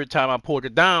 the third time I pulled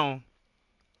it down,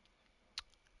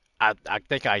 I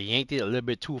think I yanked it a little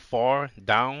bit too far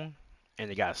down,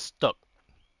 and it got stuck.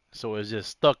 So it's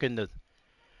just stuck in the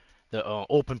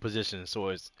open position. So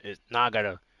it's now I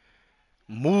gotta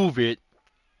move it,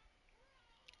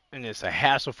 and it's a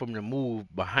hassle for me to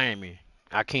move behind me.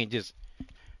 I can't just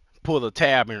pull the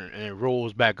tab and it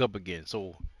rolls back up again.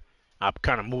 So I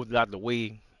kind of moved it out the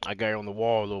way. I got it on the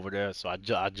wall over there, so I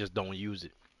just don't use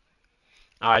it.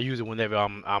 I use it whenever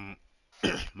I'm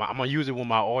gonna use it when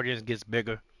my audience gets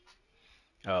bigger.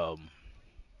 Um,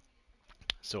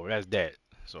 so that's that.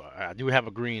 So I do have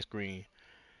a green screen.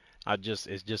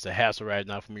 It's just a hassle right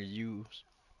now for me to use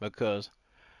because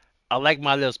I like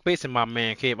my little space in my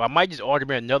man cave. I might just order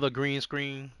me another green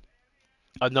screen,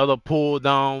 another pull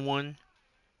down one.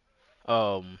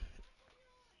 Um,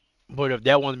 but if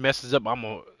that one messes up, I'm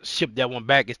gonna ship that one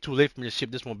back. It's too late for me to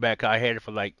ship this one back. 'Cause I had it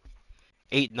for like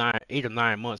 8 or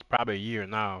 9 months, probably a year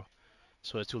now.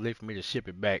 So it's too late for me to ship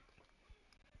it back.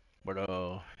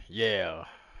 But yeah,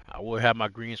 I will have my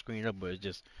green screen up, but it's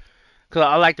just cause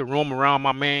I like to roam around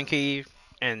my man cave,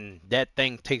 and that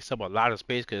thing takes up a lot of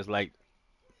space. Cause it's like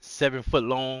 7 foot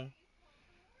long,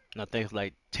 and I think it's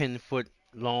like 10 foot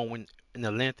long when in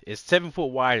the length. It's 7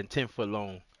 foot wide and 10 foot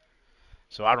long.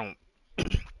 So I don't.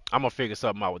 I'm gonna figure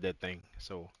something out with that thing.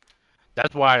 So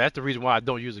that's the reason why I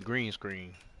don't use a green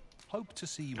screen. Hope to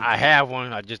see you I again. have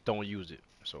one, I just don't use it.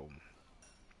 So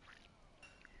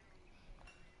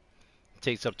it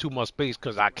takes up too much space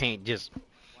because I can't just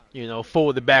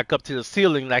fold it back up to the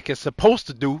ceiling like it's supposed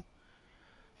to do.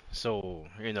 So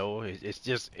it's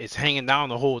just it's hanging down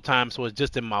the whole time, so it's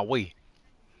just in my way.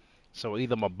 So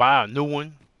either I'm gonna buy a new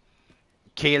one.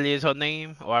 Kaylee is her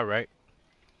name. All right.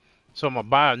 So I'm gonna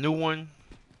buy a new one,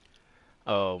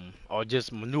 or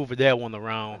just maneuver that one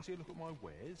around. Fancy a look at my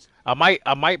wares?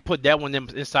 I might put that one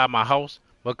inside my house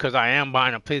because I am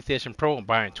buying a PlayStation Pro. I'm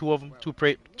buying two of them, two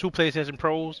PlayStation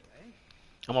Pros.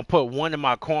 I'm gonna put one in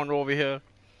my corner over here, and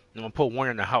I'm gonna put one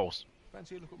in the house.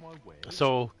 Fancy a look at my wares?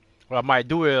 So what I might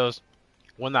do is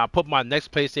when I put my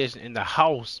next PlayStation in the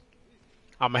house,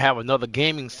 I'm gonna have another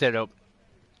gaming setup,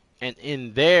 and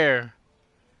in there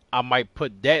I might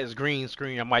put that as green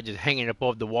screen. I might just hang it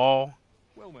above the wall,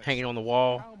 hang it on the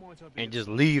wall, and just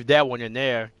leave that one in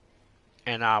there.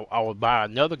 And I will buy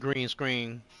another green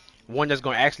screen, one that's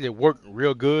gonna actually work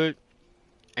real good,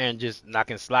 and just I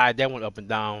can slide that one up and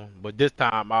down. But this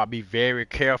time I'll be very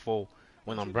careful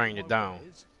when I'm bringing it down.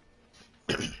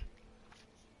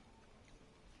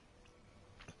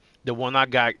 The one I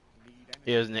got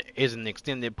is an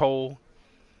extended pole.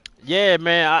 Yeah,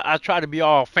 man, I try to be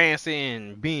all fancy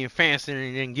and being fancy and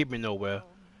it didn't get me nowhere.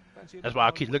 That's why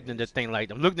I keep looking at that thing like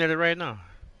I'm looking at it right now.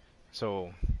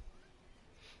 So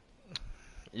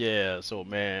yeah, so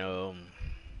man,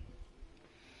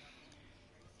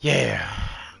 yeah,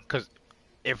 cause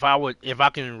if I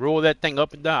can roll that thing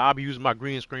up and down, I'll be using my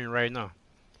green screen right now.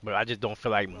 But I just don't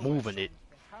feel like moving it,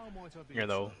 you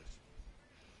know.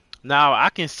 Now I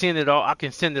can send it off. I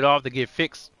can send it off to get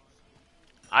fixed.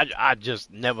 I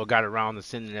just never got around to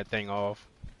sending that thing off.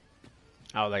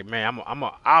 I was like, man,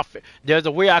 there's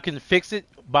a way I can fix it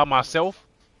by myself,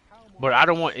 but I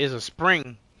don't want. It's a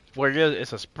spring. What it is,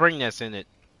 it's a spring that's in it.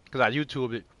 Cause I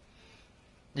YouTube it.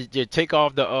 You take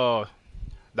off the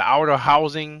outer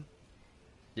housing,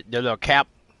 the little cap,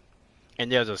 and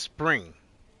there's a spring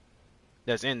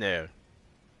that's in there.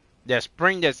 That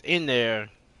spring that's in there,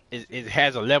 it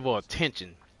has a level of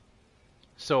tension.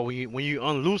 So when you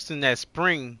unloosen that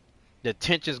spring, the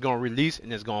tension's gonna release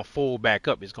and it's gonna fold back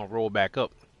up. It's gonna roll back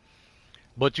up.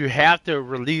 But you have to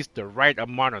release the right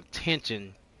amount of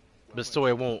tension, but so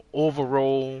it won't over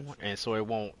roll and so it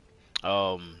won't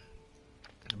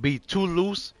be too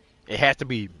loose. It has to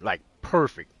be like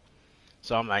perfect.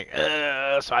 So I'm like,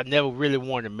 so I never really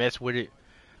wanted to mess with it.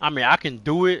 I mean, I can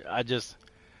do it. I just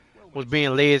was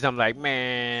being lazy. I'm like,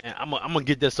 man, I'm gonna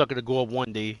get that sucker to go up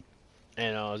one day.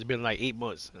 And it's been like 8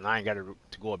 months, and I ain't got it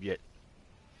to go up yet.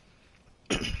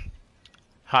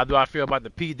 How do I feel about the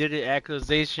P Diddy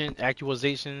accusations? I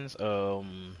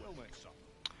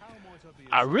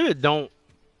really don't.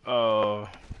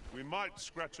 We might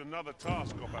scratch another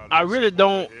task off our list. I really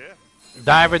don't here.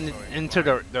 dive into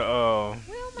the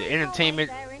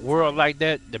entertainment world like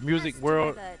that, the music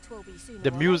world,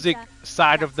 the music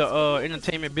side of the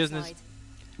entertainment business.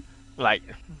 Like,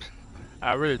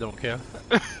 I really don't care.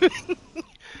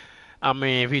 I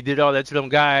mean, if he did all that to them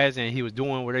guys and he was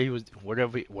doing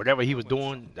whatever he was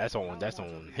doing, that's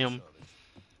on him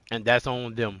and that's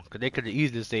on them. Cause they could have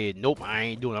easily said, "Nope, I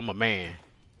ain't doing it. I'm a man.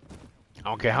 I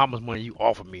don't care how much money you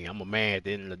offer me. I'm a man at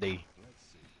the end of the day.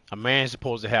 A man's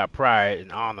supposed to have pride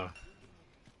and honor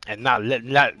and not let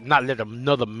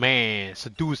another man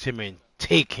seduce him and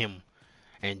take him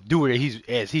and do it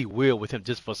as he will with him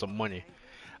just for some money.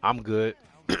 I'm good."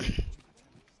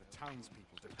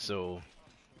 So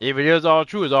if it is all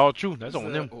true, it's all true. That's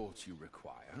on them. Aught you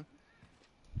require?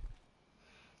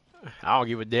 I don't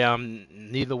give a damn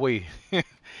neither way.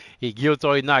 He guilty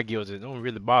or he not guilty. It don't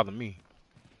really bother me.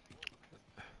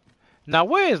 Now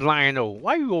where is Lion-O?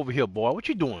 Why you over here, boy? What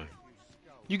you doing?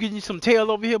 You getting some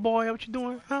tail over here, boy? What you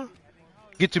doing? Huh?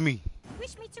 Get to me.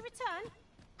 Wish me to return?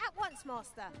 At once,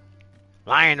 master.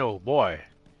 Lion-O, boy.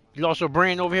 You lost your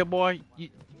brain over here, boy? You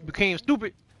became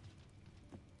stupid?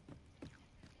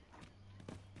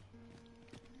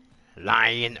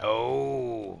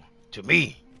 Lion-O. To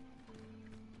me.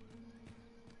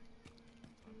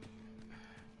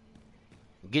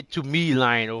 Get to me,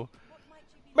 Lion-O.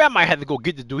 Man, I might have to go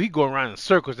get the dude. He going around in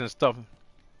circles and stuff.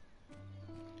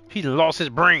 He lost his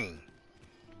brain.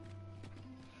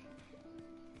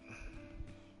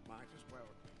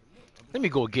 Let me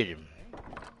go get him.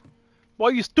 Boy,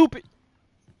 you stupid.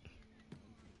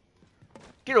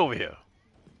 Get over here.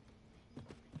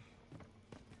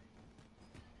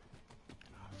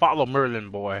 Follow Merlin,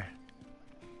 boy.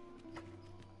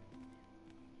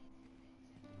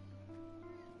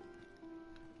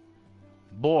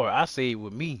 Boy, I say it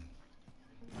with me.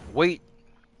 Wait.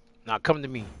 Now come to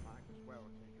me.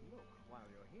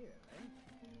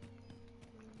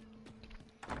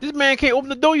 This man can't open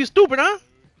the door, you stupid, huh?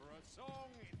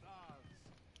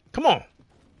 Come on.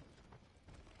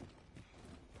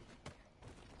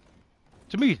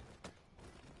 To me.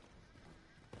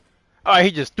 Alright,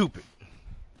 he just stupid.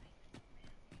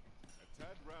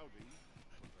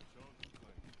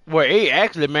 Well, hey,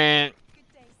 actually, man,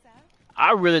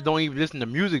 I really don't even listen to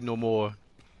music no more.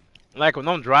 Like when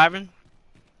I'm driving,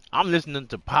 I'm listening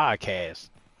to podcasts.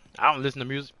 I don't listen to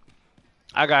music.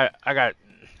 I got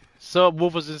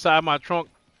subwoofers inside my trunk,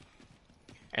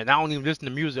 and I don't even listen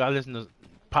to music. I listen to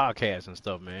podcasts and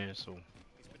stuff, man. So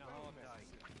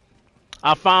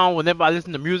I found whenever I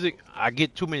listen to music, I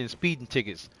get too many speeding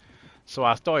tickets. So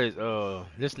I started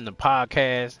listening to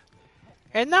podcasts,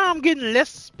 and now I'm getting less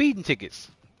speeding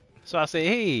tickets. So I say,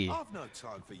 hey, I've no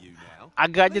time for you now. I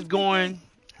got this going.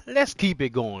 Let's keep it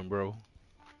going, bro.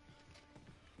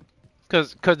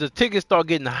 Cause the tickets start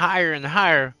getting higher and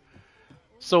higher.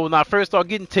 So when I first started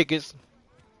getting tickets,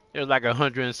 it was like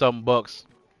 $100 and something bucks.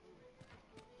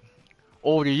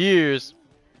 Over the years,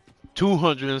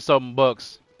 $200 and something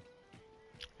bucks.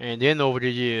 And then over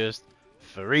the years,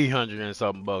 $300 and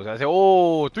something bucks. I said,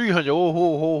 oh, 300. Oh,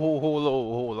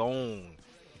 hold on.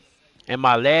 And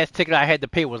my last ticket I had to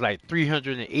pay was like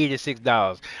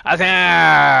 $386. I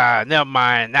said, never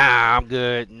mind. Nah, I'm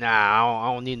good. Nah,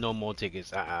 I don't need no more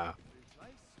tickets.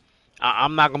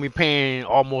 I'm not gonna be paying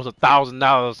almost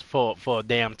 $1,000 for a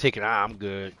damn ticket. I'm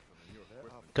good.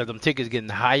 Cause them tickets getting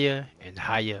higher and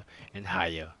higher and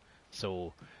higher.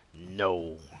 So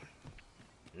no,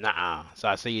 nah. So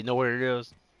I say, you know what it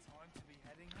is?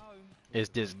 It's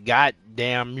this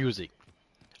goddamn music.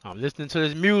 I'm listening to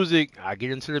this music. I get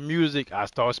into the music. I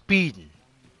start speeding.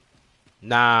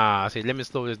 Nah, I say, let me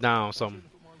slow this down some.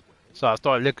 So I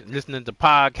start listening to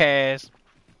podcasts.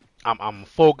 I'm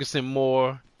focusing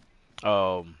more.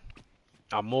 I'm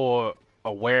more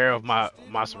aware of my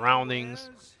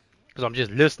surroundings because I'm just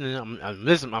listening. I'm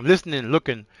listening and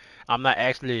looking. I'm not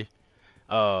actually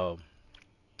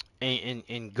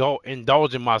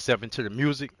indulging myself into the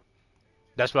music.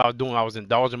 That's what I was doing. I was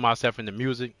indulging myself in the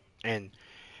music, and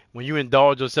when you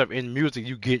indulge yourself in music,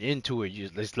 you get into it.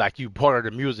 It's like you part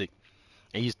of the music,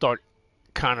 and you start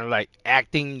kind of like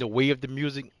acting the way of the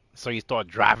music. So you start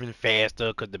driving faster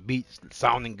because the beat's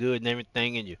sounding good and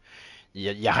everything, and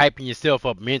you're hyping yourself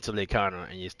up mentally, kind of,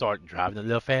 and you start driving a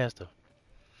little faster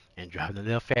and driving a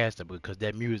little faster because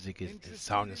that music is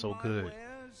sounding so good.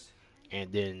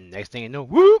 And then next thing you know,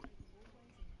 whoop,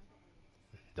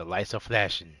 the lights are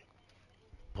flashing.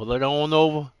 Pull it on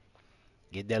over,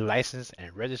 get that license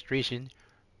and registration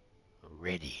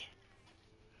ready.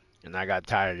 And I got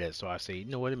tired of that, so I say, you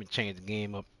know what, let me change the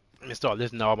game up. Let me start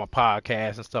listening to all my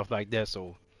podcasts and stuff like that.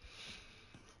 So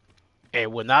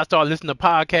And when I started listening to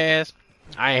podcasts,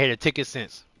 I ain't had a ticket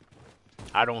since.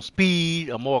 I don't speed.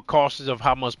 I'm more cautious of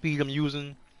how much speed I'm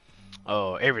using.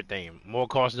 Everything. More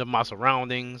cautious of my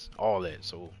surroundings. All that.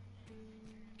 So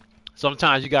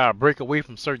sometimes you gotta break away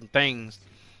from certain things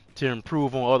to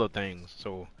improve on other things.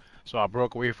 So I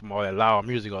broke away from all that loud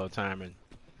music all the time and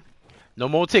no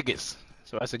more tickets.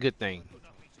 So that's a good thing.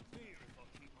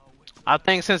 I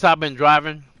think since I've been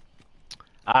driving,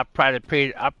 I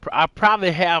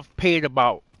probably have paid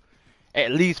about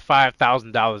at least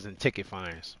 $5,000 in ticket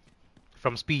fines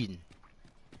from speeding.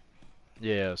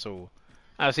 Yeah, so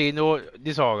I say, you know what?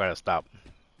 This all gotta stop.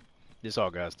 This all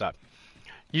gotta stop.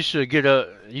 You should get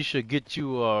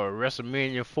you a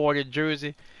WrestleMania 40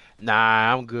 jersey.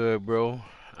 Nah, I'm good, bro.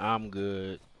 I'm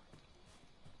good.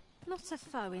 Not a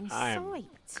foe in I am sight.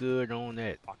 good on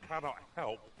that. I cannot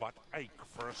help but ache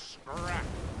for a scrap.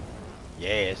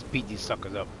 Yes, beat these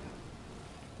suckers up.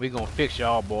 We gonna fix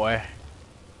y'all, boy.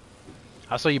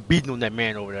 I saw you beating on that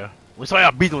man over there. We saw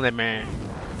y'all beating on that man.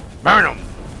 Burn him.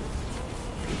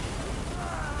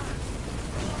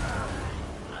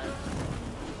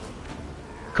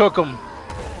 Cook him.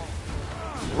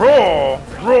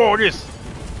 Roar this.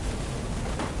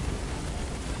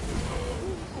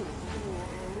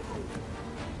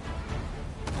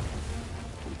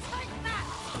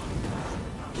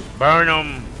 Burn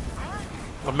them.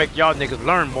 Gonna make y'all niggas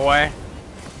learn, boy.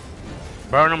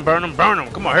 Burn them, burn them, burn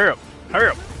them. Come on, hurry up. Hurry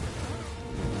up.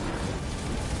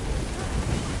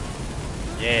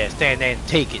 Yeah, stand there and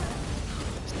take it.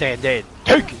 Stand there and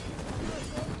take it.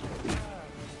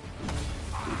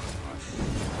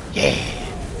 Yeah.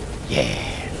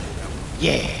 Yeah.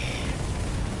 Yeah.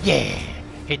 Yeah.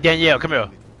 Hey, Danielle, come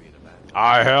here.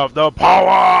 I have the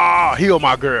power. Heal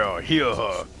my girl. Heal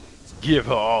her. Give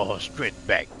her all her strength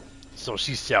back, so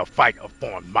she shall fight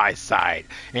upon my side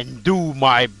and do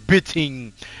my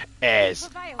bidding as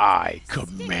I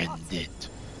commanded.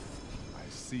 I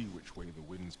see which way the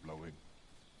wind's blowing.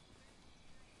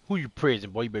 Who you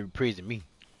praising, boy? You better be praising me.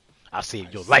 I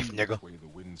saved your life, nigga. Which way the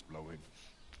wind's blowing.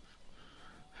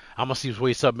 I'm gonna see which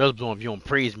way something else blowing if you don't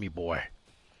praise me, boy.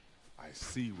 I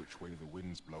see which way the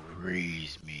wind's blowing.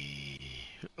 Praise me.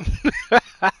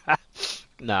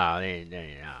 Nah, nah,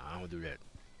 I don't do that.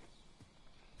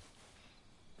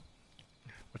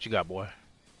 What you got, boy?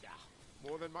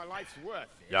 More than my life's worth.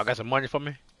 Y'all got some money for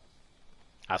me?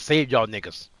 I saved y'all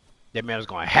niggas. That man was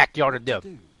gonna hack y'all to death.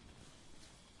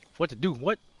 What to do?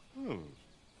 What?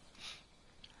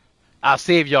 I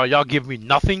saved y'all. Y'all give me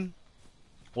nothing?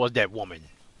 Was that woman?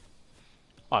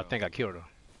 Oh, I think I killed her.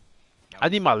 I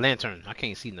need my lantern. I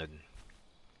can't see nothing.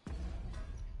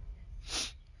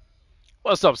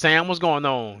 What's up, Sam? What's going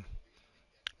on?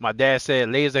 My dad said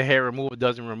laser hair removal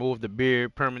doesn't remove the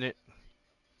beard permanent.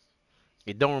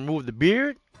 It don't remove the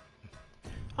beard?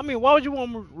 I mean, why would you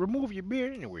want to remove your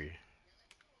beard anyway?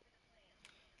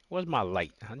 Where's my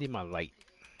light? I need my light.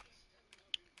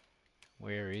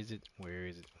 Where is it? Where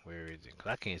is it? Where is it?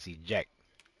 Because I can't see jack.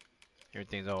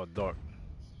 Everything's all dark.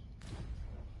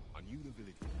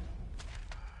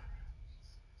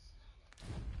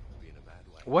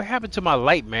 What happened to my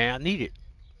light, man? I need it.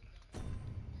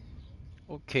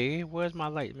 Okay, where's my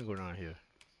light? Let me go down here.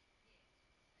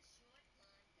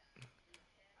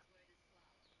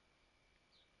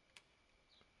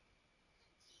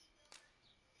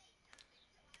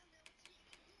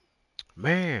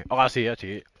 Man. Oh, I see it. I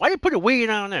see it. Why you put it way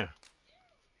down there?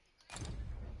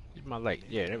 Here's my light.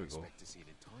 Yeah, there we go.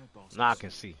 Now I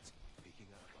can see.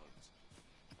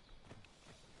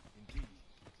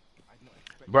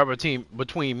 Brother team,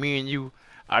 between me and you,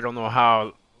 I don't know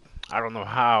how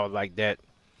like that,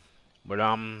 but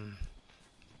I'm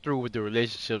through with the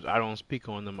relationships. I don't speak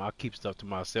on them. I keep stuff to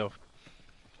myself.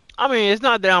 I mean, it's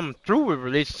not that I'm through with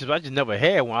relationships. I just never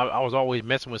had one. I was always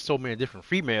messing with so many different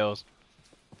females.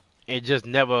 It just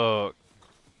never.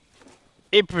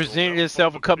 It presented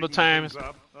itself a couple of times,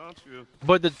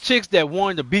 but the chicks that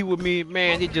wanted to be with me,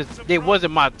 man, they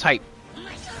wasn't my type.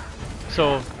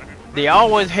 So they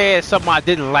always had something I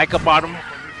didn't like about them.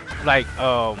 Like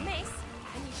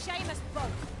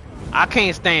I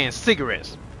can't stand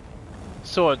cigarettes.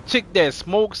 So a chick that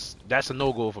smokes, that's a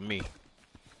no-go for me.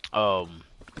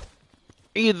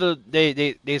 Either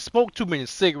they smoke too many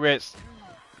cigarettes,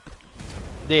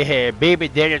 they had baby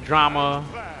daddy drama,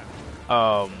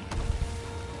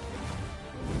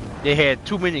 they had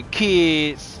too many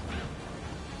kids,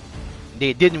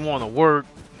 they didn't want to work,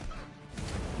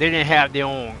 they didn't have their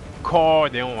own car,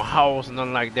 their own house,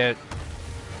 nothing like that.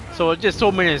 So it's just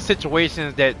so many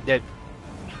situations that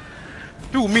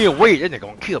threw me away. They're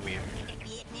gonna kill me.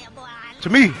 To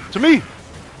me.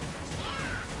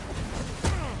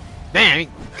 Damn,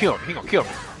 he kill me. He gonna kill me.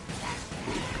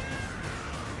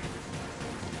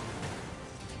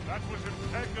 That was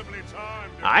impeccably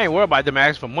timed. I ain't worried about them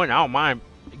asking for money. I don't mind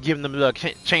giving them a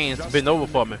little chance to bend over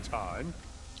for me.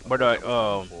 But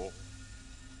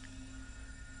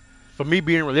for me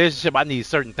being in a relationship, I need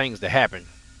certain things to happen.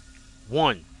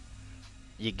 One,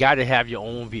 you gotta have your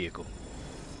own vehicle.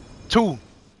 Two,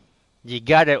 you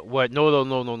gotta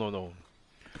no.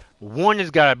 One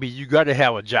has gotta be you gotta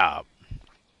have a job.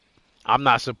 I'm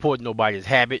not supporting nobody's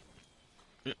habit.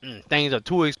 Things are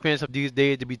too expensive these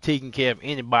days to be taking care of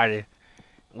anybody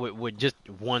with just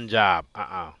one job.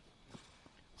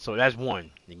 So that's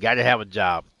one. You gotta have a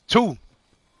job. Two,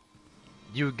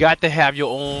 you got to have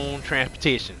your own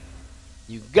transportation.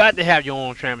 You got to have your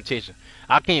own transportation.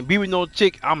 I can't be with no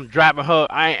chick. I'm driving her.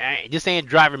 This ain't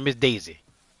driving Miss Daisy.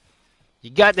 You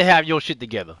got to have your shit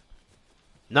together.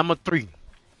 Number three,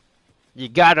 you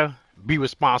gotta be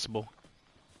responsible.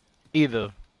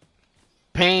 Either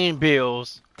paying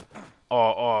bills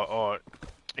or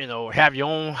you know, have your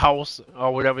own house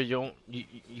or whatever. You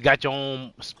got your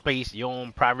own space, your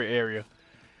own private area,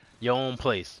 your own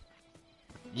place.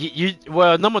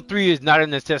 Well, number three is not a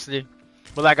necessity,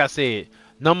 but like I said,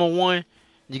 number one,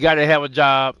 you gotta have a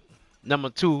job. Number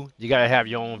two, you gotta have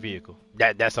your own vehicle.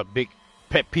 That's a big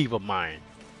pet peeve of mine.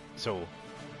 So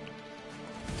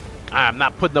I'm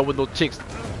not putting up with no chicks.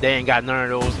 They ain't got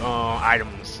none of those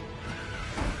items.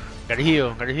 Gotta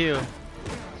heal.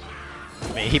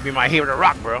 Man, hit me in my head with a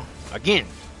rock, bro. Again.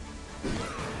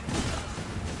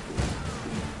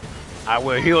 I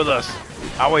will heal us.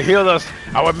 I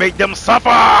will make them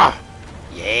suffer.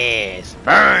 Yes.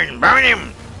 Burn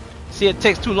him. See, it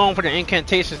takes too long for the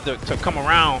incantations to come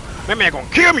around. Man, gonna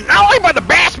kill me. Now he about to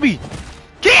bash me.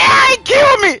 Can't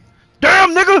kill me.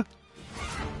 Damn, nigga.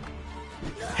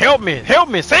 Help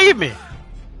me, save me.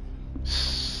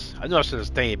 I know I should have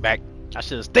stayed back.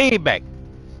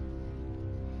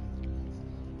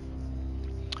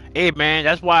 Hey, man,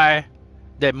 that's why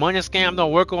that money scam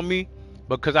don't work on me,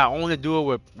 because I only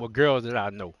do it with girls that I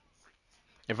know.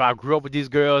 If I grew up with these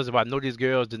girls, if I know these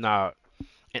girls, then and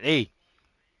hey,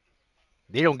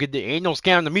 they don't get ain't no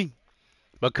scam to me,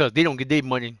 because they don't get their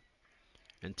money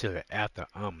until after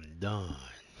I'm done.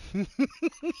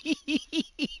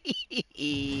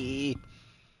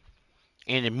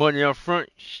 And the money up front,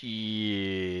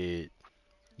 shit,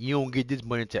 you don't get this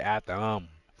money until after I'm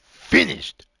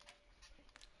finished.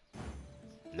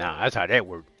 Nah, that's how that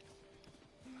works.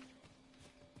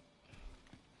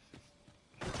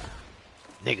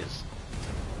 Niggas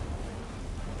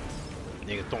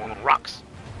throwing on rocks.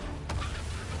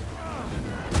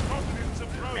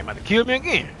 Man, about to kill me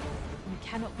again. We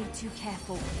cannot be too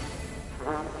careful.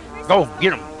 Go,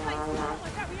 get him.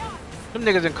 Them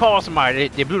niggas done called somebody.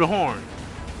 They blew the horn.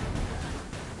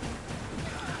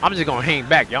 I'm just gonna hang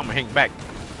back, y'all. I'm gonna hang back.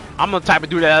 I'm the type of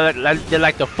dude that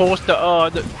like to force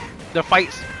the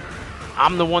fights.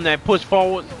 I'm the one that push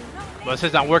forward. But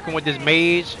since I'm working with this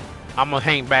mage, I'm gonna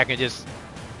hang back and just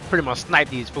pretty much snipe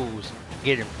these fools.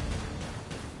 Get him.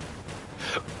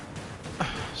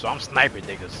 So I'm sniping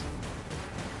niggas.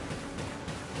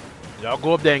 Y'all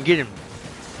go up there and get him.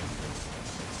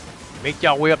 Make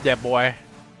y'all way up there, boy.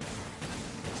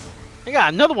 They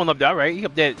got another one up there, right? He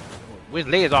up there with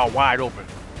his legs all wide open.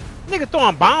 Nigga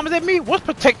throwing bombs at me? What's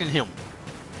protecting him?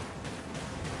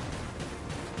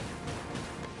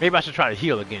 Maybe I should try to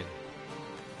heal again.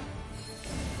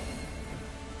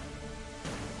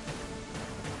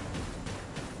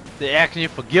 They asking you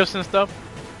for gifts and stuff?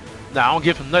 Nah, I don't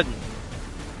give them nothing.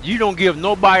 You don't give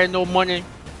nobody no money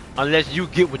unless you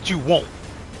get what you want.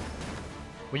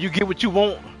 When you get what you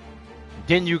want,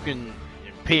 then you can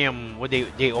pay them what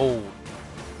they owe.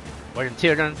 But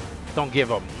until then, don't give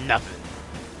them nothing.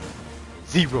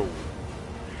 Zero.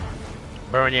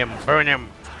 Burn him, burn him,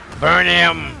 burn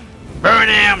him, burn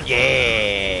him,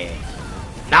 yeah.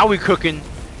 Now we cooking.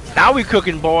 Now we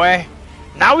cooking, boy.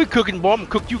 Now we cooking, boy. I'm gonna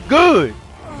cook you good.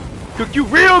 Cook you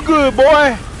real good,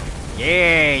 boy.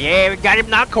 Yeah, we got him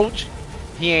now, coach.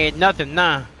 He ain't nothing,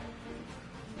 nah.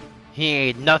 He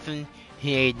ain't nothing.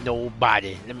 He ain't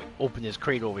nobody. Let me open this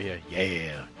crate over here.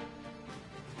 Yeah.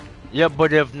 Yeah,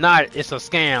 but if not, it's a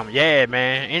scam. Yeah,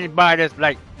 man. Anybody that's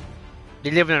like,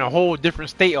 they living in a whole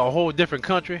different state or a whole different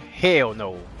country, hell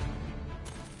no.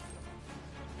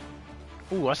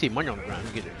 Ooh, I see money on the ground.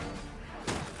 Let me get it.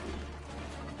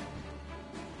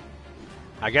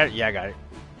 I got it? Yeah, I got it.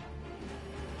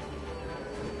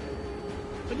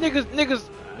 But niggas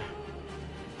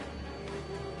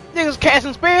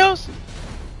casting spells?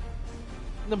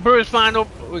 The birds flying over.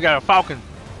 We got a falcon.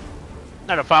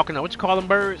 Not a falcon, what you call them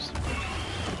birds?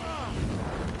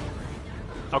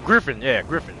 A griffin, yeah,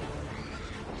 griffin.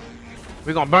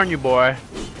 We gonna burn you, boy.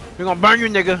 We gonna burn you,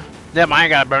 nigga. Damn, I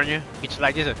ain't gotta burn you. Get you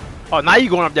like this. Oh, now you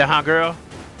going up there, huh, girl?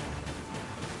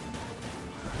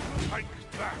 Take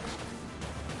that.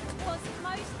 Was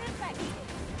most effective.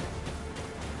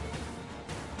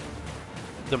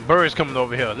 Them birds coming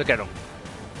over here. Look at them.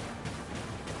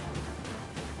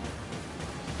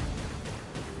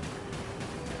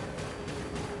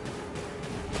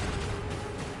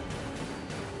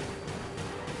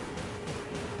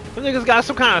 Them niggas got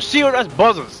some kind of shield. That's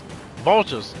buzzers.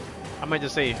 Vultures. I meant to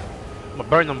say, I'm gonna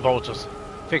burn them vultures.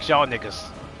 Fix y'all niggas.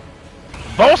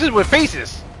 Vultures with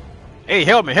faces. Hey,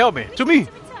 help me, help me. To me. At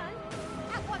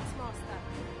once, Master.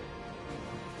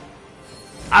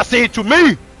 I say it to me.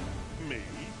 Me?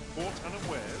 Caught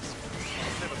unawares?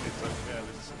 I've never been so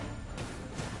careless.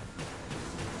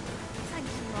 Thank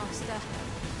you, Master.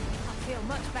 I feel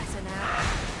much better now.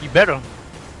 You better.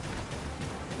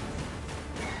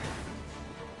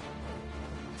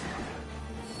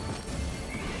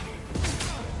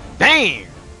 Dang!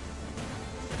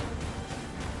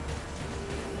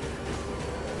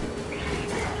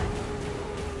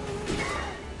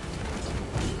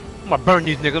 I'm gonna burn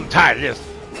these niggas. I'm tired of this.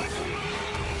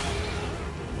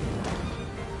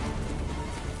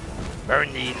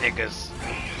 Burn these niggas.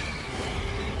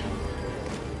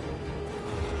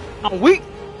 I'm weak.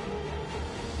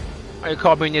 They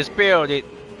caught me in this spell. They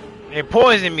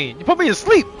poisoned me. They put me to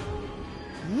sleep.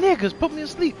 Niggas put me to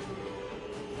sleep.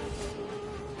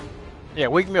 Yeah,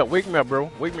 wake me up,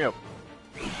 bro. Wake me up.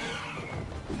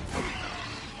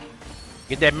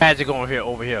 Get that magic on here,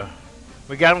 over here.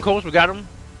 We got him, coach. We got him.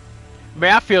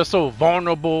 Man, I feel so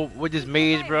vulnerable with this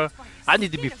mage, bro. I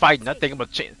need to be fighting. I think I'm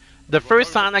gonna change. The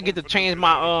first time I get to change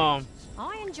my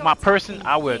my person,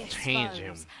 I will change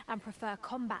him. And prefer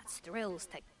combat's thrills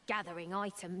to gathering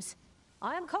items.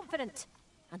 I am confident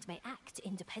and may act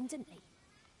independently.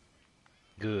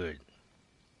 Good.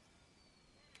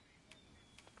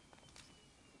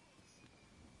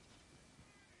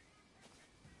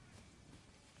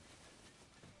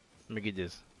 Let me get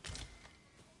this.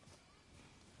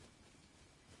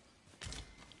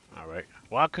 Alright.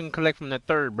 Well, I couldn't collect from that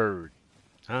third bird.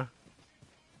 Huh?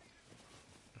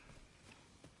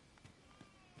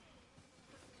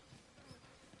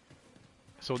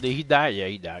 So did he die? Yeah,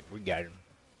 he died. We got him.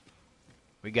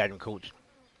 We got him, coach.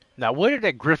 Now, where did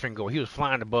that griffin go? He was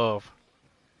flying above.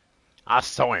 I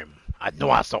saw him. I know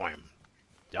I saw him.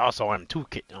 Y'all saw him too,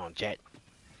 chat.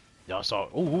 Y'all saw.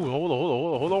 Ooh,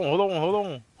 hold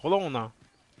on now.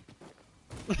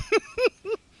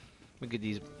 Look at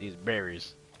these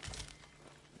berries.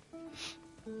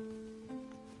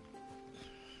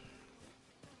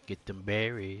 Get them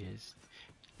berries.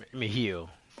 Let me heal.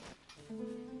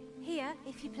 Here,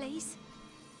 if you please.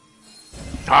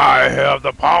 I have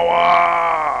the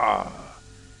power.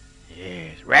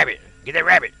 Yes, rabbit. Get that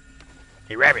rabbit.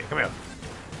 Hey, rabbit, come here.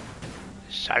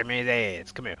 Shot him in his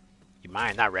ass. Come here. You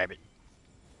mine, not rabbit.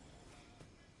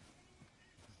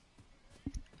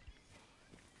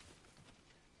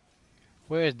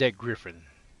 Where is that griffin?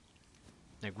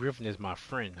 That griffin is my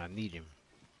friend. I need him.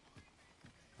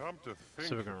 Come to think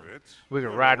So of it, we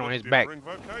can ride on his back.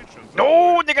 vocations,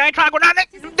 No, nigga, I ain't trying to go down there.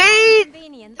 You dead?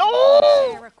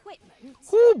 No.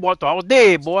 Who? Boy, I thought I was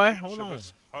dead, boy. Hold Each of on.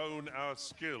 us hone our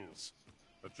skills.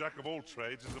 A jack of all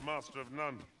trades is a master of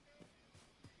none.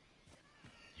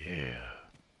 Yeah.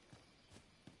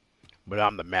 But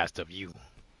I'm the master of you.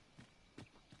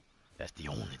 That's the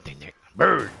only thing that...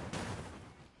 Bird!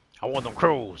 I want them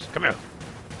crows. Come here.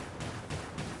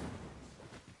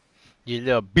 You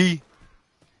little bee.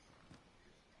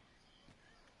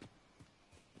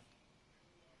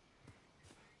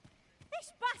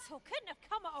 This battle couldn't have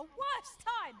come at a worse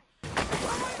time. I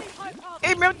only hope I'll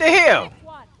Hey, man, what the hell? pick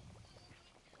one.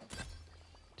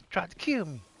 Tried to kill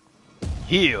me.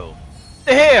 Heal.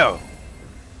 The hell?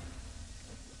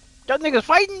 Y'all niggas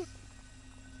fighting?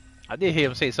 I did hear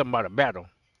him say something about a battle.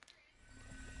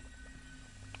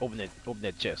 Open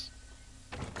that chest.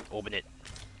 Open it.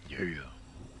 Yeah.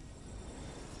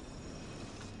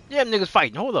 Yeah, them niggas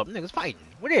fighting. Hold up, niggas fighting.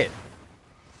 What is?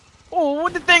 Oh,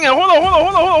 what the thing is? Hold on.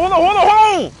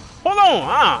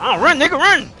 Run, nigga,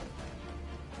 run.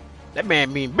 That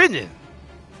man mean business.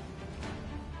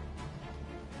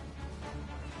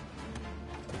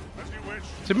 As you wish.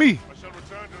 To me. I shall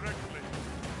return directly.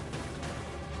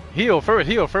 Heal first.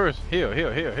 Heal.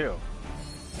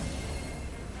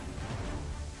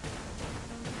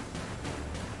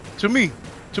 To me.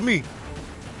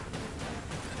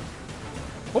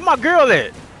 Where my girl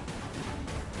at?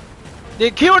 They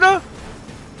killed her?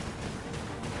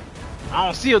 I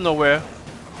don't see her nowhere.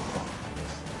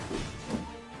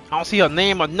 I don't see her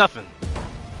name or nothing.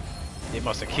 They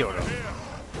must have killed him. A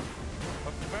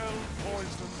fell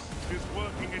poison is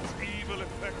working its evil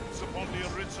effects upon the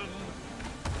arisen.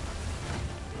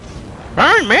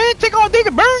 Burn, man! Take all day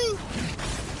to burn!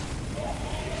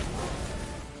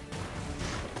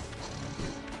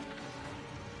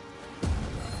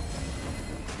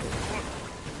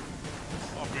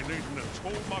 I've been eating a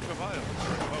tall mug of ale.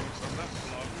 Oh, so that's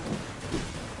lovely.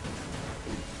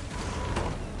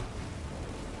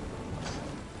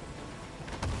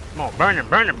 Come on, burn him,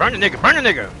 burn him, burn the nigga, burn the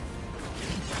nigga!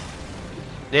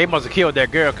 They must have killed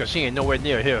that girl because she ain't nowhere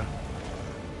near here.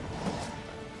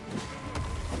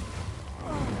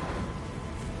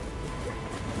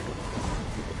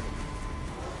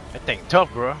 That thing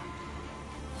tough, bro.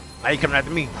 Now you coming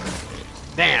after me.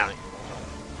 Damn.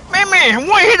 Man,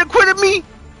 one hit a quitter me.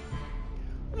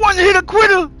 One hit a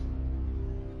quitter.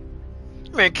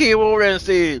 Man came over there and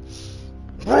said,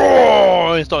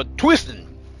 roar, and started twisting.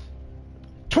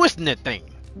 Twisting that thing.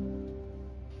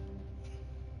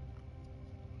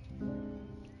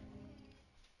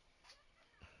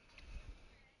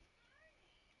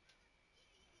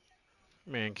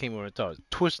 Man came over and started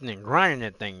twisting and grinding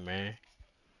that thing, man.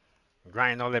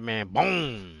 Grinding all that man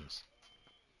bones.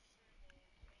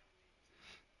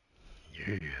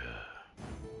 Yeah.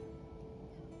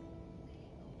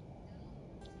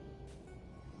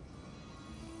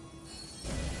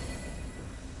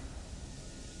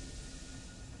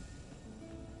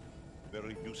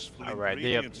 Very useful All right,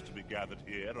 ingredients to be gathered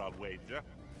here, I wager.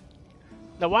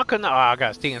 Now why couldn't I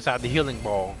gotta stay inside the healing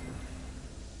ball.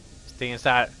 Stay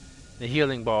inside the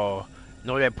healing ball.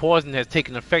 Know that poison has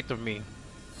taken effect of me.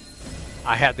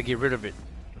 I have to get rid of it.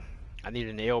 I need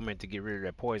an ailment to get rid of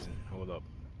that poison. Hold up.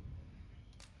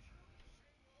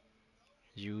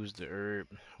 Use the herb.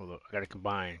 Hold up. I gotta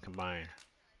combine.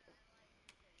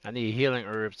 I need healing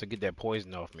herbs to get that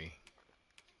poison off me.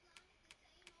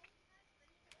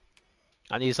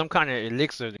 I need some kind of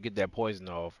elixir to get that poison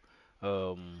off.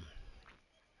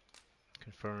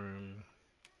 Confirm.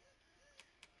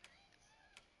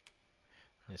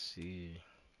 Let's see.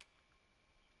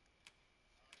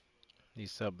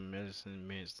 These sub medicine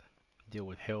mints deal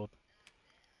with health.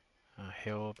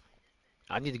 Health.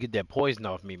 I need to get that poison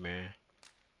off me, man.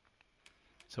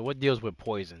 So what deals with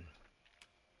poison?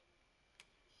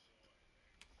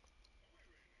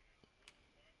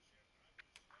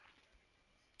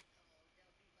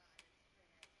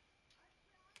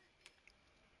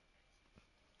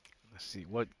 Let's see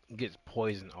what gets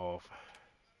poison off.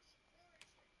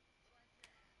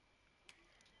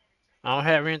 I don't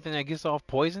have anything that gets off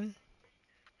poison.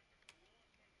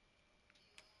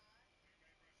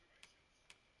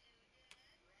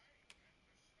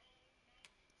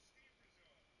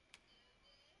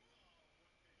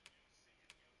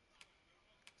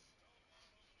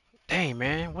 Dang,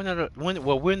 man, when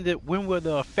will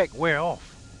the effect wear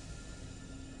off?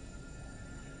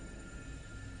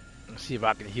 Let's see if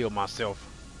I can heal myself.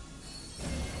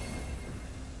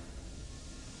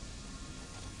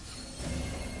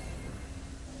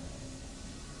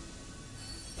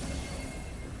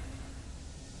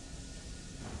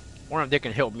 Wonder if they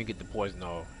can help me get the poison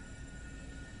off.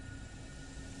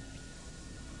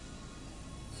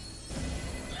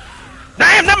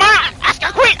 Damn, never mind.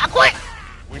 I quit.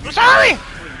 I'm sorry.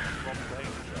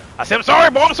 I said I'm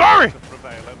sorry, boy. I'm sorry.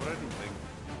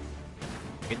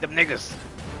 Get them niggas.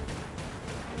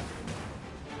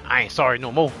 I ain't sorry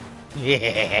no more.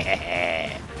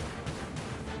 Yeah.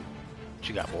 What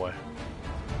you got, boy?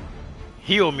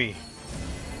 Heal me.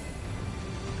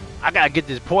 I gotta get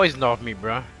this poison off me,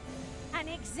 bruh. An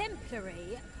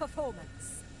exemplary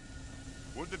performance.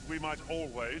 Would that we might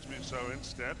always be so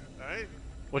instead, eh?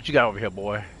 What you got over here,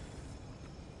 boy?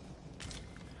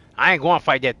 I ain't going to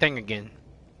fight that thing again.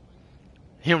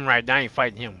 Him right now, I ain't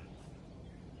fighting him.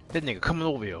 That nigga coming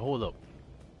over here. Hold up.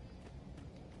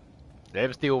 Let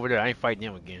him stay over there. I ain't fighting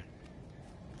him again.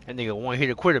 That nigga one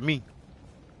hit a quitter me.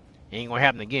 Ain't gonna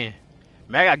happen again.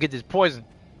 Man, I gotta get this poison.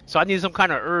 So I need some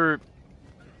kind of herb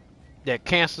that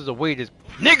cancels away this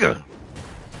nigga.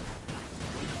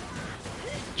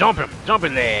 Jump him,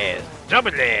 lad.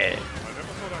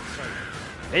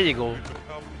 There you go.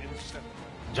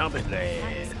 Jumping That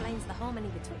lad. explains the harmony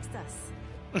betwixt us.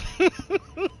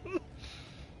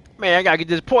 Man, I gotta get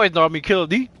this poison off me, Killer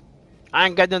D. I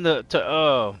ain't got nothing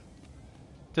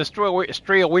to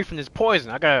stray away from this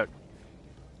poison. I gotta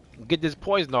get this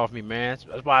poison off me, man.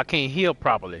 That's why I can't heal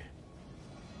properly.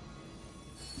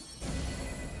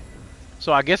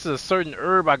 So I guess there's a certain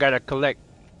herb I gotta collect.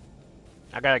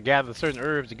 I gotta gather certain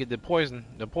herbs to get the poison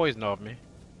off me.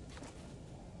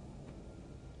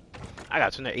 I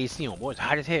gotta turn that AC on, boy. It's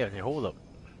hot as hell in here. Hold up.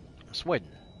 I'm sweating.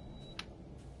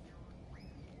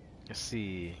 Let's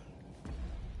see.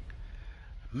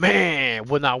 Man,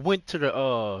 when I went to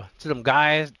the to them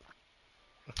guys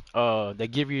that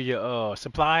give you your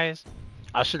supplies,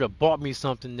 I should have bought me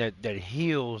something that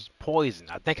heals poison.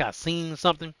 I think I seen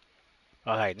something. I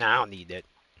was like, nah, I don't need that.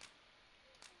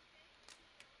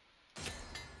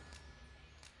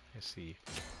 Let's see.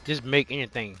 Just make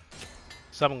anything.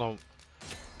 Something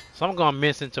gonna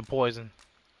miss into poison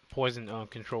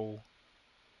control.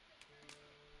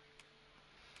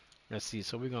 Let's see.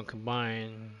 So we're gonna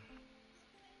combine.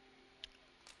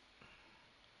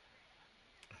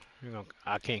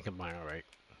 I can't combine. All right.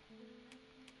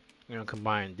 We're gonna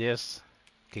combine this.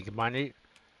 Can you combine it?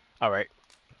 All right.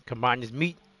 Combine this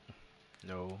meat.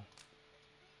 No.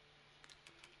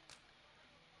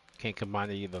 Can't combine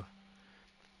it either.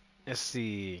 Let's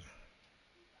see.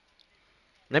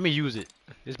 Let me use it.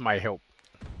 This might help.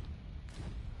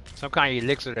 Some kind of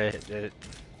elixir that.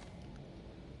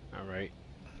 All right.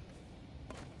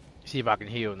 See if I can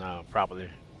heal now properly.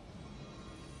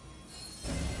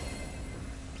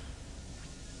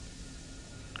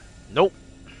 Nope.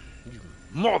 You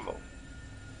mother.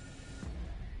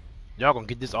 Y'all gonna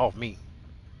get this off me.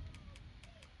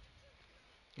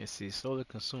 Let's see. Slowly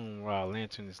consume while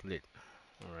lantern is lit.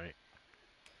 All right.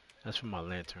 That's for my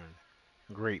lantern.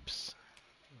 Grapes.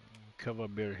 Cover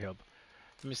better help.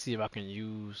 Let me see if I can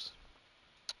use.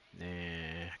 Nah,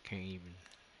 I can't even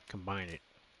combine it.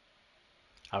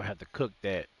 I would have to cook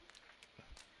that.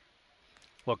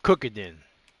 Well, cook it then.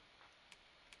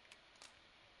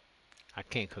 I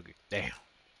can't cook it. Damn.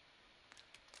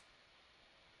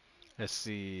 Let's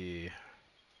see.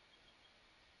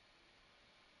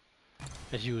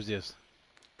 Let's use this.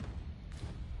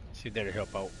 See if that'll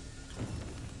help out.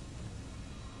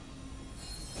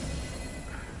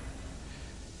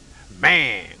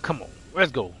 Man, come on.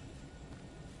 Let's go.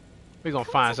 We're gonna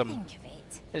find something.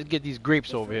 Let's get these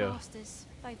grapes over here. Masters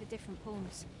favour different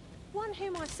pawns. One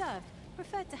whom I served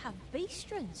preferred to have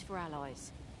beastrons for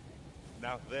allies.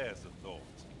 Now there's a thought.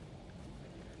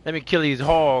 Let me kill these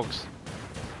hogs.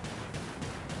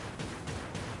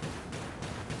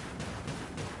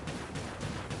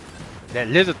 That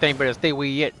lizard thing better stay where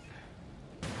he at.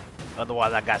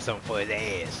 Otherwise, I got something for his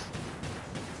ass.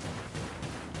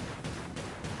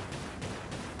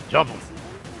 Jump him.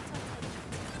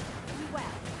 Well,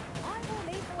 I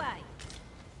will lead the way.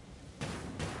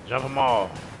 Jump them all.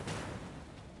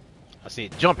 I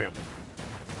said jump him.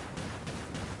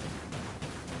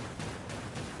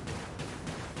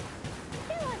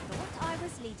 I thought I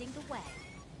was leading the way.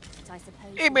 But I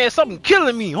suppose Hey man, something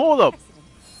killing me. Hold up.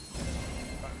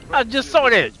 I just saw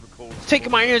that. It's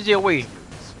taking my energy away.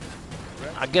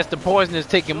 I guess the poison is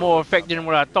taking more effect than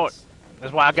what I thought.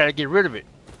 That's why I gotta get rid of it.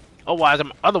 Otherwise,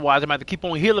 I'm gonna have to keep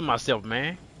on healing myself,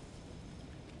 man.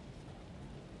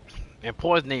 And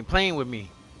poison ain't playing with me.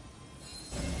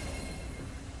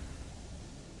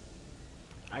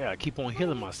 I gotta keep on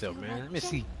healing myself, man. Let me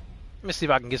see. Let me see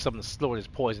if I can get something to slow this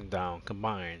poison down.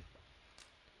 Combine.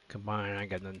 Combine. I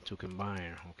ain't got nothing to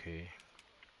combine. Okay.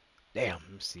 Damn.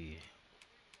 Let me see.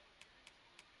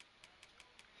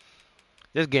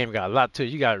 This game got a lot to it.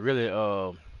 You gotta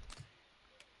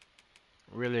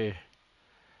really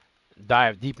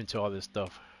dive deep into all this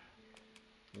stuff.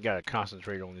 You gotta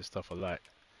concentrate on this stuff a lot.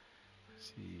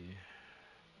 Let's see.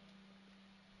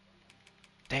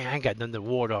 Dang, I ain't got nothing to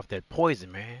ward off that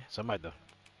poison, man. So I'm about to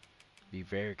be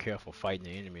very careful fighting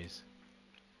the enemies.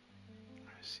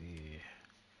 Let's see.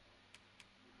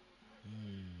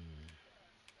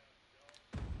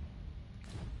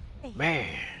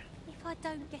 Man. If I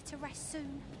don't get a rest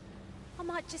soon, I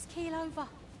might just keel over.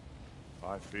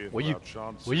 I fear Well,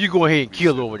 you go ahead and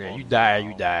kill over there. You die.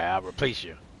 I'll replace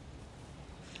you.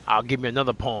 I'll give me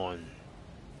another pawn.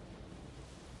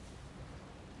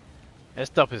 That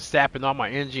stuff is sapping all my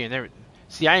energy and everything.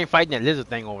 See, I ain't fighting that lizard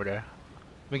thing over there.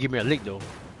 Let me give me a lick though.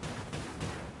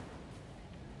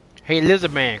 Hey,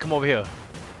 lizard man, come over here.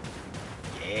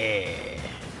 Yeah.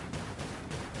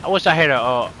 I wish I had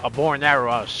a bow and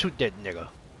arrow. I'll shoot that nigga.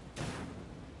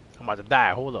 I'm about to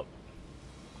die. Hold up.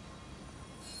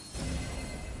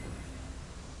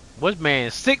 What's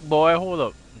man sick, boy? Hold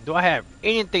up. Do I have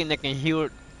anything that can heal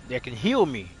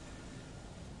me?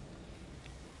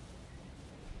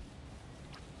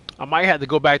 I might have to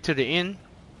go back to the inn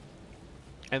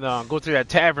and go to that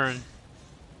tavern.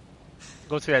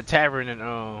 Go to that tavern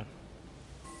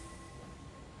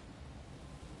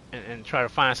and try to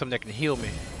find something that can heal me.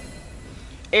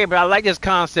 Hey, but I like this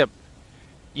concept.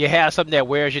 You have something that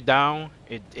wears you down.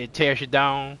 It tears you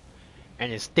down,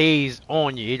 and it stays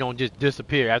on you. It don't just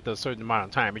disappear after a certain amount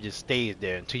of time. It just stays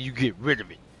there until you get rid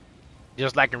of it.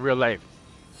 Just like in real life.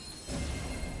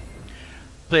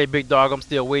 play, big dog. I'm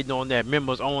still waiting on that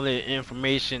members only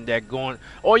information that going.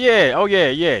 Oh yeah, oh yeah,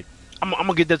 yeah. I'm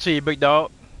gonna get that to you, big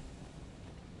dog.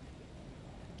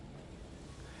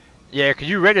 Yeah, cause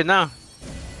you ready now.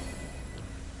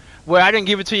 Well, I didn't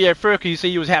give it to you at first cause you said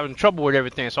you was having trouble with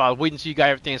everything, so I was waiting till you got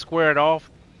everything squared off.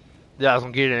 Then I was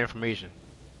gonna get you that information.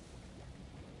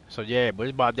 So yeah, but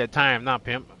it's about that time now,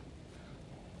 pimp.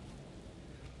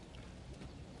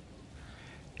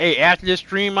 Hey, after this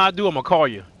stream I do, I'm gonna call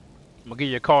you. I'm gonna give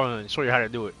you a call and show you how to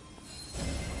do it.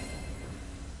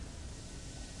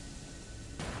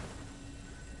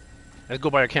 Let's go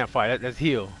by the campfire. Let's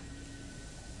heal.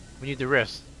 We need to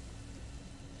rest.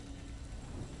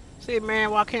 Say, man,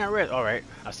 why can't I rest? All right,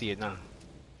 I see it now.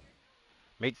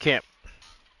 Make camp.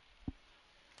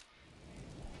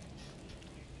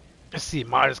 Let's see,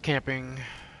 modest camping.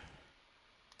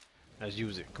 Let's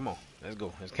use it. Come on, let's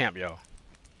go. Let's camp, y'all.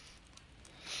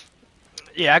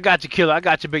 Yeah, I got you, killer. I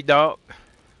got you, big dog.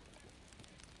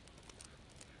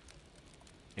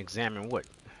 Examine what?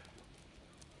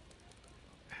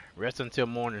 Rest until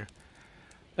morning.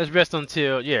 Let's rest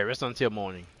until, yeah, rest until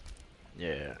morning.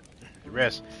 Yeah,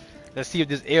 rest. Let's see if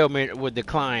this ailment would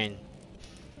decline.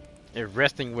 If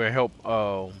resting will help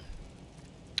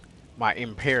my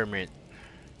impairment.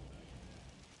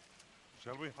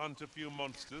 Shall we hunt a few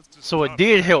monsters to So it start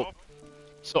did right help. off?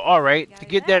 So alright, to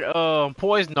get that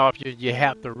poison off you, you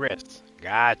have to rest.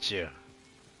 Gotcha.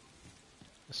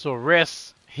 So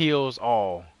rest heals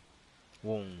all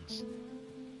wounds.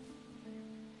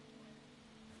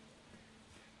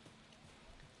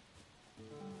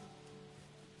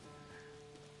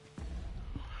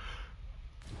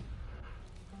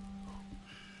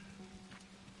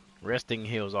 Resting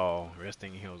heals all.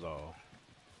 Resting heals all.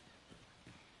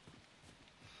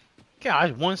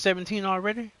 God, it's 117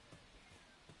 already?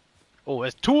 Oh,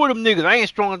 that's two of them niggas. I ain't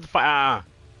strong enough to fight.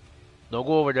 Don't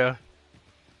go over there.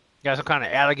 Got some kind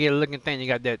of alligator looking thing. You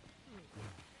got that.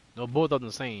 No, both of them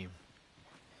the same.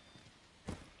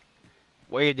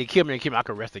 Well, if they kill me, I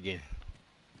can rest again.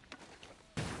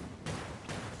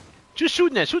 Just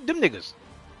shooting that. Shoot them niggas.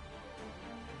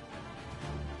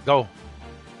 Go.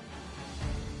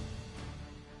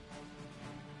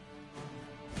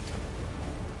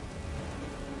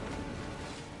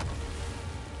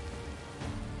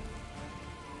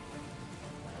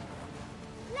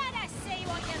 Let us see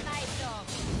what you're made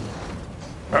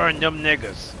of. Burn them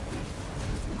niggas.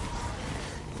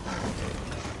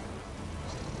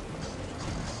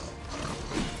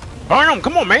 Burn them.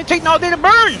 Come on, man. Taking all day to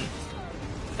burn.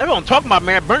 That's what I'm talking about,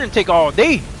 man. Burning take all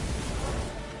day.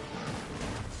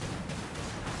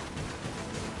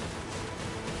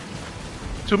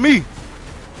 To me.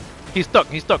 He's stuck.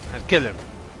 He's stuck. Let's kill him.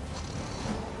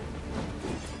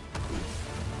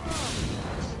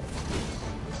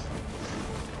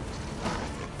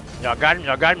 Y'all got him.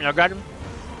 Y'all got him. Y'all got him.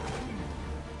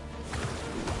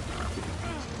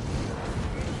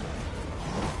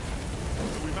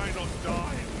 We may not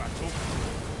die in battle.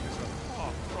 It's a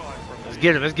far cry from Let's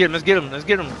get him. Let's get him. Let's get him. Let's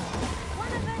get him. One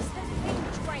of us has been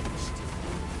drenched.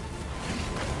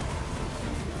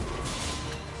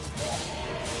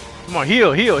 Come on,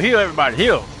 heal, heal, heal, everybody,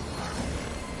 heal.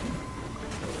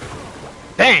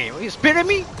 Dang, you spit at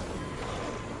me?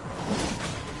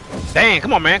 Dang,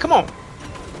 come on, man, come on.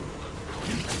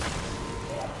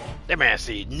 That man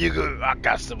said, nigga, I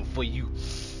got something for you.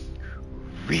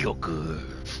 Real good.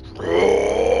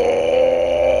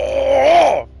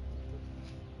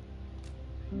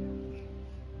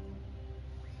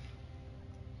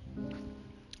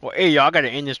 Well, hey, y'all, I got to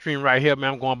end the stream right here,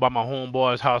 man. I'm going by my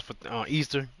homeboy's house for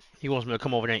Easter. He wants me to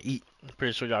come over there and eat. I'm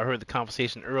pretty sure y'all heard the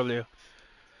conversation earlier.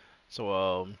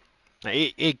 So,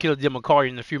 it killed them a call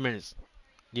you in a few minutes.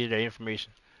 Get you that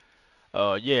information.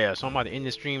 Yeah, so I'm about to end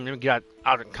the stream. Let me get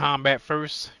out of combat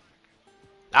first.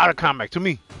 Out of combat, to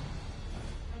me.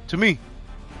 To me.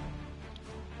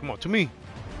 Come on, to me.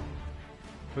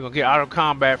 We're gonna get out of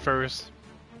combat first.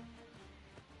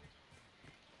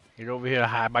 Get over here,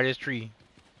 hide by this tree.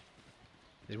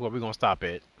 This is where we're gonna stop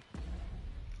at.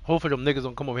 Hopefully them niggas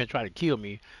don't come over here and try to kill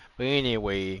me. But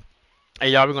anyway, hey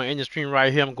y'all, we're gonna end the stream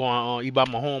right here. I'm going eat by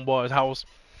my homeboy's house.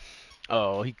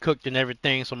 He cooked and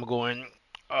everything, so I'm gonna go and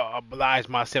oblige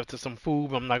myself to some food.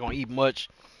 But I'm not gonna eat much.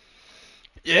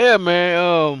 Yeah,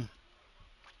 man.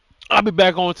 I'll be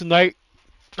back on tonight.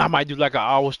 I might do like an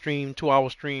hour stream, 2-hour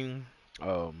stream.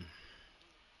 I'll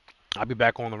be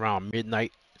back on around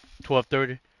midnight,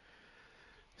 12:30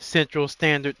 Central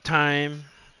Standard Time.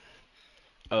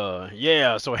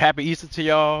 Yeah, so happy Easter to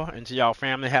y'all and to y'all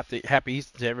family. Happy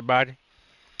Easter to everybody.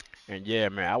 And yeah,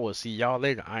 man, I will see y'all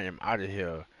later. I am out of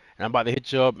here. And I'm about to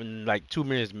hit you up in like 2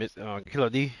 minutes, Killer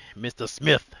D, Mr.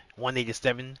 Smith.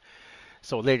 187.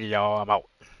 So later, y'all. I'm out.